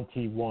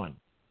 21?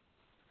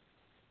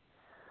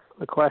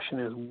 The question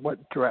is,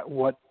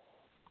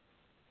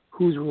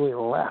 who's really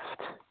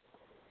left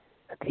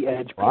at the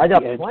edge? Well, I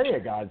got plenty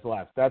of guys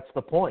left. That's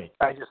the point.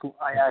 I've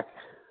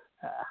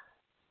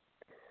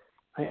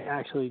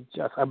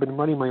been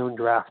running my own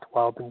draft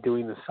while I've been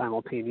doing this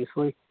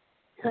simultaneously,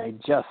 and I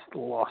just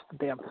lost the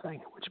damn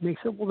thing, which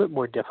makes it a little bit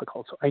more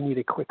difficult. So I need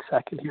a quick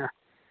second here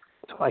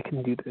so I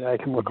can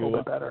look a little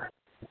bit better.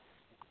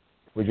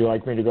 Would you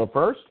like me to go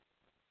first?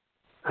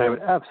 I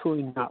would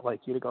absolutely not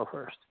like you to go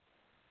first.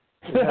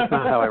 That's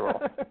not how I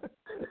roll.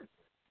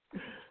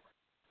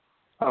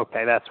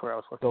 Okay, that's where I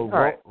was looking.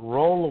 So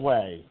roll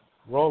away.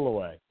 Roll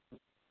away.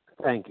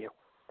 Thank you.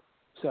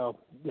 So,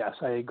 yes,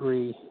 I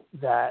agree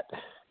that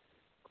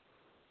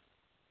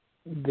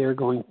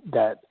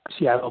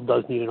Seattle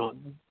does need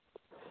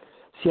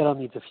Seattle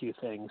needs a few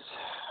things.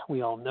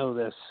 We all know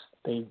this.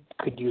 They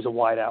could use a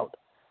wideout,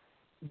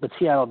 but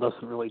Seattle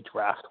doesn't really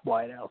draft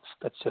wideouts.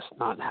 That's just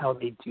not how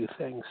they do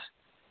things.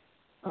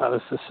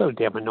 This is so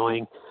damn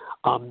annoying.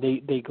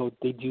 They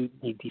do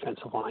need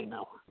defensive line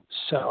now.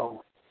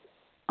 So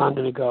I'm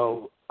going to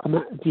go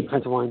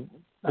defensive line.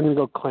 I'm going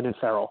to go Clinton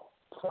Farrell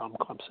from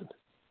Clemson.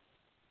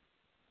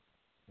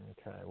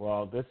 Okay.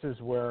 Well, this is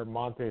where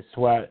Montez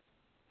Sweat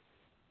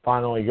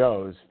finally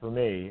goes for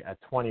me at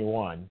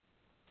 21.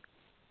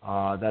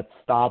 That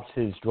stops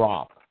his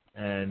drop.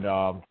 And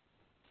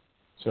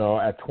so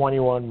at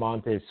 21,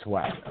 Montez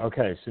Sweat.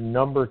 Okay, so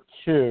number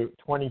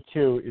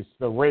 22 is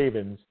the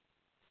Ravens.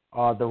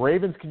 The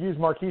Ravens could use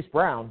Marquise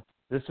Brown.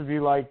 This would be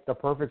like the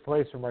perfect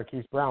place for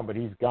Marquise Brown, but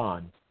he's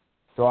gone.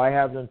 So I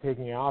have them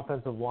taking an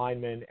offensive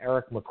lineman,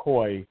 Eric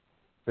McCoy,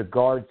 the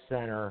guard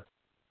center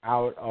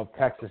out of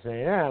Texas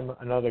A&M,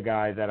 another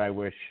guy that I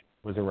wish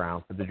was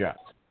around for the Jets.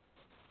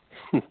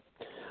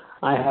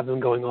 I have them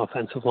going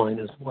offensive line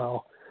as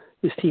well.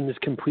 This team is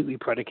completely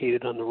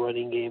predicated on the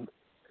running game,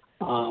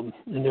 and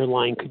their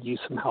line could use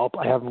some help.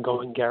 I have them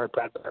going Garrett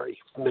Bradbury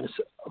from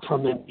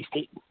NC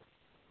State.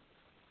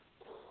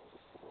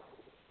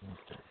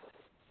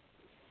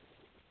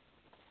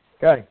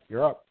 Okay,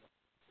 you're up.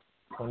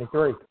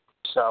 23.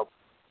 So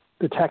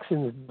the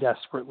Texans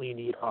desperately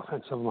need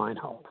offensive line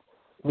help.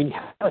 I mean,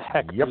 how the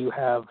heck do you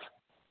have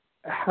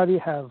what do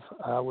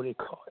you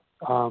call it?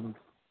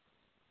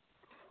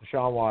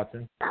 Deshaun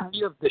Watson. How do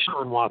you have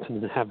Deshaun Watson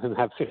and have him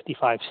have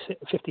 55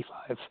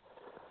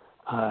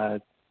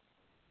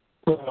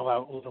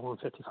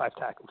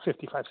 tackles,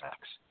 55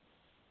 sacks?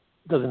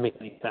 Doesn't make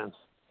any sense.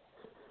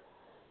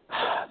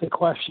 The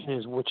question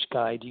is, which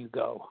guy do you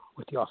go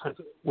with the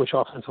offensive? Which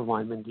offensive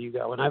lineman do you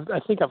go? And I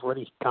think I've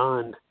already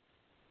gone.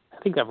 I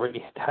think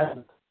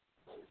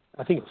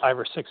 5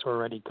 or 6 are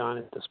already gone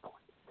at this point.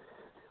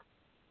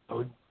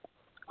 So,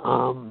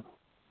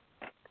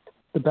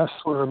 the best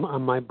one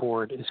on my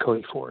board is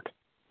Cody Ford.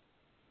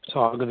 So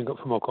I'm going to go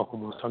from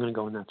Oklahoma. So I'm going to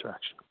go in that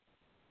direction.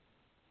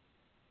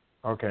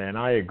 Okay, and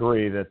I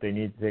agree that they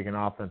need to take an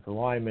offensive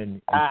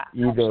lineman.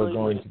 Either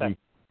going to be.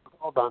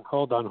 Hold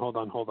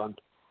on.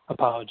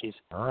 Apologies.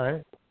 All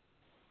right.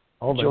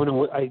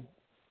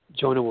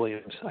 Jonah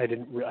Williams. I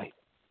didn't.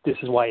 This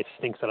is why it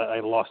stinks that I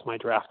lost my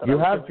draft. You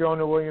have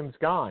Jonah Williams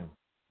gone.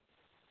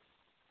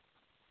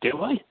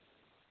 Do I?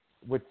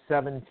 With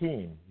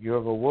 17, you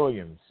have a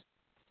Williams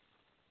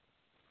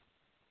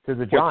to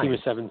the Giants. He was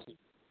 17.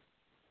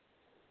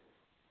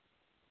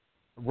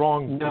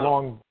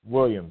 Wrong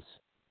Williams.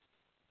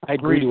 I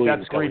agree.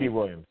 That's Greedy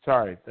Williams.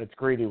 Sorry, that's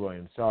Greedy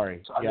Williams.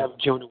 Sorry. So I have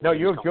Jonah Williams. No,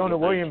 you have Jonah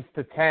Williams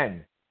to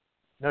 10.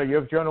 No, you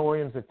have Jonah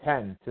Williams at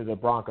 10 to the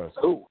Broncos.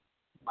 Oh,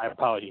 my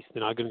apologies.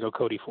 Then I'm going to go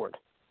Cody Ford.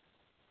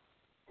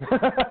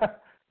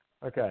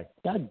 Okay.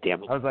 God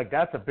damn it. I was like,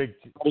 that's a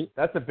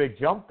big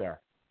jump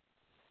there.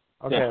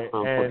 Okay, Yeah,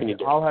 what can you and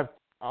do?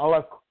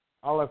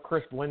 I'll have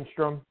Chris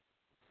Lindstrom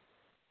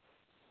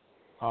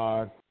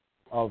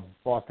of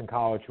Boston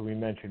College, who we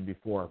mentioned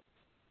before.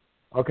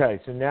 Okay,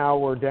 so now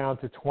we're down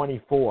to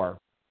 24,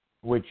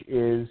 which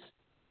is,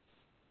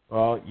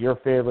 well, your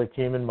favorite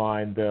team and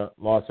mine, the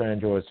Los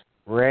Angeles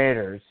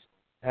Raiders.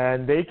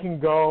 And they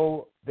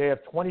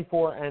have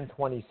 24 and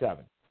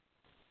 27.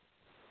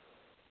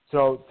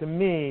 So to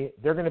me,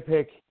 they're going to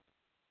pick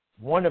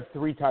one of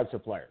three types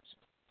of players.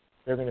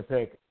 They're going to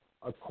pick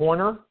a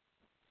corner,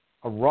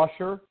 a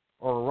rusher,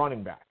 or a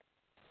running back.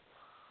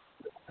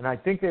 And I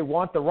think they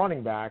want the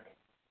running back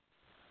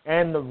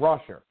and the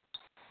rusher.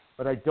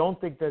 But I don't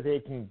think that they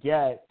can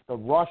get the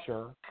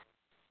rusher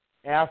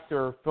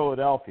after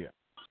Philadelphia,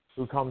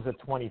 who comes at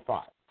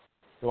 25.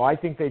 So I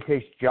think they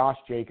take Josh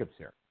Jacobs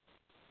here.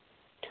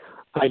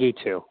 I do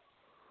too.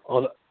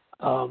 Although,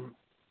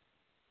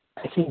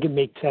 I think it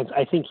makes sense.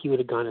 I think he would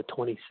have gone at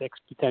 26,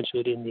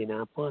 potentially to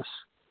Indianapolis.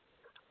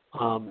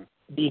 The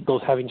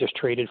Eagles, having just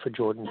traded for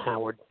Jordan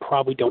Howard,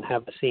 probably don't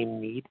have the same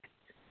need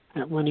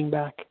at running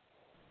back.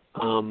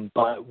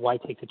 But why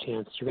take the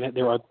chance?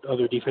 There are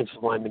other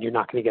defensive linemen. You're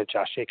not going to get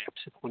Josh Jacobs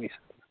at 27.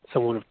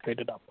 Someone would have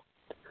traded up.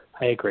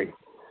 I agree.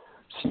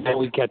 So now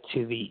we get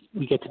to the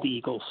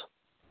Eagles.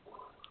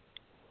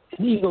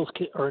 And the Eagles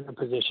are in a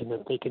position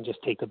that they can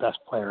just take the best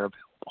player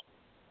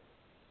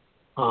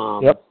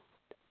available. Yep.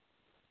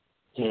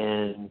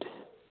 And,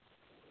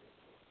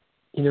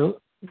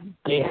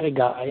 they had a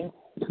guy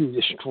who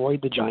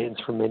destroyed the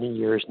Giants for many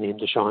years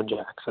named Deshaun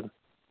Jackson.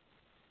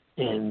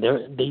 And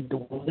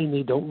the one thing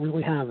they don't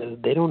really have is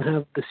they don't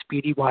have the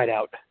speedy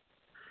wideout.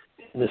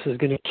 And this is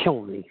going to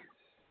kill me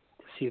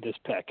to see this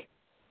pick.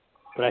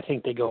 But I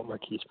think they go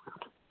Marquise Brown.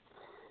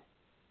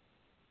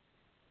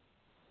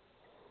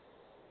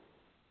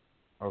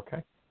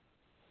 Okay.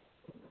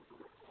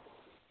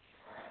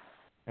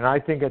 And I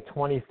think at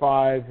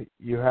 25,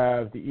 you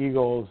have the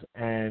Eagles,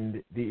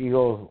 and the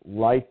Eagles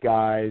like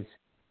guys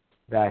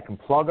that can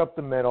plug up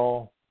the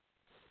middle.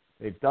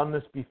 They've done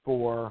this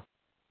before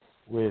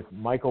with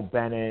Michael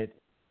Bennett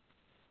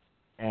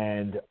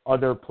and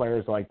other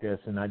players like this,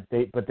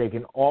 but they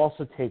can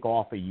also take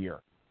off a year.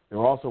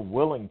 They're also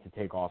willing to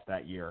take off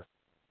that year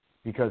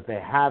because they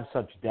have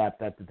such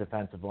depth at the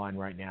defensive line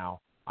right now.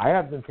 I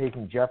have them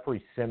taking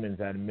Jeffrey Simmons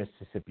out of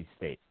Mississippi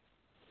State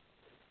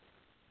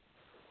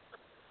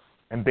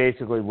and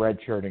basically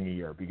redshirting a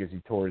year because he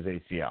tore his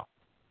ACL.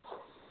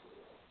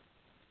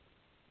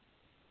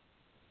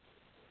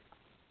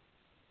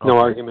 No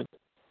argument.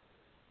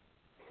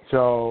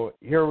 So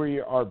here we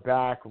are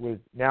back with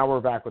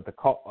the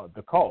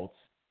Colts,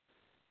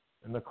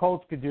 and the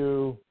Colts could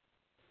do.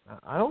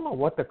 I don't know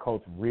what the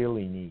Colts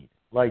really need.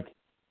 Like,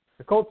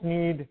 the Colts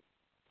need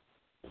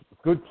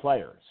good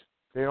players.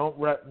 They don't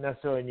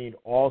necessarily need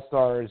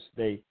all-stars.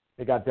 They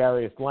got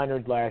Darius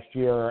Leonard last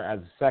year as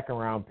a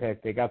second-round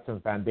pick. They got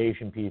some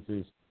foundation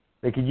pieces.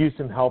 They could use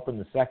some help in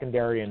the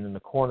secondary and in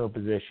the corner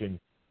position.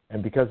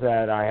 And because of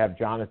that, I have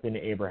Jonathan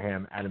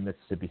Abraham out of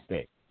Mississippi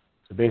State.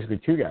 So basically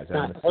two guys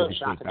out of Mississippi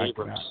State. Back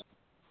to back.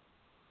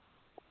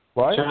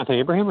 What? Jonathan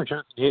Abraham or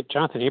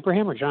Jonathan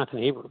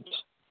Abrams?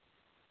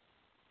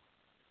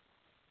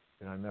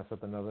 Did I mess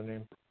up another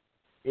name?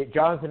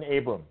 Jonathan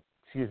Abram.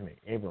 Excuse me,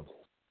 Abram.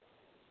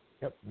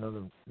 Yep,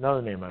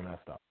 another name I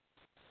messed up.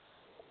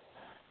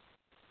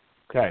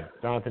 Okay,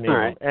 Jonathan Abram.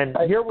 Right. And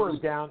here we're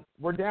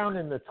down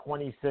in the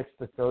 26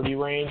 to 30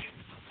 range.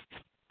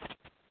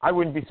 I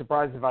wouldn't be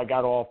surprised if I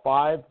got all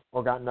five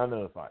or got none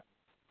of the five.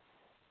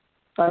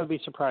 I would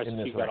be surprised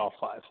if you got all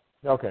five.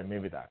 Okay,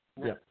 maybe that.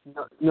 Yeah.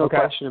 No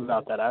question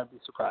about that. I would be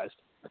surprised.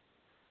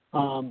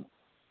 To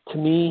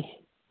me,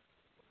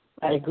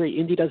 I agree.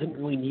 Indy doesn't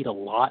really need a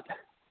lot,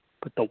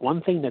 but the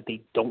one thing that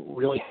they don't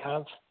really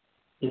have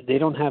is they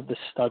don't have the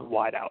stud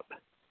wideout.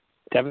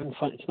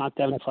 It's not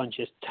Devin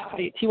Funchess.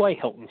 T.Y.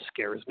 Hilton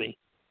scares me.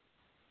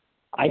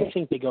 I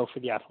think they go for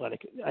the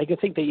athletic. I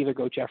think they either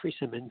go Jeffrey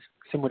Simmons,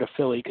 similar to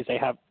Philly, because they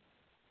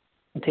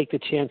take the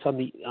chance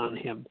on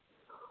him,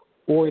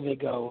 or they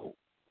go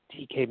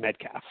DK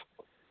Metcalf.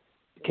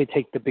 They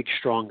take the big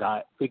strong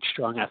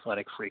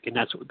athletic freak, and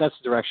that's the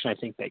direction I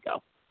think they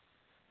go.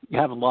 You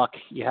have luck.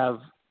 You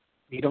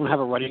don't have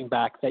a running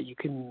back that you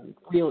can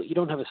really. You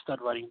don't have a stud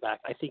running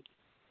back. I think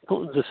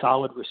Hilton's a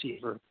solid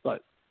receiver,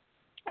 but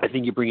I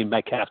think you bring in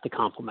Metcalf to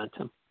complement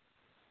him.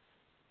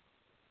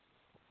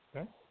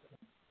 Okay.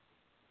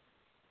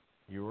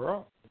 You were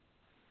up.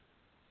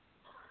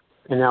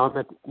 And now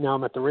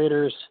I'm at the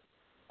Raiders.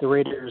 The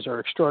Raiders are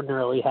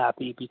extraordinarily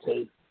happy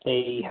because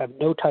they have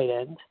no tight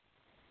end,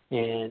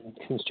 and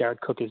since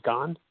Jared Cook is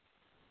gone,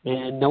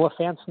 and Noah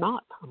Fant's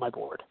not on my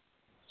board,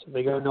 so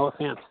they go Noah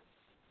Fant.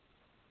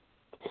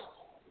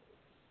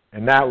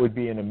 And that would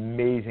be an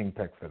amazing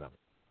pick for them.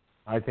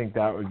 I think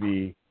that would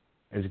be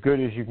as good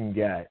as you can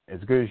get, as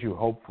good as you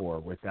hope for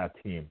with that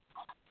team.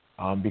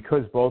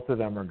 Because both of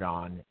them are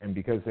gone, and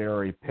because they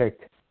already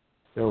picked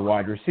their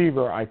wide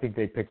receiver, I think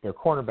they pick their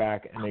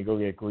cornerback and they go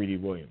get Greedy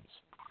Williams.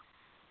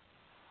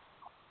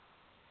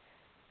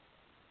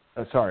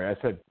 Sorry, I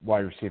said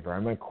wide receiver. I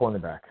meant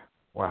cornerback.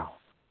 Wow.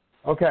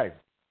 Okay.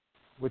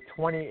 With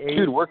 28.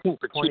 Dude, working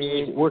for 2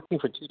 days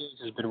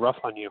has been rough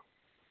on you.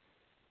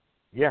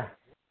 Yeah.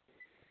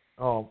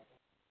 Oh,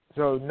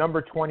 so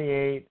number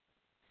 28.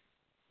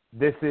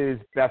 This is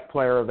best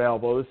player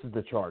available. This is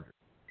the Chargers.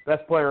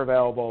 Best player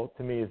available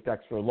to me is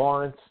Dexter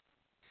Lawrence,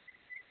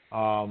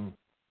 the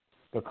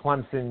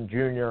Clemson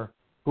junior,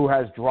 who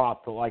has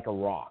dropped like a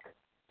rock.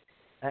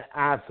 An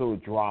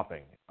absolute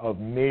dropping of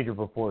major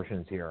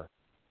proportions here.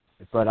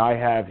 But I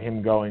have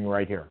him going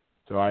right here.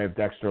 So I have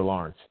Dexter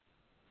Lawrence.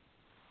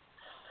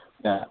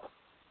 Yeah.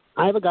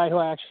 I have a guy who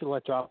I actually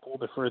let drop a little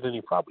bit further than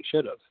he probably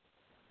should have.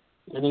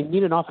 And they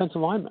need an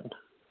offensive lineman.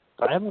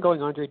 But I have him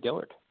going Andre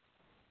Dillard.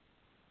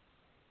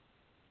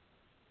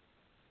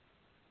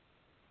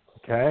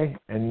 Okay,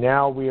 and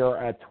now we are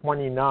at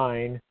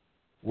 29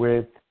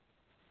 with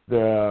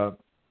the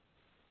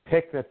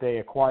pick that they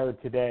acquired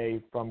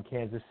today from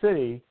Kansas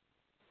City.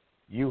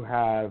 You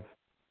have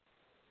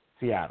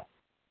Seattle.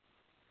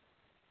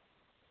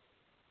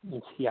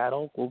 And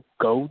Seattle will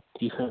go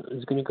defense.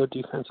 Is going to go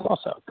defense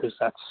also because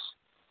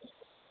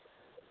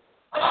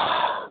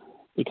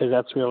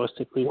that's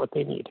realistically what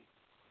they need.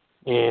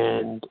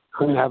 And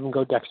I'm going to have them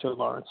go Dexter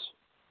Lawrence.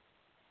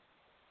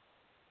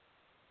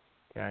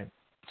 Okay.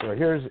 So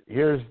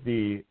here's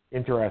the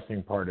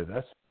interesting part of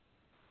this.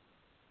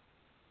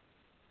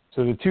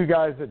 So the two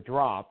guys that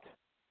dropped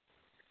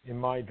in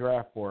my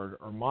draft board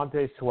are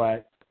Montez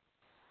Sweat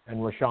and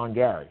Rashawn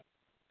Gary.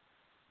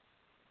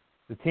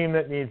 The team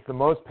that needs the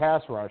most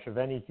pass rush of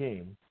any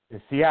team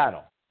is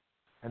Seattle,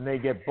 and they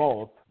get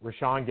both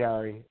Rashawn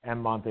Gary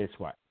and Montez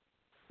Sweat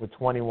with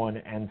 21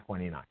 and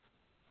 29.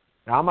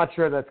 Now, I'm not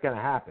sure that's going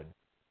to happen,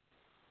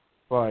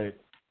 but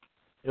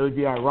it would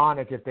be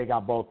ironic if they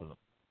got both of them.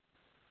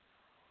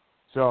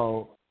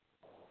 So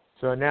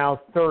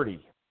now 30.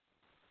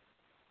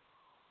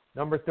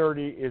 Number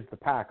 30 is the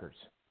Packers.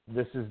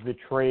 This is the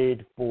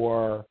trade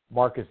for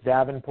Marcus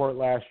Davenport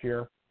last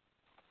year.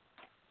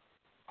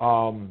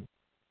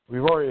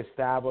 We've already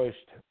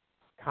established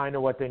kind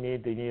of what they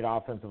need. They need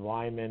offensive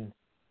linemen.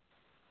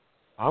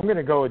 I'm going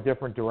to go a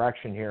different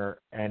direction here,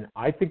 and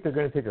I think they're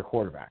going to take a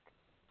quarterback.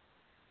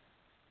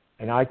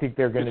 And I think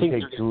they're going to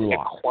take Drew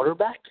Lock. A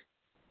quarterback?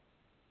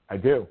 I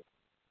do.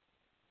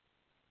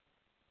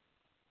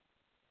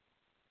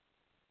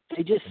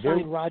 They just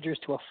signed Rodgers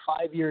to a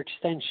 5-year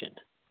extension.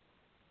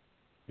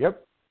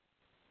 Yep.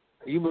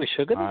 Are you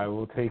Meshuggah? I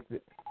will take the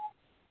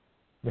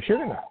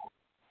Meshuggah.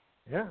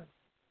 Yeah.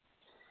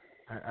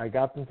 I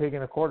got them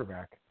taking a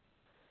quarterback.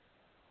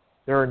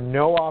 There are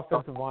no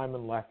offensive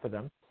linemen left for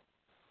them.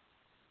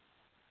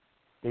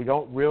 They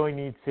don't really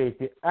need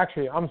safety.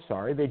 Actually, I'm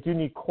sorry. They do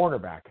need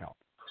cornerback help.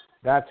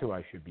 That's who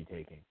I should be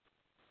taking.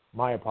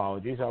 My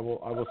apologies. I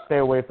will stay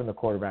away from the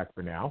quarterback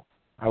for now.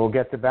 I will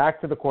get back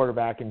to the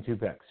quarterback in 2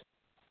 picks.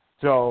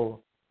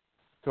 So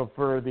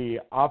for the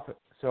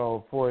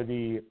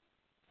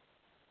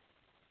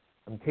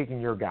I'm taking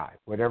your guy,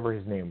 whatever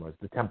his name was,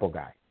 the Temple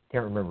guy.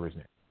 Can't remember his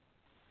name.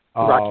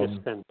 Rocky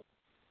Sin.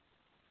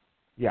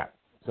 Yeah.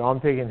 So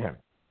I'm taking him.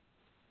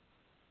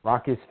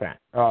 Rocky Sin.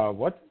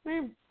 What's his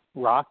name?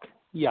 Rock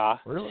Ya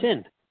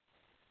Sin.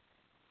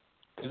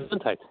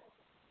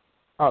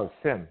 Oh,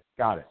 Sim.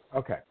 Got it.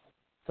 Okay.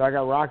 So I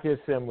got Rocky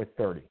Sim with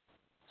 30.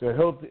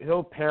 So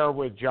he'll pair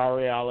with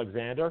Jaire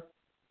Alexander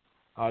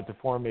to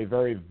form a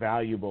very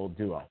valuable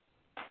duo.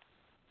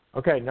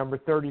 Okay, number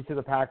 30 to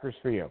the Packers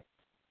for you.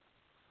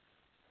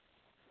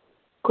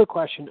 Quick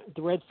question.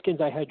 The Redskins,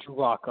 I had Drew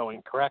Lock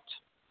going, correct?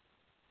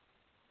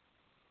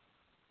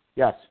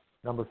 Yes,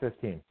 number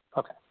 15.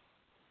 Okay.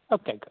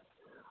 Okay, good.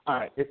 All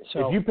right. If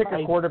you pick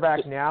a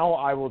quarterback now,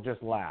 I will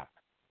just laugh.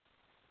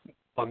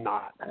 I'm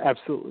not.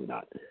 Absolutely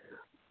not.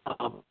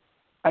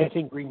 I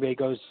think Green Bay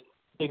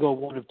they go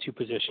one of two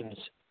positions.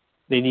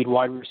 They need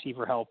wide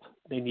receiver help.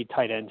 They need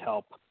tight end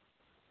help.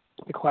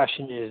 The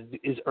question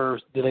is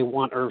do they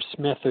want Irv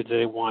Smith or do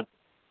they want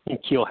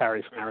N'Keal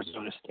Harry from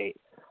Arizona State?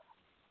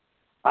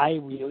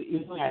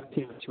 Even though I haven't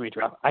seen him in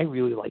draft, I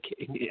really like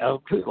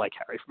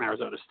Harry from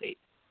Arizona State.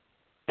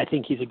 I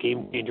think he's a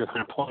game changer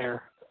kind of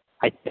player.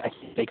 I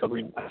think they go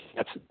green.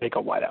 They go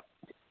wide out.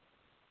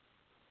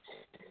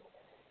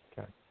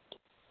 Okay.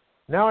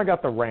 Now I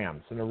got the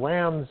Rams, and the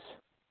Rams,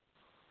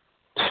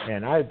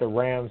 and I had the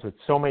Rams with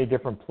so many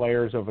different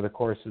players over the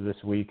course of this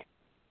week,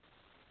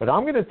 but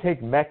I'm going to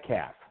take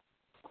Metcalf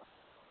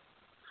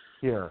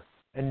here,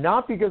 and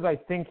not because I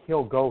think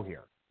he'll go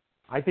here.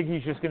 I think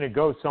he's just going to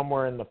go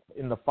somewhere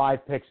in the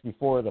 5 picks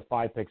before the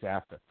 5 picks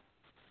after,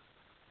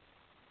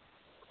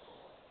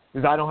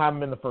 because I don't have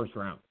him in the first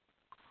round.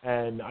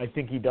 And I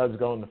think he does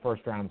go in the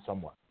first round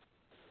somewhere.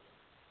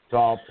 So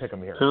I'll pick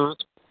him here. All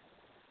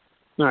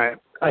right.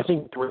 I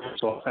think the Rams'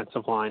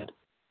 offensive line,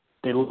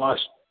 they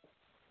lost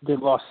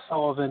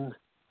Sullivan.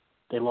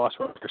 They lost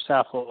Roger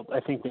Saffold. I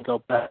think they go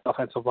best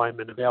offensive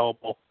lineman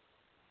available.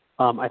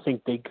 I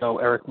think they go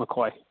Eric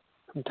McCoy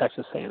from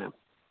Texas A&M.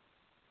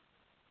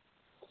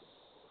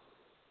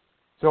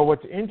 So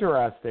what's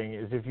interesting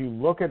is if you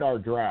look at our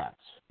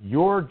drafts,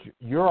 your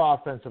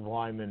offensive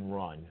lineman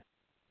run,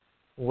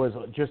 was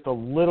just a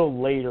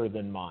little later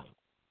than mine.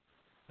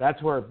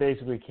 That's where it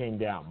basically came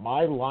down.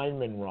 My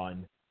lineman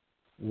run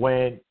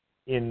went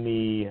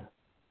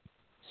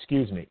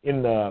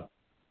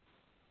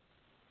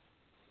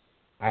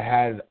I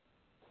had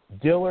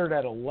Dillard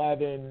at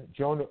 11,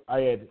 I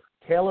had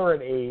Taylor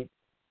at 8,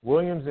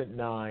 Williams at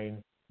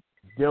 9,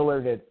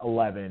 Dillard at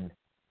 11,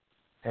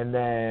 and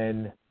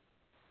then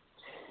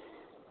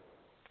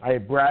I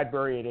had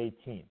Bradbury at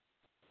 18.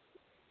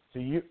 So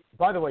you,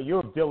 by the way, you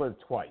have Dillard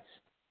twice.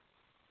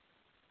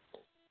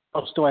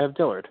 Oh, so I have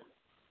Dillard.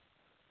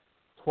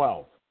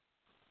 12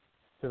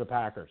 to the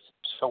Packers.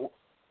 So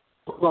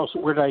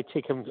where did I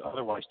take him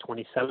otherwise?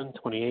 27,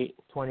 28?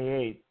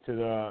 28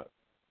 to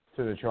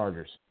the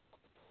Chargers.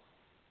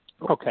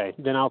 Okay,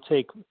 then I'll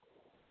change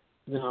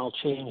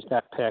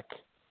that pick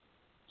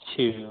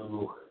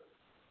to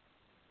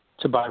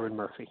Byron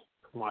Murphy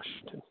from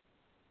Washington.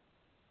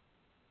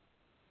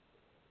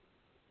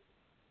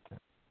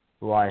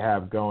 Who I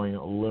have going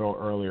a little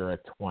earlier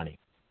at 20.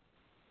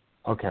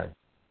 Okay.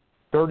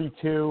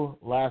 32,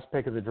 last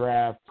pick of the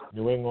draft,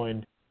 New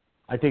England.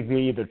 I think they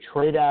either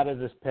trade out of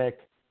this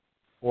pick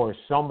or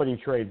somebody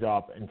trades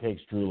up and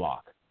takes Drew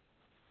Lock.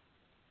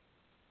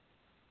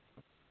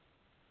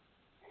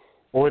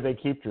 Or they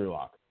keep Drew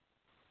Lock.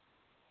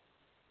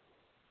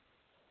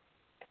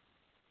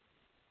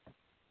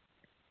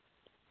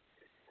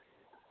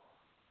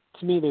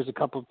 To me, there's a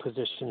couple of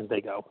positions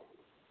they go.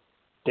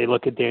 They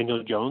look at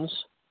Daniel Jones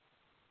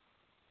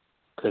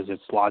because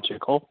it's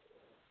logical.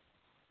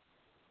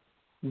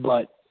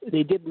 But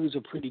they did lose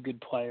a pretty good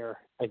player,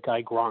 a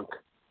guy Gronk.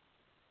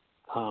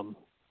 And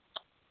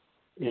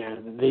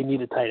they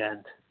need a tight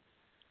end.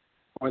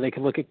 Or they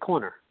could look at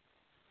corner.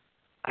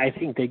 I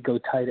think they'd go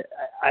tight.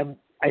 I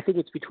think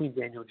it's between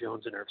Daniel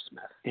Jones and Irv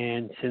Smith.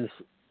 And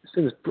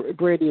since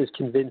Brady is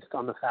convinced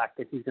on the fact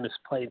that he's going to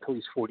play until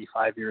he's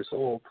 45 years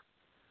old,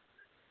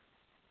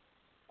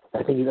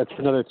 I think that's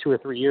another 2 or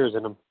 3 years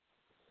in him.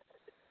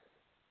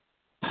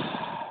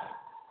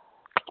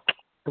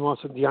 And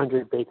also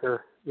DeAndre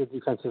Baker, the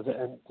defensive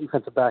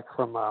back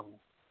from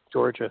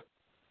Georgia.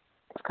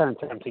 It's kind of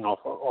tempting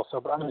also,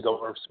 but I'm going to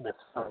go Irv Smith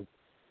from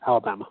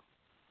Alabama.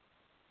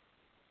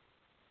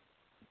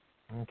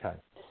 Okay.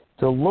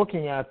 So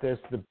looking at this,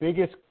 the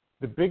biggest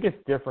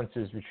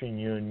differences between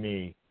you and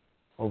me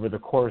over the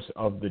course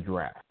of the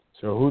draft.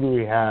 So who do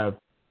we have?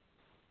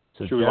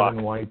 So Drew Devin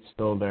Lock. White's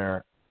still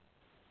there.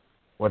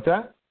 What's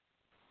that?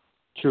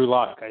 Drew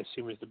Lock, I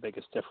assume, is the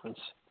biggest difference.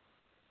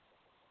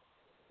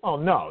 Oh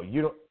no,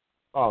 you don't.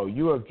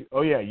 You have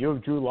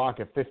Drew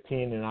Lock at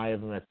 15, and I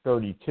have him at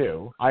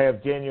 32. I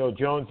have Daniel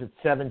Jones at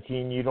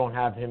 17. You don't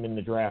have him in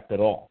the draft at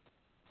all.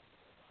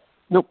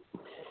 Nope.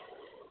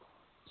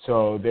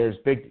 So there's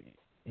big.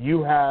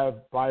 You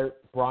have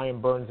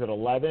Brian Burns at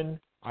 11.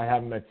 I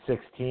have him at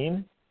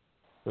 16.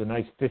 So a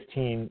nice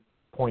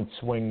 15-point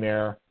swing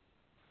there.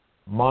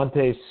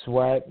 Montez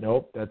Sweat.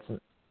 Nope,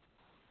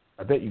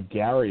 I bet you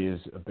Gary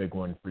is a big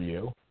one for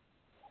you.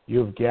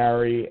 You have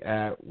Gary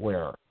at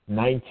where?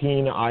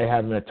 19, I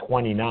have him at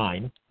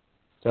 29.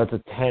 So that's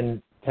a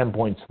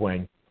 10-point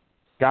swing.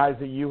 Guys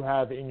that you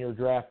have in your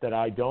draft that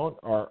I don't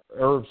are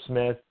Irv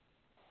Smith,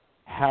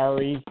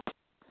 Harry.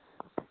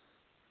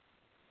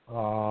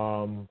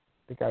 I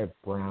think I have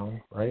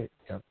Brown, right?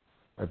 Yep.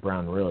 I have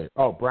Brown, really.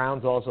 Oh,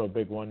 Brown's also a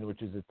big one,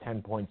 which is a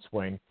 10-point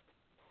swing,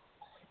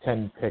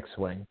 10-pick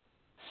swing.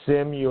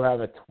 Sim, you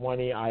have at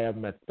 20. I have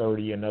him at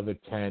 30, another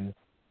 10.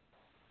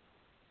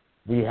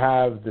 We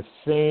have the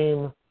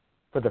same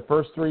for the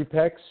first 3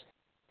 picks.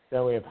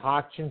 Then we have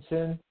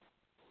Hutchinson.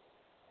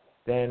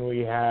 Then we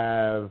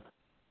have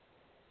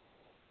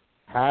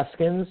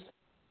Haskins.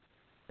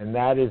 And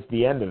that is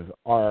the end of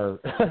our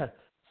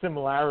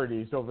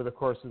similarities over the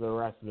course of the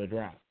rest of the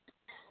draft,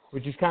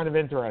 which is kind of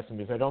interesting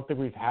because I don't think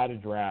we've had a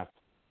draft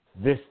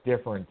this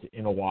different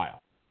in a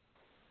while.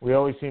 We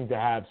always seem to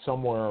have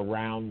somewhere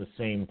around the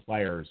same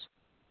players.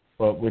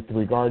 But with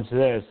regards to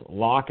this,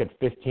 Locke at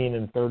 15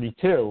 and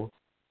 32,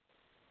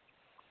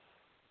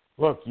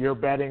 look, you're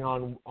betting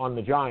on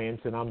the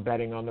Giants and I'm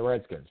betting on the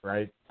Redskins,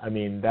 right? I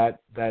mean, that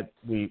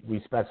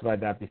we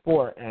specified that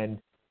before, and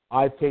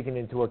I've taken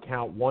into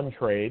account one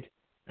trade,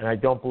 and I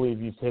don't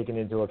believe you've taken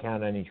into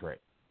account any trade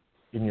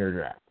in your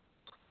draft.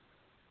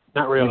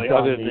 Not really,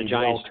 other than the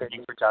Giants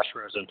trading for Josh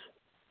Rosen.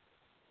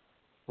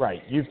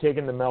 Right. You've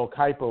taken the Mel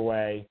Kiper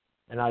way,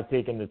 and I've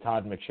taken the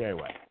Todd McShay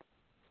way.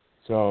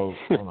 So,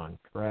 hold on.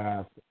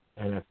 Draft,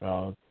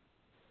 NFL,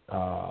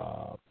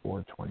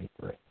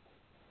 423.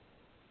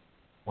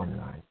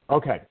 1-9.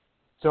 Okay.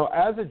 So,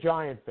 as a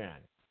Giant fan,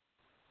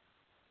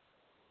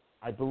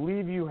 I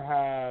believe you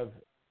have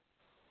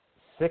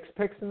 6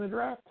 picks in the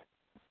draft?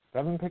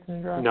 7 picks in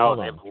the draft? No,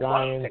 they have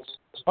Giants. picks.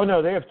 Oh,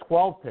 no, they have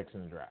 12 picks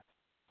in the draft.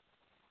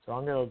 So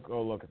I'm going to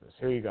go look at this.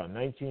 Here you go.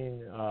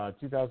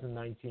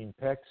 2019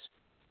 picks,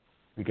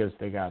 because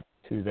they got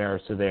 2 there.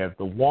 So they have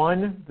the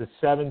 1, the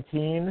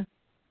 17,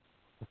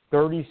 the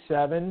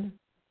 37.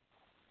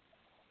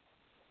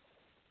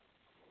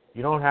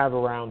 You don't have a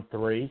round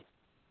 3.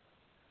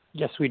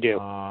 Yes, we do.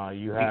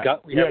 You have,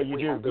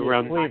 you do.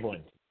 Around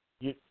Cleveland.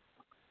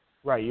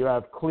 Right, you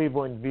have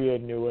Cleveland via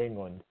New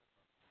England.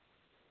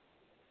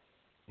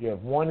 You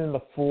have 1 in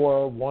the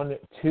 4, 1,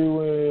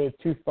 2,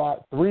 2, 5,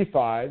 3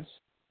 5s,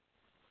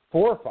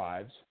 4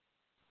 5s,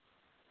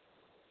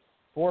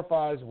 4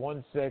 5s,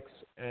 1 6,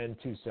 and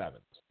 2 7s.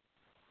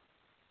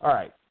 All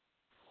right.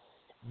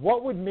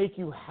 What would make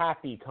you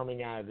happy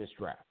coming out of this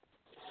draft?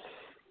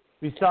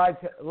 Besides,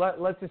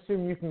 let's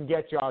assume you can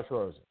get Josh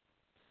Rosen.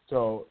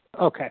 So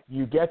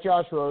you get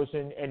Josh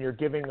Rosen, and you're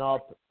giving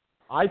up.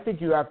 I think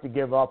you have to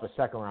give up a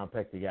second-round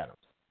pick to get him.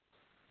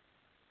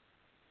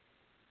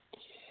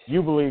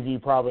 You believe you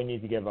probably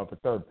need to give up a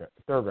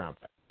third-round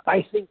pick.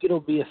 I think it'll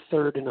be a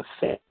third and a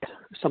fifth,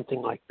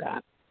 something like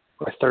that,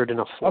 or a third and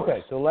a fourth.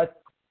 Okay, so let's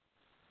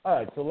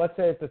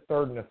say it's a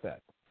third and a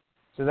fifth.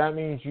 So that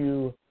means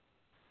you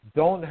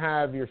don't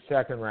have your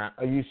second round.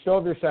 You still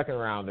have your second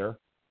rounder.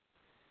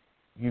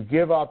 You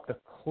give up the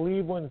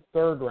Cleveland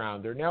third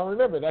rounder. Now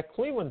remember, that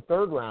Cleveland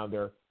third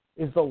rounder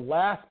is the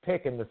last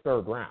pick in the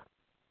third round.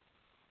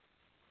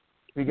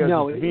 Because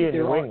it's via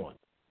New England.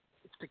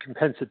 It's the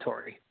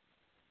compensatory.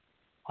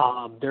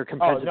 They're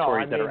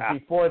compensatories that are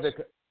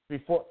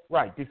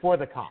before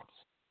the comps.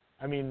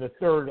 I mean the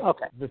third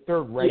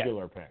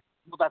regular pick.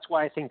 Well, that's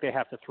why I think they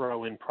have to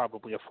throw in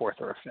probably a fourth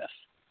or a fifth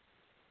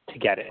to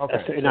get it.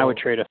 Okay, and I would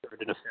trade a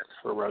third and a fifth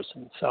for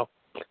Rosen. So.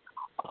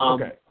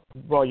 Okay.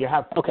 Well, you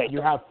have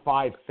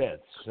 5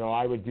 fifths, so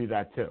I would do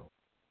that too.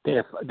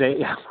 I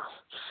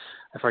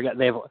forget.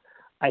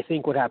 I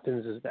think what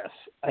happens is this.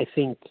 I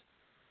think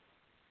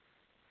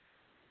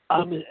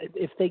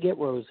if they get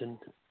Rosen,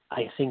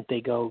 I think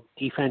they go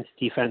defense,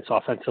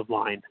 offensive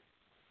line,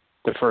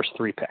 the first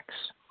 3 picks.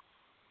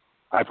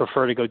 I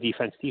prefer to go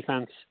defense.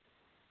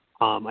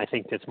 I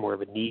think that's more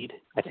of a need.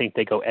 I think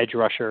they go edge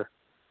rusher,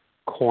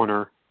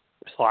 corner,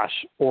 /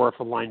 or if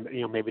a line,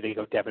 maybe they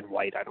go Devin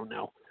White. I don't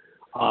know.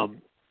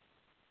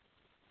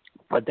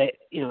 But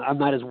I'm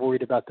not as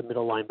worried about the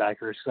middle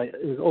linebackers.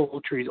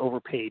 Ogletree's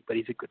overpaid, but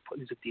he's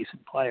a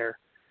decent player.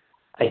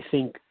 I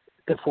think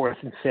the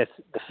 4th and 5th,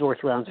 the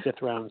 4th rounds,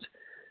 5th rounds,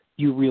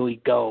 you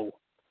really go.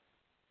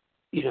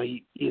 You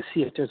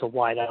see if there's a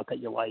wide out that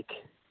you like,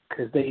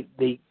 because they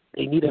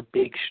need a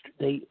big.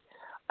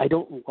 I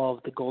don't love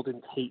the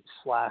Golden Tate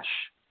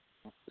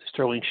 /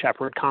 Sterling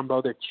Shepard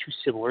combo. They're too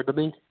similar to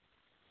me.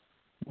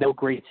 No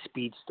great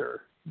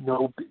speedster.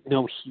 No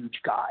huge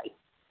guy.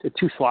 They're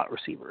 2 slot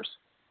receivers.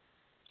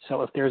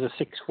 So if there's a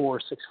 6'4",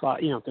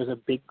 6'5", if there's a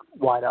big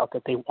wideout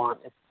that they want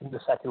in the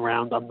second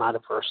round, I'm not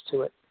averse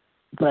to it.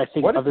 But I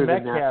think what if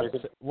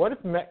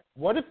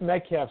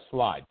Metcalf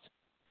slides?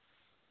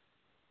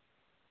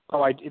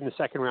 In the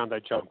second round, I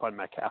jump on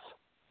Metcalf.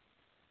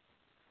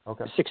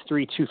 Okay.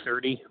 6'3",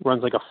 230,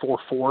 runs like a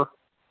 4.4.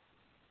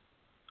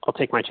 I'll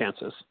take my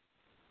chances.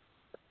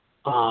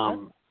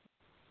 Okay.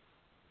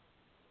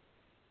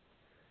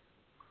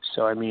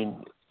 So I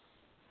mean,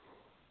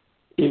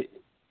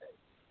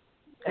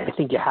 I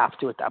think you have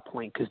to at that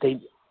point because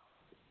then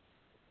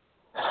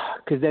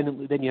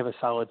you have a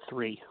solid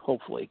 3,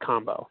 hopefully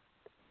combo.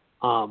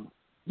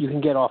 You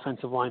can get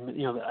offensive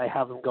linemen. I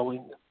have them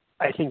going.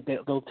 I think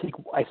they'll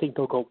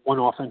go 1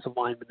 offensive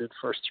lineman in the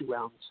first 2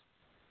 rounds,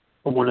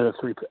 or 1 of the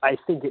 3. I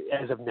think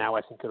as of now,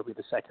 I think it'll be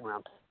the second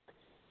round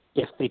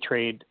if they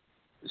trade,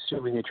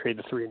 assuming they trade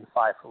the 3 and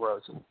 5 for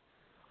Rosen.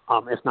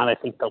 If not, I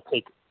think they'll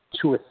take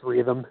 2 or 3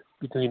 of them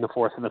between the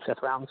 4th and the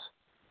 5th rounds.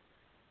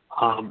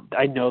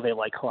 I know they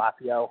like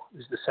Calapio,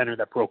 who's the center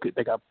that broke it.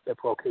 That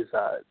broke his.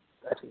 I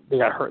think they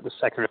got hurt the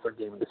second or third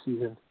game of the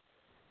season.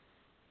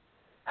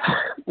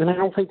 And I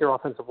don't think their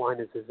offensive line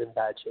is as in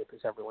bad shape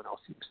as everyone else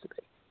seems to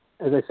be.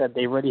 As I said,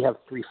 they already have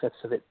 3/5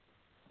 of it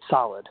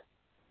solid.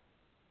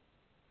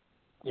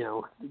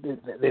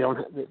 They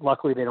don't.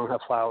 Luckily, they don't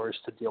have Flowers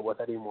to deal with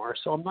anymore.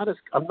 So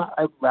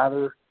I'd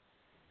rather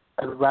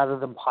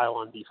them pile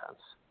on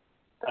defense.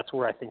 That's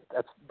where I think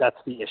that's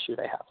the issue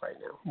they have right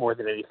now, more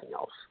than anything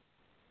else.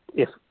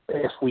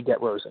 If we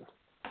get Rosen.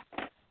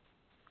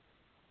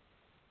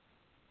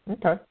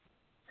 Okay.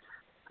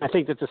 I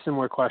think that's a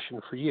similar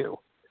question for you.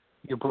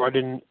 You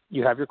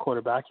have your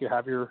quarterback, you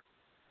have your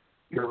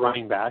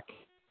running back.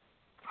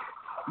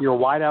 Your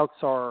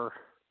wideouts are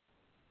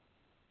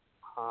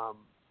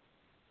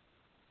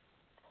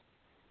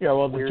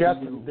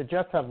the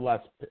Jets have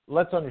less.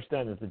 Let's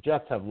understand that the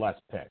Jets have less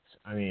picks.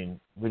 I mean,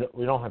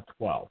 we don't have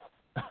 12.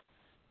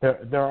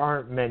 There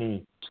aren't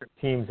many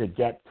teams that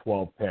get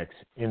 12 picks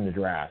in the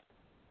draft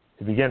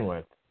to begin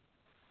with.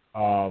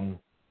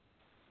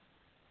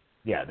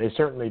 They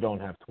certainly don't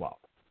have 12.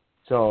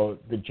 So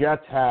the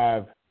Jets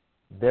have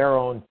their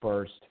own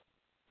first.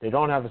 They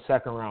don't have a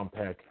second-round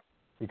pick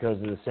because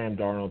of the Sam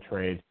Darnold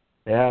trade.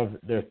 They have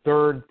their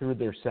 3rd through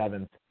their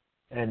 7th,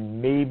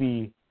 and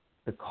maybe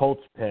the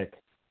Colts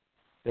pick.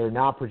 They're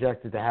not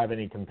projected to have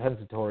any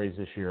compensatories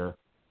this year,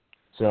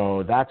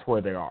 so that's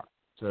where they are.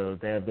 So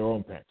they have their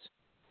own picks.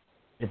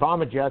 If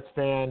I'm a Jets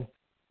fan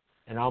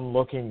and I'm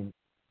looking,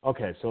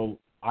 so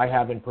I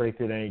haven't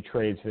predicted any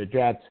trades for the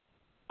Jets.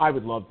 I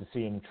would love to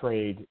see them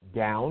trade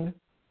down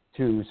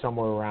to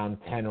somewhere around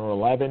 10 or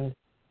 11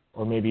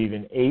 or maybe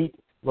even 8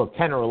 look,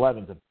 10 or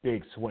 11 is a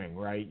big swing,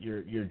 right?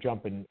 You're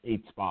jumping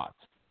 8 spots.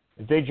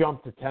 If they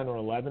jump to 10 or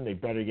 11, they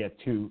better get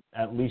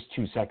at least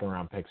 2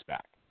 second-round picks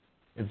back.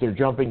 If they're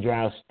jumping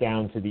just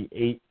down to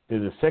the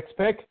 6th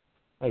pick,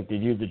 like they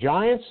do the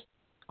Giants,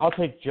 I'll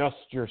take just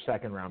your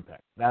second-round pick.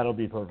 That'll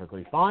be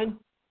perfectly fine.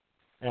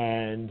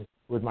 And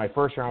with my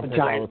first-round pick,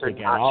 I will take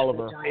Ed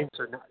Oliver. The Giants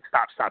are not.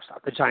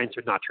 Stop. The Giants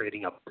are not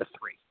trading up to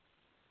 3.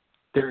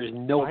 There is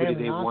nobody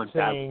they want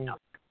badly enough.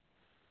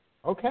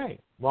 Okay.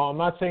 Well, I'm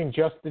not saying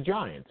just the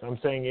Giants. I'm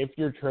saying if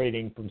you're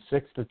trading from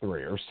 6 to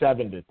 3 or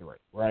 7 to 3,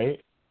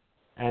 right?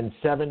 And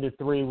 7 to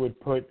 3 would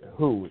put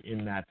who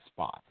in that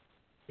spot?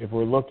 If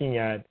we're looking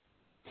at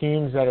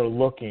teams that are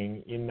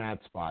looking in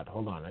that spot.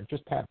 Hold on. I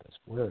just had this.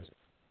 Where is it?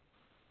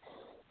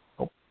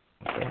 Oh,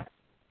 okay.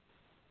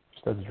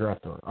 Just at the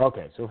draft order.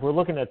 Okay. So if we're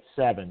looking at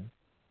 7,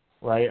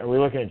 right, are we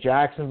looking at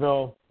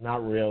Jacksonville?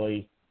 Not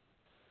really.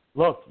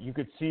 Look, you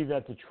could see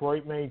that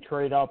Detroit may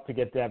trade up to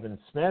get Devin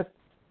Smith.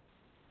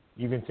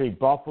 You can see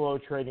Buffalo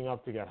trading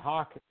up to get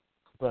Hawk,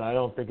 but I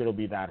don't think it'll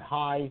be that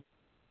high.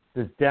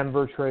 Does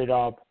Denver trade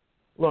up?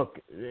 Look,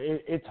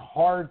 it's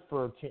hard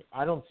for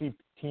I don't see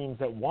teams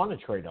that want to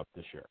trade up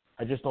this year.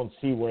 I just don't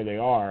see where they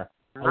are,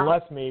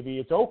 unless maybe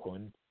it's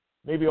Oakland.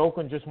 Maybe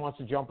Oakland just wants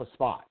to jump a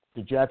spot.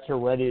 The Jets are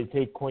ready to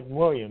take Quentin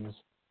Williams,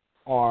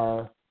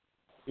 or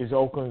is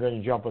Oakland going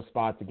to jump a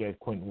spot to get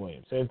Quentin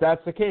Williams? And if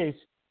that's the case,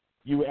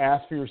 you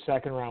ask for your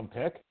second-round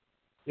pick,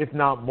 if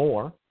not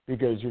more,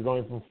 because you're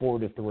going from 4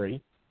 to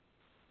 3,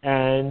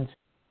 and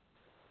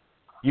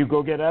you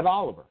go get Ed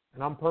Oliver.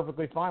 And I'm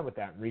perfectly fine with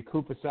that.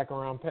 Recoup a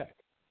second-round pick.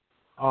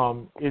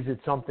 Is it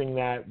something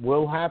that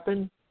will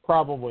happen?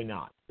 Probably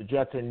not. The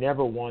Jets are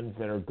never ones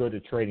that are good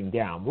at trading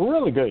down. We're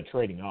really good at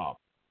trading up.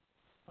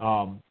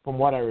 From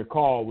what I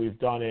recall, we've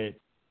done it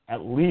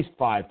at least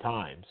 5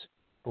 times,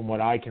 from what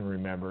I can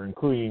remember,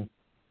 including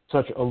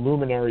such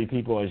luminary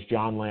people as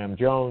John Lamb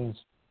Jones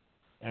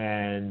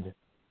and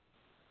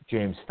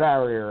James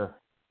Farrier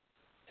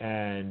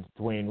and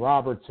Dwayne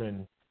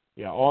Robertson.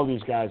 Yeah, all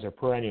these guys are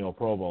perennial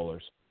Pro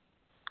Bowlers.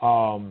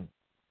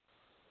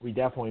 We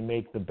definitely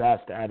make the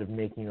best out of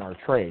making our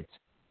trades.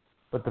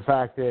 But the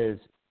fact is,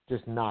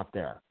 just not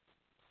there.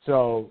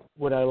 So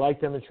would I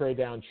like them to trade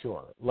down?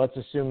 Sure. Let's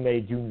assume they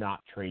do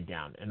not trade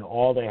down, and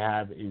all they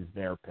have is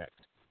their picks.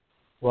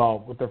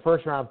 Well, with their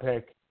first-round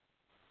pick,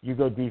 you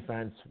go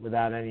defense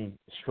without any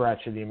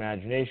stretch of the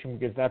imagination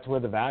because that's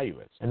where the value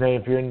is. And then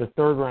if you're in the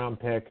third-round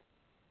pick,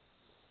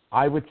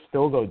 I would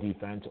still go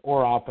defense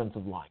or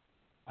offensive line.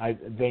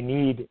 They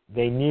need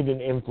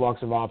an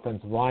influx of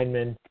offensive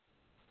linemen,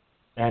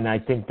 and I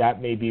think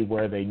that may be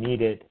where they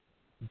need it.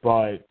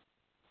 But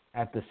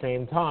at the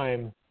same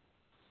time,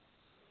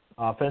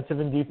 offensive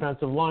and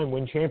defensive line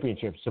win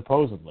championships,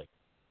 supposedly.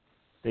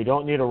 They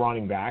don't need a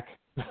running back.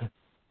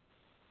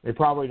 They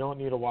probably don't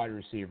need a wide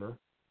receiver.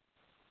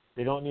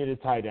 They don't need a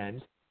tight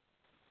end.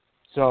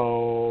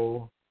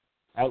 So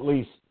at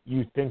least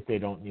you think they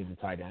don't need a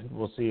tight end.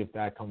 We'll see if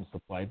that comes to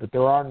play. But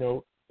there are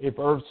no – if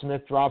Irv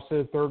Smith drops to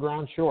the third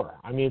round, sure.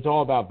 I mean, it's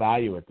all about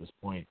value at this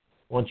point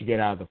once you get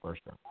out of the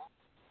first round.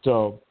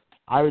 So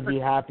I would be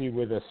happy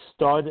with a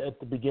stud at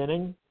the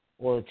beginning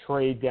or a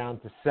trade down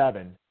to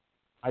 7.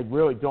 I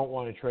really don't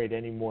want to trade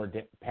any more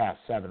past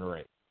 7 or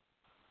 8.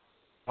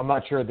 I'm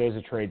not sure there's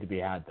a trade to be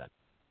had then.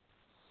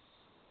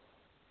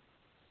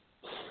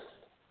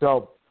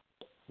 So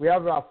we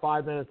have about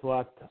 5 minutes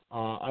left.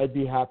 I'd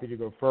be happy to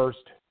go first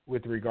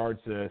with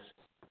regards to this.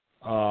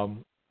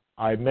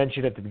 I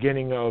mentioned at the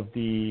beginning of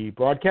the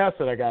broadcast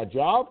that I got a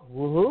job.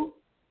 Woohoo!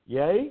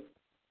 Yay!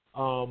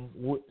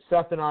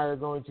 Seth and I are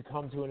going to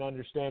come to an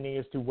understanding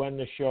as to when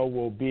the show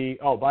will be.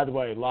 Oh, by the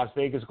way, Las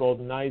Vegas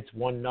Golden Knights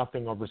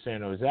 1-0 over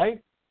San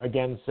Jose.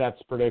 Again,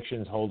 Seth's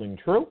predictions holding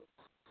true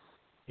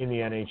in the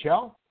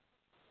NHL.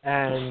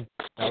 And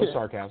that was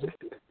sarcasm.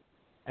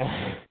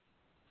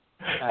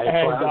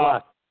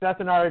 Seth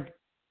and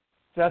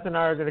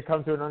I are going to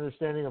come to an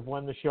understanding of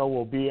when the show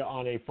will be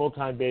on a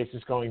full-time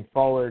basis going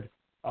forward.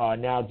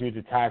 Now, due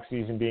to tax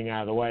season being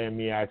out of the way and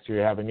me actually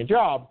having a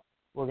job,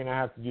 we're going to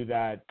have to do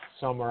that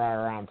somewhere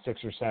around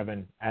 6 or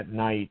 7 at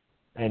night.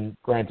 And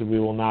granted, we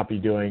will not be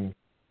doing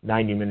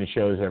 90-minute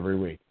shows every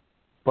week.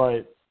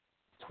 But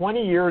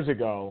 20 years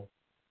ago,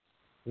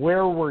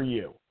 where were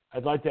you?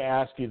 I'd like to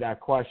ask you that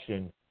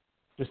question.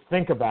 Just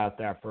think about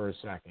that for a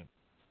second.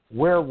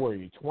 Where were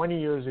you 20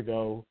 years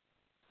ago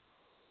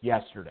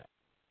yesterday?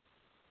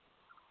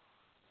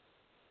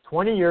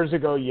 20 years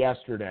ago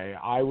yesterday,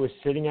 I was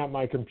sitting at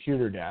my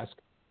computer desk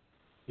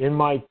in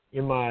my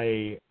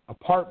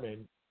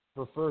apartment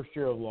for first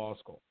year of law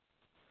school.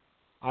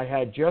 I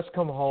had just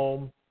come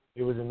home.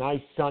 It was a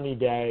nice sunny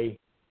day,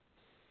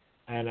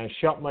 and I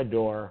shut my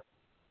door,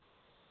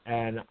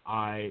 and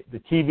the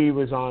TV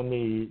was on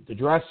the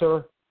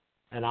dresser,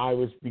 and I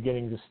was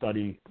beginning to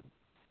study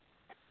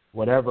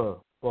whatever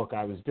book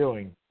I was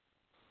doing.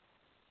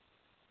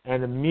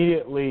 And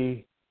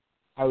immediately,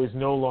 I was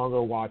no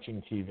longer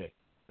watching TV.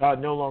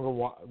 No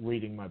longer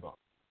reading my book.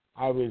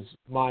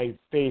 My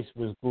face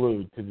was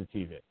glued to the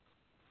TV.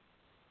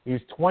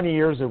 Because 20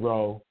 years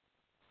ago,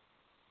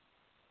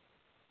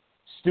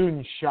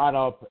 students shot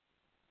up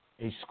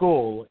a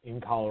school in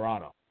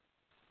Colorado,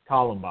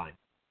 Columbine.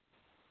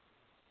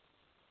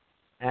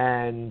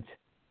 And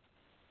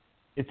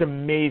it's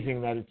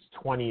amazing that it's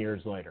 20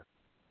 years later,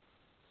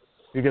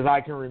 because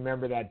I can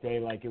remember that day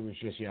like it was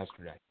just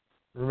yesterday.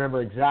 I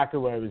remember exactly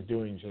what I was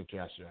doing just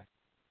yesterday.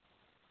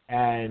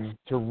 And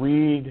to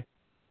read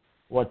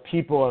what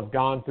people have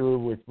gone through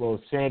with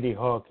both Sandy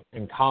Hook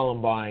and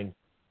Columbine,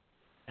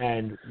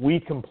 and we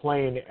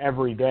complain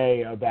every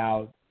day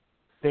about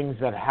things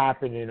that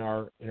happen in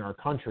our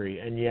country,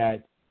 and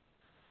yet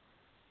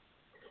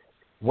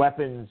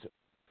weapons,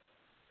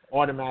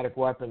 automatic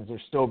weapons, are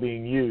still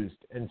being used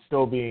and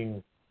still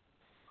being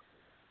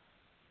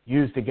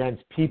used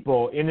against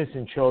people,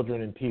 innocent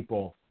children and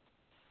people,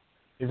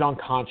 is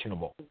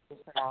unconscionable.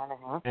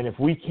 And if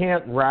we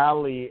can't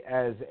rally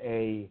as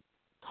a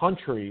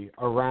country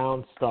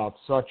around stuff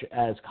such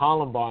as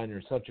Columbine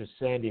or such as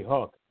Sandy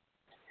Hook,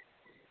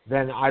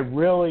 then I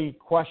really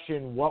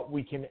question what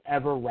we can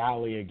ever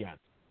rally against.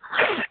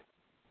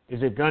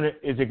 Is it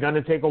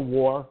gonna take a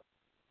war?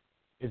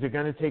 Is it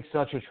going to take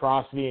such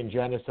atrocity and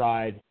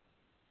genocide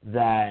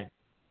that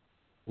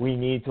we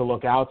need to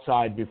look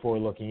outside before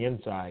looking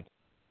inside?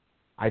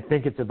 I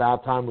think it's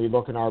about time we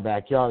look in our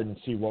backyard and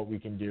see what we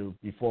can do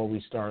before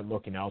we start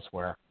looking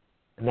elsewhere.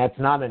 And that's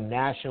not a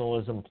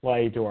nationalism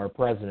play to our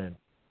president.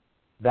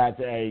 That's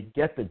a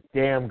get the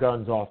damn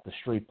guns off the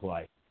street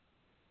play.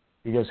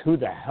 Because who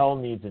the hell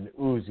needs an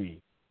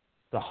Uzi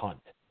to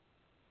hunt?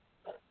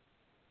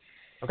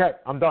 Okay,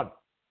 I'm done.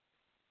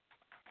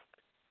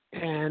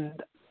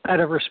 And out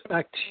of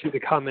respect to the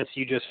comments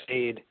you just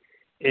made,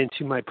 and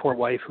to my poor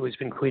wife who has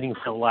been cleaning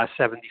for the last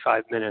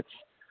 75 minutes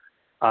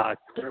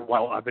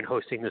while I've been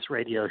hosting this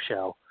radio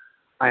show,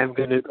 I'm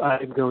going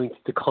to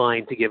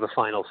decline to give a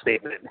final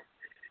statement,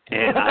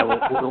 and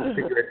we'll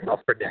figure it out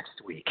for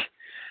next week.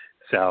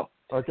 So,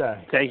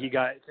 okay. Thank you,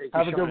 guys. Thank you,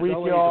 Have a good week,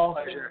 Always y'all.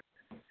 a pleasure.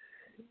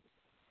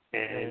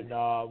 And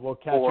we'll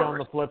catch you on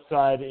the flip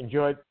side.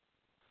 Enjoy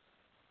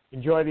the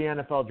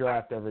NFL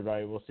draft,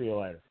 everybody. We'll see you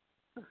later.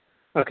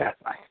 Okay,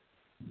 bye.